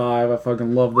easy 5. I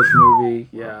fucking love this movie.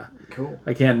 Yeah. Cool.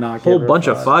 I can't knock it. Whole bunch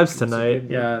of 5s tonight.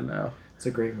 Yeah, no. It's a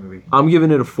great movie. I'm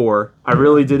giving it a 4. I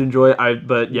really did enjoy it.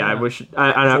 I wish.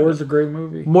 4 is a great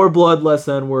movie. More blood, less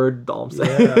N-word. All I'm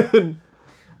saying.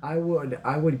 I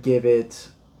would give it.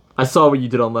 I saw what you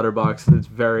did on Letterboxd, and it's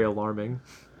very alarming.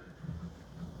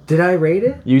 Did I rate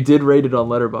it? You did rate it on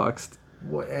Letterboxd.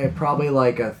 Probably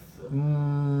like a.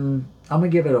 I'm gonna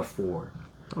give it a 4.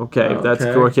 Okay, that's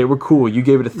cool. Okay, we're cool. You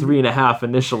gave it a 3.5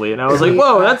 initially, and I was like,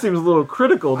 "Whoa, that seems a little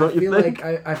critical, don't you think?"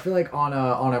 I feel like on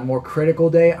a more critical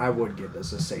day, I would give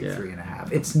this a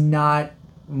 3.5. It's not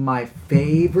my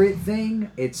favorite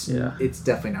thing. It's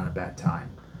definitely not a bad time.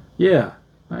 Yeah,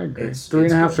 I agree.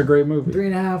 3.5's a great movie.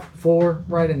 3.5, 4,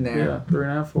 right in there. Yeah,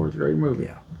 3.5, 4 is a great movie.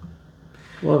 Yeah,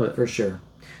 love it for sure.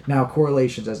 Now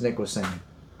correlations, as Nick was saying.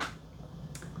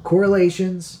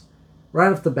 Correlations,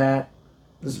 right off the bat.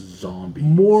 Zombies.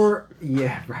 More,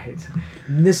 yeah, right.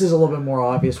 And this is a little bit more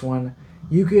obvious one.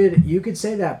 You could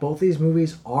say that both these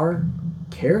movies are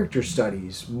character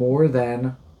studies more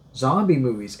than zombie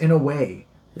movies in a way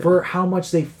for how much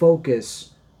they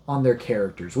focus on their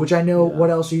characters. Which I know,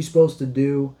 what else are you supposed to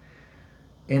do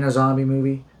in a zombie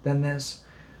movie than this?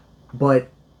 But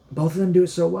both of them do it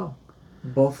so well.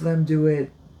 Both of them do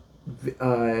it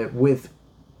with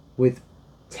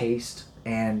taste,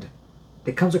 and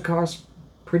it comes across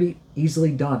pretty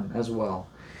easily done as well.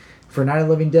 For Night of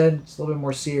the Living Dead, it's a little bit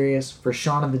more serious. For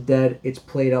Shaun of the Dead, it's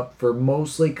played up for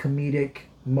mostly comedic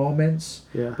moments.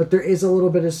 Yeah. But there is a little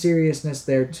bit of seriousness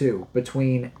there too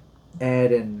between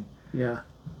Ed and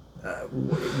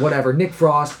whatever, Nick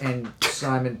Frost and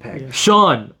Simon Pegg.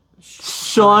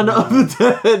 Shaun of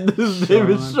the Dead. His name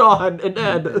is Shaun and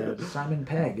Ed. Simon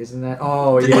Pegg, isn't that?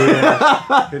 Oh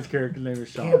yeah. His character name is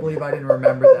Shaun. Can't believe I didn't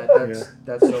remember that.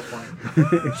 That's so funny.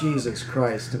 Jesus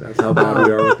Christ. That's how bad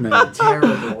we are with names.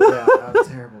 Terrible. Yeah, I'm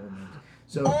terrible with names.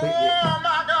 So,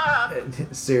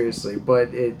 seriously,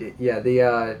 but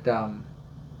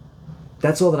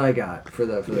that's all that I got for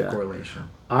the correlation.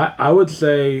 I would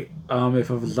say if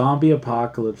a zombie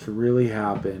apocalypse really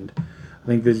happened, I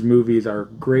think these movies are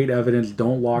great evidence.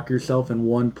 Don't lock yourself in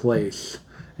one place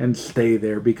and stay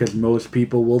there, because most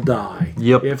people will die.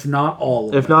 Yep. If not all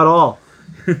of them. If not all.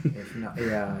 If not,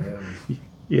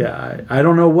 yeah, I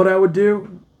don't know what I would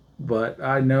do, but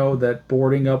I know that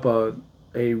boarding up a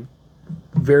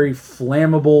very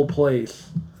flammable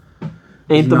place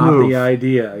ain't the not move. the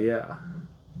idea. Yeah.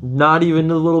 Not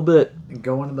even a little bit. And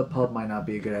going to the pub might not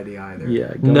be a good idea either.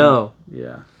 Yeah. No.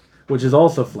 Yeah. Which is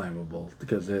also flammable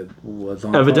because it was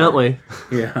on evidently.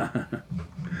 Fire. Yeah.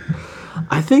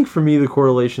 I think for me the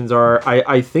correlations are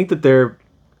I think that they're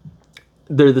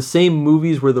the same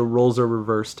movies where the roles are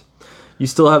reversed. You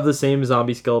still have the same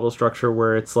zombie skeletal structure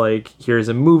where it's like, here's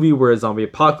a movie where a zombie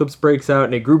apocalypse breaks out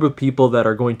and a group of people that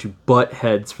are going to butt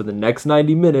heads for the next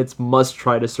 90 minutes must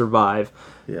try to survive.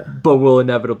 Yeah. But will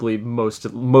inevitably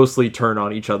mostly turn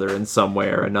on each other in some way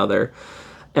or another.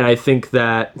 And I think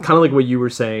that, kind of like what you were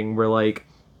saying, where like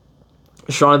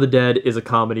Shaun of the Dead is a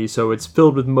comedy, so it's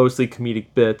filled with mostly comedic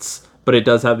bits, but it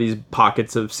does have these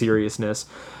pockets of seriousness.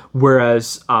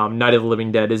 Whereas Night of the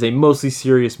Living Dead is a mostly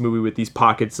serious movie with these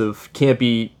pockets of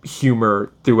campy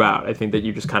humor throughout. I think that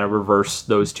you just kind of reverse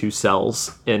those two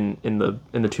cells in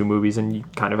the two movies, and you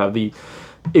kind of have the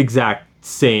exact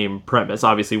same premise.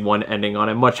 Obviously, one ending on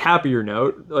a much happier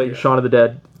note, like Shaun of the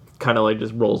Dead kind of like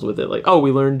just rolls with it, like, oh,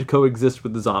 we learned to coexist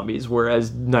with the zombies,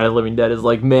 whereas Night of the Living Dead is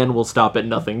like, man will stop at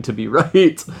nothing to be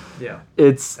right. Yeah,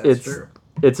 it's true.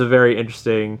 It's a very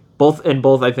interesting both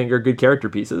I think are good character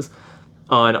pieces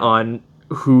on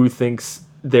who thinks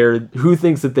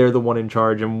that they're the one in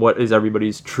charge and what is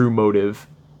everybody's true motive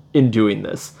in doing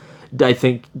this. I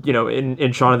think,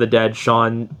 in Shaun of the Dead,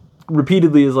 Shaun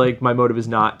repeatedly is like, my motive is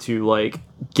not to like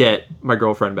get my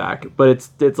girlfriend back, but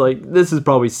it's like, this is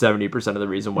probably 70% of the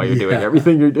reason why you're doing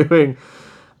everything you're doing.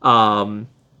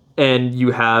 And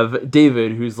you have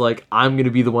David, who's like, I'm gonna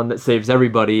be the one that saves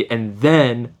everybody, and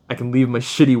then I can leave my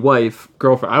shitty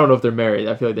girlfriend, I don't know if they're married,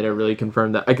 I feel like they never really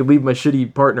confirmed that, I could leave my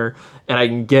shitty partner and I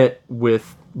can get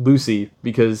with Lucy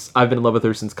because I've been in love with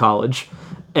her since college.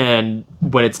 And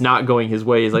when it's not going his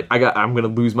way, he's like, I'm gonna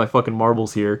lose my fucking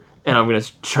marbles here, and I'm gonna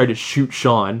try to shoot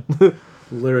Shaun.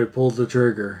 Literally pulls the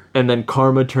trigger. And then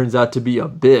karma turns out to be a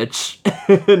bitch,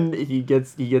 and he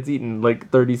gets eaten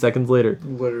like 30 seconds later.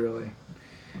 Literally.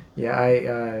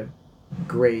 Yeah,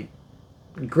 great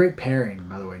pairing,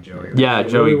 by the way, Joey. Yeah,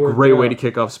 Joey, great way to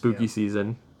kick off spooky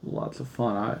season. Lots of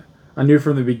fun. I knew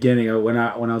from the beginning when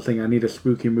I was thinking I need a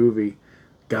spooky movie,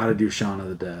 gotta do Shaun of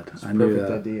the Dead. I knew that.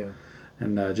 Perfect idea.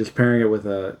 And just pairing it with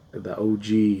the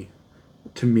OG,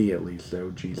 to me at least, the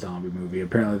OG zombie movie.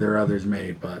 Apparently there are others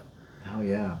made, but Oh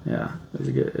yeah. Yeah,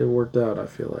 it worked out. I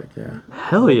feel like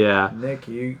Hell yeah. Nick,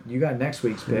 you got next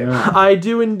week's pick. Yeah. I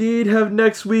do indeed have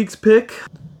next week's pick.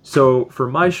 So for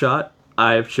my shot,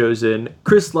 I've chosen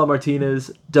Chris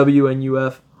LaMartina's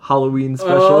WNUF Halloween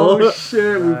special. Oh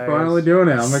shit, we're finally doing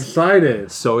it. I'm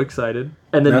excited. So excited.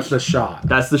 And then that's the shot.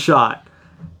 That's the shot.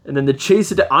 And then the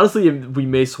chase it. Honestly, we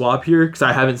may swap here because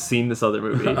I haven't seen this other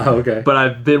movie. Oh, okay. But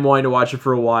I've been wanting to watch it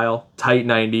for a while. Tight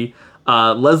 90.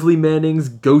 Leslie Manning's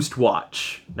Ghost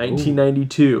Watch,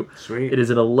 1992. Ooh, sweet. It is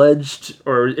an alleged,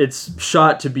 or it's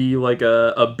shot to be like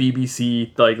a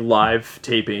BBC like live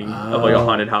taping of like a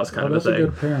haunted house kind of a thing. That's a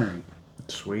good pairing.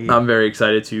 Sweet. I'm very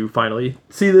excited to finally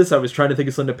see this. I was trying to think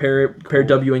of something to pair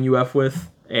WNUF with,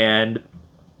 and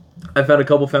I found a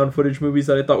couple found footage movies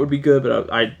that I thought would be good,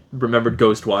 but I remembered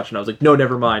Ghost Watch, and I was like, no,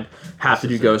 never mind. Have to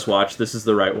do Ghost Watch. This is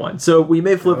the right one. So we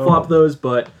may flip-flop those,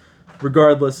 but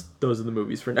regardless, those are the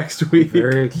movies for next week.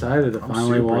 Very excited to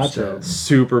finally watch it.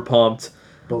 Super pumped.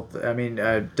 Both. I mean,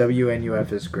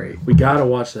 WNUF is great. We gotta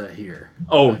watch that here.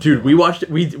 Oh, dude, we watched it.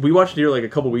 We watched it here like a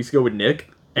couple weeks ago with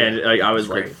Nick, and like I was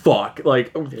like, "Fuck!"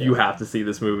 Like you have to see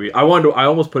this movie. I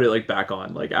almost put it like back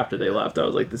on like after they left. I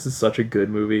was like, "This is such a good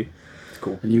movie." It's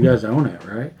cool. And you guys own it,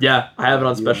 right? Yeah, I have it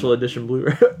on special edition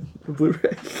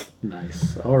Blu-ray.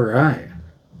 Nice. All right.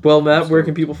 Well, Matt, where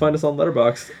can people find us on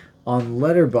Letterboxd? On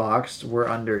Letterboxd, we're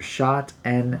under Shot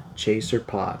and Chaser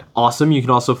Pod. Awesome. You can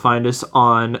also find us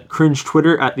on Cringe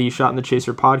Twitter at the Shot and the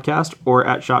Chaser Podcast or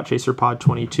at Shot Chaser Pod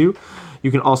 22.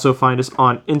 You can also find us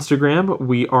on Instagram.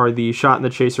 We are the Shot and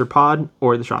the Chaser Pod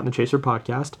or the Shot and the Chaser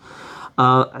Podcast.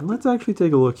 And let's actually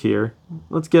take a look here.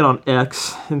 Let's get on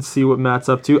X and see what Matt's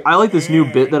up to. I like this new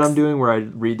bit that I'm doing where I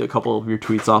read a couple of your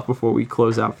tweets off before we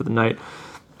close out for the night.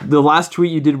 The last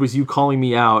tweet you did was you calling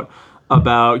me out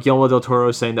about Guillermo del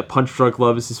Toro saying that Punch Drunk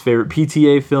Love is his favorite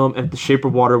PTA film and The Shape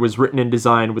of Water was written and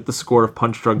designed with the score of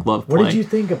Punch Drunk Love playing. What did you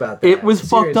think about that? It was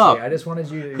fucked up. I just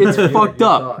wanted you to... It's fucked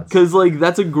up. Because, like,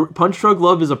 that's Punch Drunk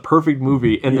Love is a perfect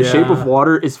movie, and The Shape of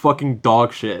Water is fucking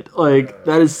dog shit. Like,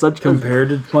 that is such... Compared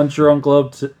to Punch Drunk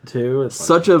Love 2, it's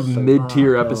such a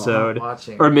mid-tier episode.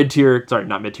 Or mid-tier... Sorry,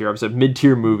 not mid-tier episode.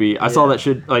 Mid-tier movie. I saw that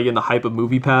shit, like, in the hype of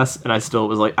Movie Pass, and I still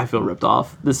was like, I feel ripped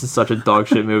off. This is such a dog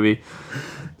shit movie.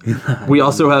 We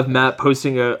also have Matt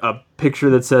posting a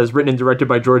picture that says written and directed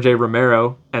by George A.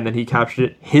 Romero, and then he captured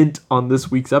it, hint on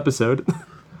this week's episode.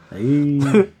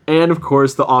 Hey. And of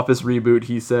course, the Office reboot,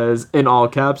 he says, in all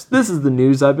caps, this is the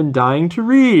news I've been dying to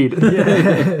read.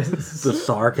 Yes. The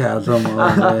sarcasm, oh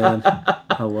man.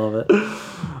 I love it.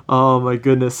 Oh my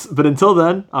goodness. But until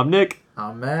then, I'm Nick.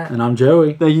 I'm Matt. And I'm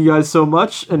Joey. Thank you guys so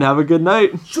much, and have a good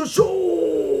night.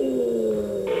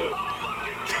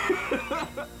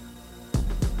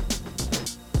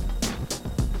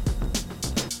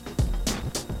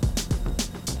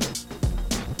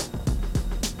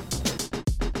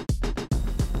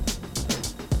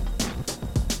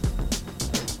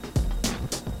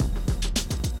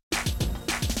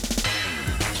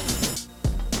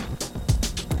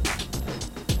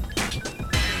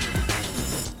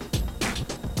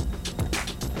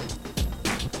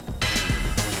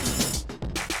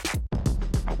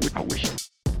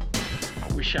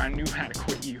 I wish I knew how to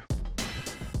quit you.